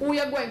to, who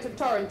you're going to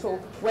turn to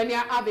when you're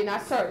having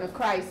a certain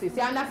crisis.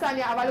 You understand?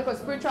 You have a little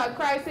spiritual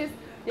crisis,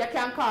 you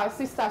can call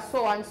sister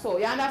so and so.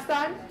 You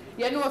understand?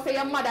 You know, say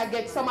your mother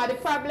gets some of the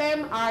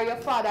problem or your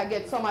father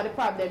gets some of the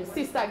problem.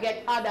 Sister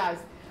get others.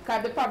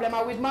 Because the problem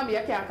are with mommy,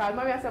 you can't call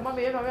mommy. I say,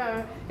 mommy, you know,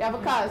 you have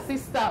to call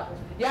sister.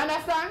 You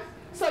understand?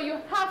 So you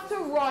have to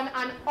run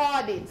an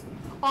audit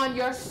on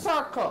your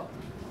circle.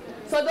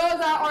 So those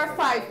are our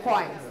 5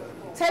 points.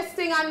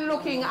 Testing and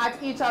looking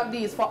at each of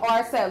these for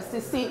ourselves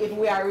to see if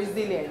we are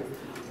resilient.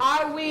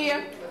 Are we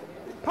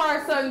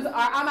persons, or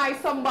am I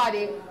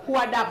somebody who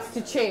adapts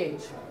to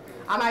change?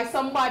 Am I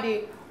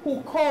somebody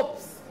who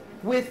copes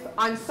with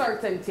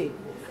uncertainty?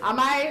 Am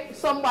I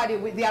somebody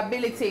with the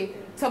ability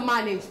to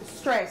manage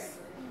stress?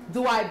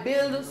 Do I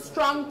build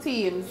strong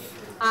teams?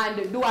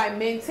 And do I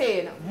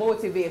maintain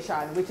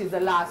motivation, which is the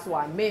last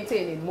one,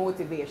 maintaining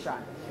motivation,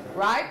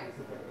 right?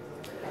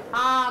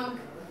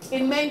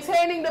 In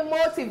maintaining the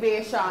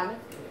motivation,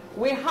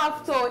 we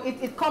have to,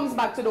 it comes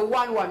back to the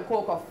 1-1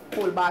 Coke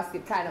full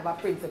basket kind of a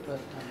principle.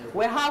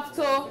 We have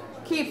to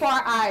keep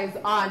our eyes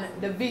on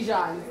the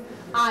vision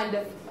and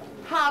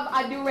have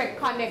a direct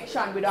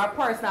connection with our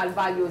personal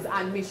values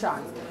and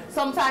missions.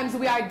 Sometimes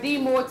we are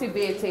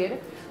demotivated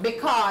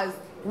because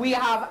we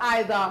have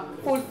either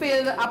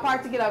fulfilled a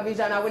particular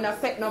vision and we're not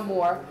set no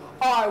more,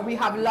 or we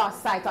have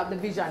lost sight of the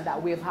vision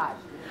that we've had.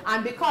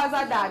 And because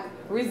of that,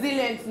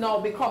 resilience now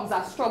becomes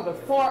a struggle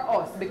for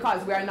us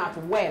because we are not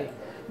well.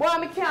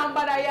 But we can't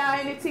bother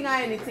anything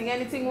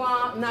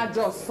not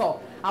just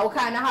so. And we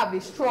kind of have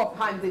this throw up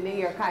hands in the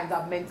air kind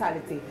of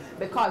mentality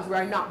because we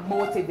are not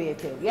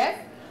motivated, yes?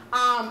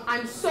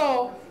 And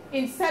so,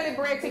 in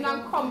celebrating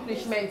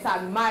accomplishments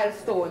and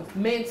milestones,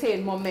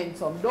 maintain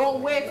momentum.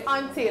 Don't wait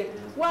until,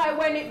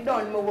 when it's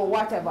done,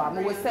 whatever,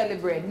 we will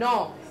celebrate.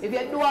 No. If you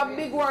do a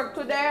big work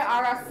today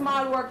or a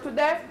small work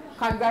today,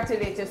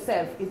 congratulate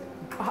yourself.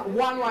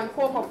 1-1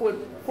 Coke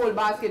full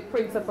basket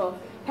principle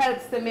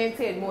helps to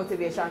maintain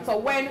motivation. So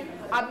when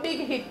a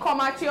big hit come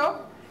at you,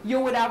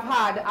 you would have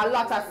had a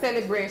lot of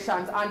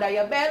celebrations under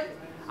your belt,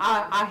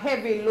 a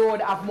heavy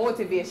load of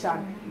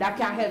motivation that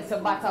can help to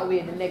bat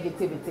away the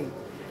negativity.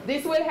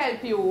 This will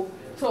help you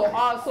to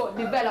also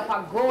develop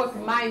a growth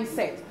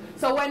mindset.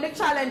 So when the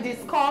challenges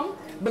come,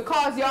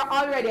 because you're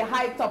already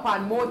hyped up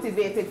and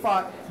motivated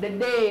for the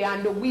day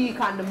and the week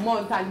and the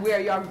month and where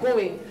you're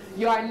going,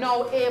 you are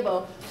now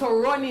able to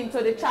run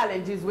into the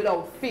challenges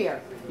without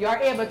fear. You are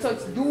able to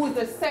do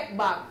the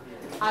setback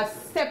as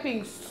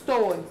stepping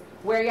stones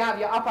where you have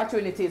your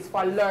opportunities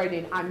for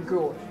learning and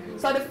growth.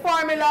 So the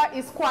formula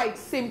is quite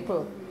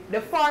simple.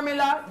 The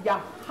formula,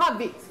 you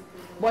have it,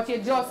 but you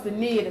just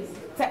need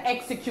to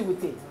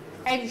execute it.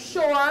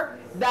 Ensure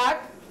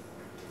that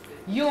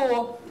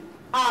you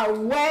are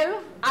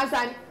well as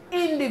an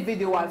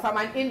individual from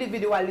an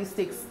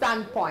individualistic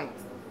standpoint,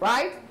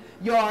 right?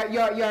 Your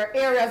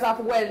areas of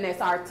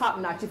wellness are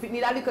top-notch. If you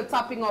need a little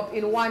topping up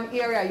in one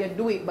area, you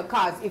do it,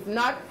 because if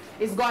not,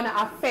 it's going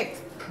to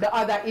affect the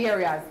other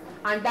areas,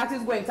 and that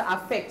is going to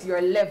affect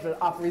your level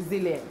of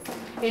resilience.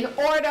 In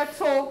order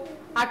to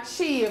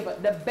achieve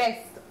the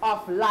best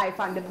of life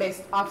and the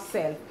best of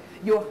self,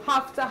 you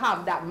have to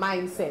have that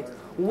mindset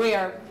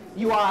where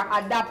you are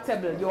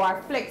adaptable, you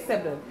are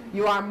flexible,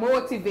 you are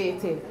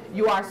motivated,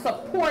 you are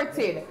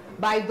supported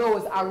by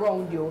those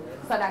around you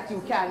so that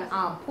you can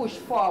push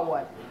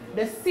forward.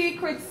 The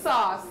secret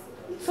sauce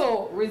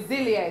to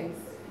resilience,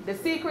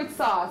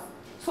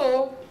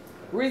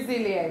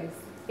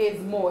 is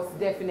most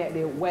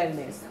definitely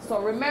wellness.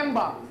 So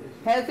remember,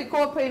 healthy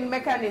coping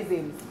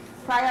mechanisms,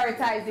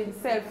 prioritizing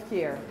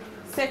self-care,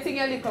 setting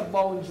your little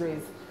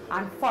boundaries,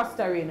 and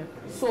fostering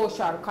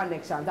social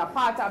connections.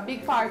 A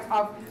big part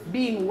of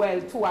being well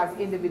too as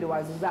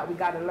individuals is that we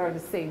got to learn to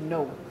say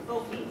no.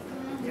 Okay.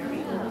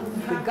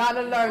 We got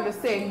to learn to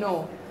say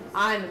no.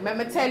 And let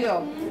me tell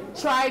you,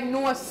 try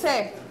no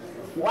say.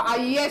 A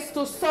yes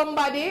to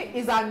somebody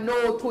is a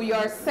no to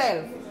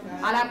yourself.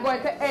 And I'm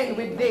going to end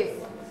with this.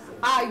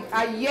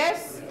 A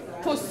yes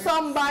to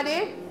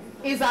somebody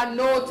is a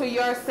no to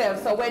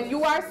yourself. So when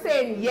you are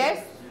saying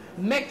yes,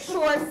 make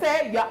sure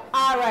say you're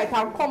alright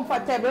and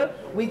comfortable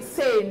with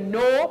saying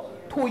no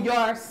to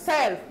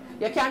yourself.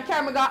 You can't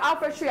carry me go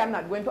off a tree. I'm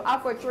not going to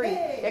off a tree.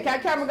 You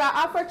can't carry me go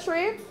off a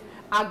tree.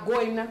 I'm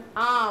going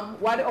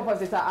what the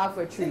opposite of off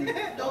a tree?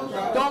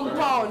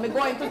 Downtown. Me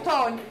going to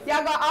town. You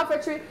go off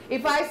a tree.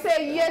 If I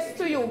say yes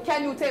to you,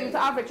 can you take me to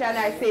off a tree? And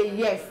I say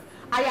yes.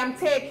 I am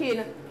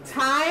taking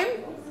time,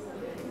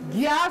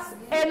 gas,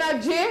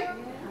 energy,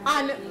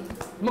 and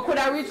I could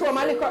have reached home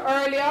a little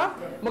earlier.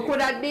 I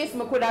could have this,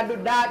 I could have do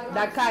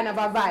that kind of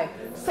a vibe.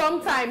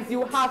 Sometimes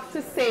you have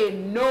to say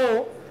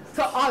no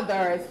to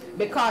others,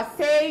 because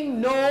saying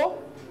no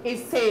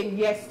is saying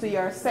yes to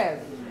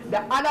yourself.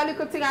 The other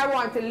little thing I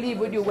want to leave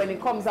with you when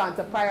it comes on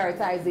to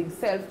prioritizing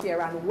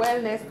self-care and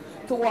wellness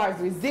towards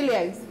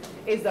resilience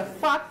is the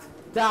fact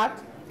that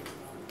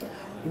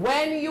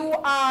when you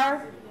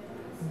are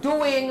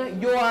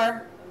doing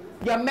your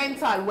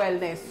mental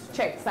wellness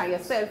checks and your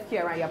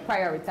self-care and your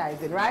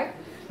prioritizing, right?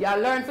 You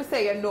learn to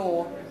say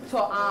no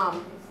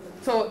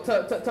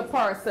to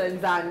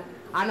persons and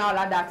all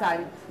of that,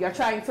 and you're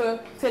trying to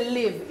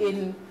live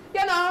in,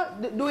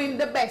 doing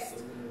the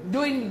best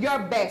doing your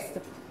best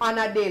on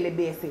a daily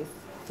basis.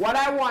 What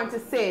I want to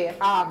say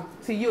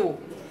to you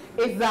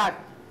is that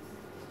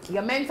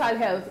your mental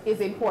health is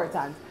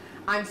important.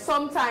 And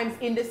sometimes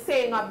in the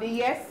saying of the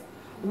yes,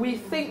 we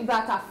think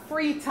that a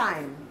free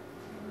time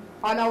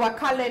on our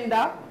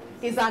calendar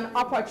is an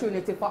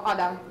opportunity for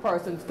other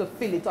persons to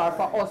fill it or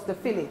for us to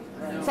fill it.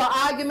 So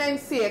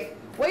argument's sake,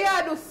 what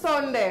you do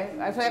Sunday?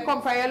 So you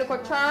come from your local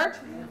church,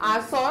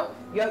 and so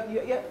you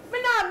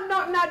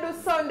not do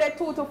Sunday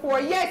 2 to 4.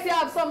 Yes, you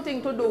have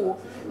something to do.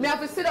 Me have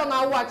to sit down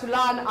and watch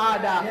Law and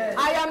Order.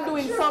 I am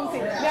doing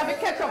something. Me have to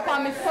catch up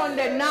on my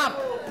Sunday nap.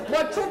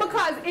 But true,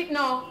 because it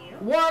now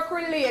work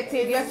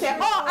related, you say,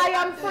 oh, I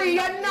am free.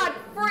 You're not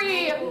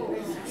free.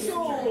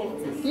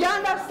 You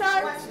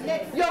understand?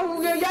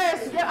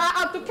 Yes, I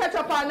have to catch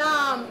up on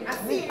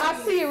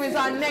a series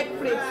on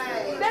Netflix.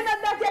 Then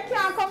that you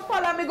can't come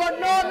follow me, go,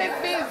 no, me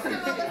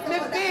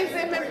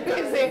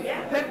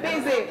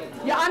busy.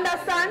 You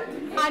understand?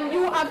 And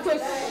you have to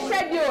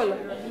schedule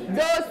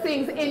those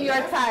things in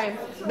your time,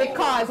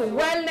 because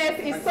wellness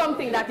is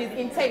something that is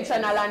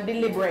intentional and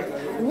deliberate.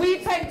 We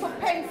tend to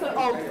pencil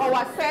out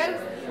ourselves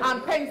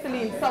and pencil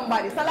in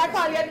somebody. So like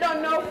all you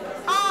don't know,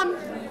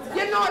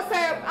 you know,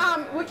 say,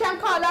 we can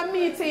call a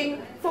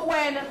meeting for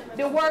when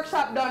the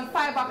workshop done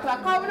 5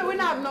 o'clock. How we don't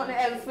have nothing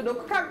else to do?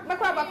 We can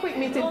have a quick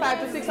meeting 5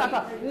 to 6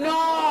 o'clock.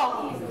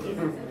 No.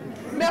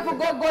 Me have to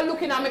go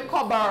looking at my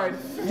cupboard.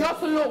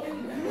 Just look.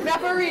 Me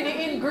have to read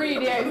the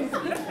ingredients.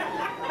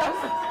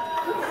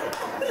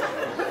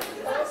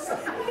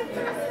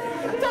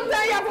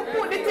 Sometimes you have to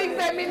put the things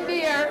them in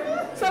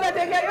there so that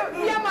they get,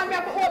 yeah man, you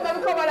have to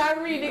open the cupboard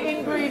and read the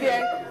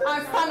ingredients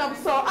and stand up.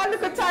 So I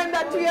look at time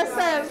that to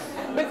yourself,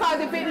 because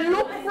if it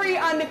look free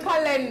on the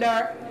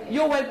calendar,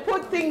 you will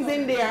put things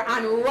in there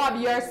and rob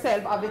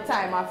yourself of the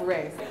time of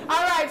rest.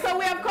 Alright, so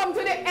we have come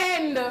to the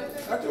end of,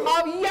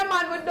 yeah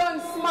man, we've done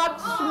smart,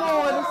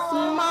 smooth.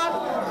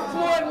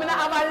 We don't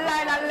have a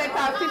line and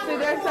letter 50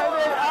 there, so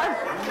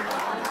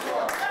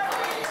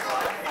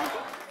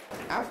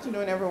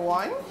Afternoon,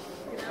 everyone.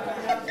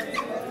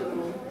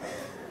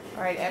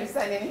 Alright, I'm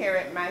standing here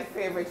at my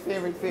favorite,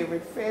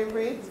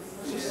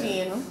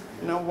 Shishine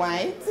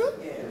White.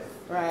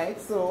 Right,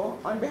 so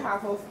on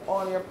behalf of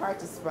all your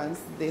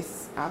participants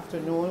this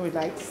afternoon, we'd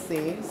like to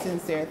say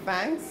sincere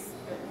thanks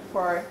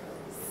for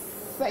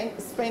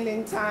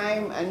spending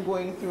time and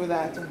going through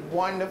that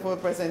wonderful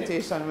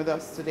presentation with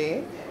us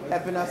today,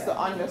 helping us to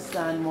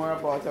understand more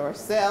about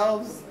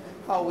ourselves,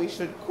 how we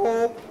should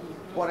cope,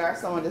 what are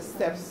some of the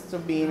steps to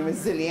being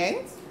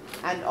resilient,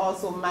 and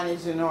also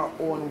managing our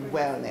own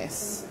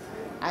wellness.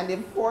 And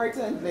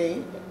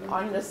importantly,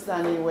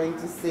 understanding when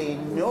to say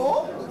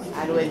no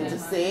and when to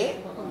say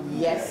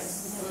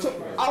yes to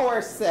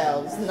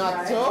ourselves,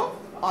 not to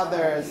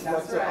others,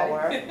 but to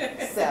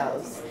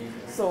ourselves.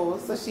 So,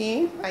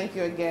 Sasheen, thank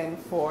you again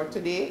for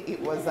today. It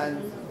was a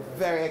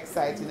very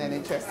exciting and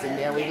interesting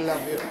day. We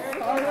love you.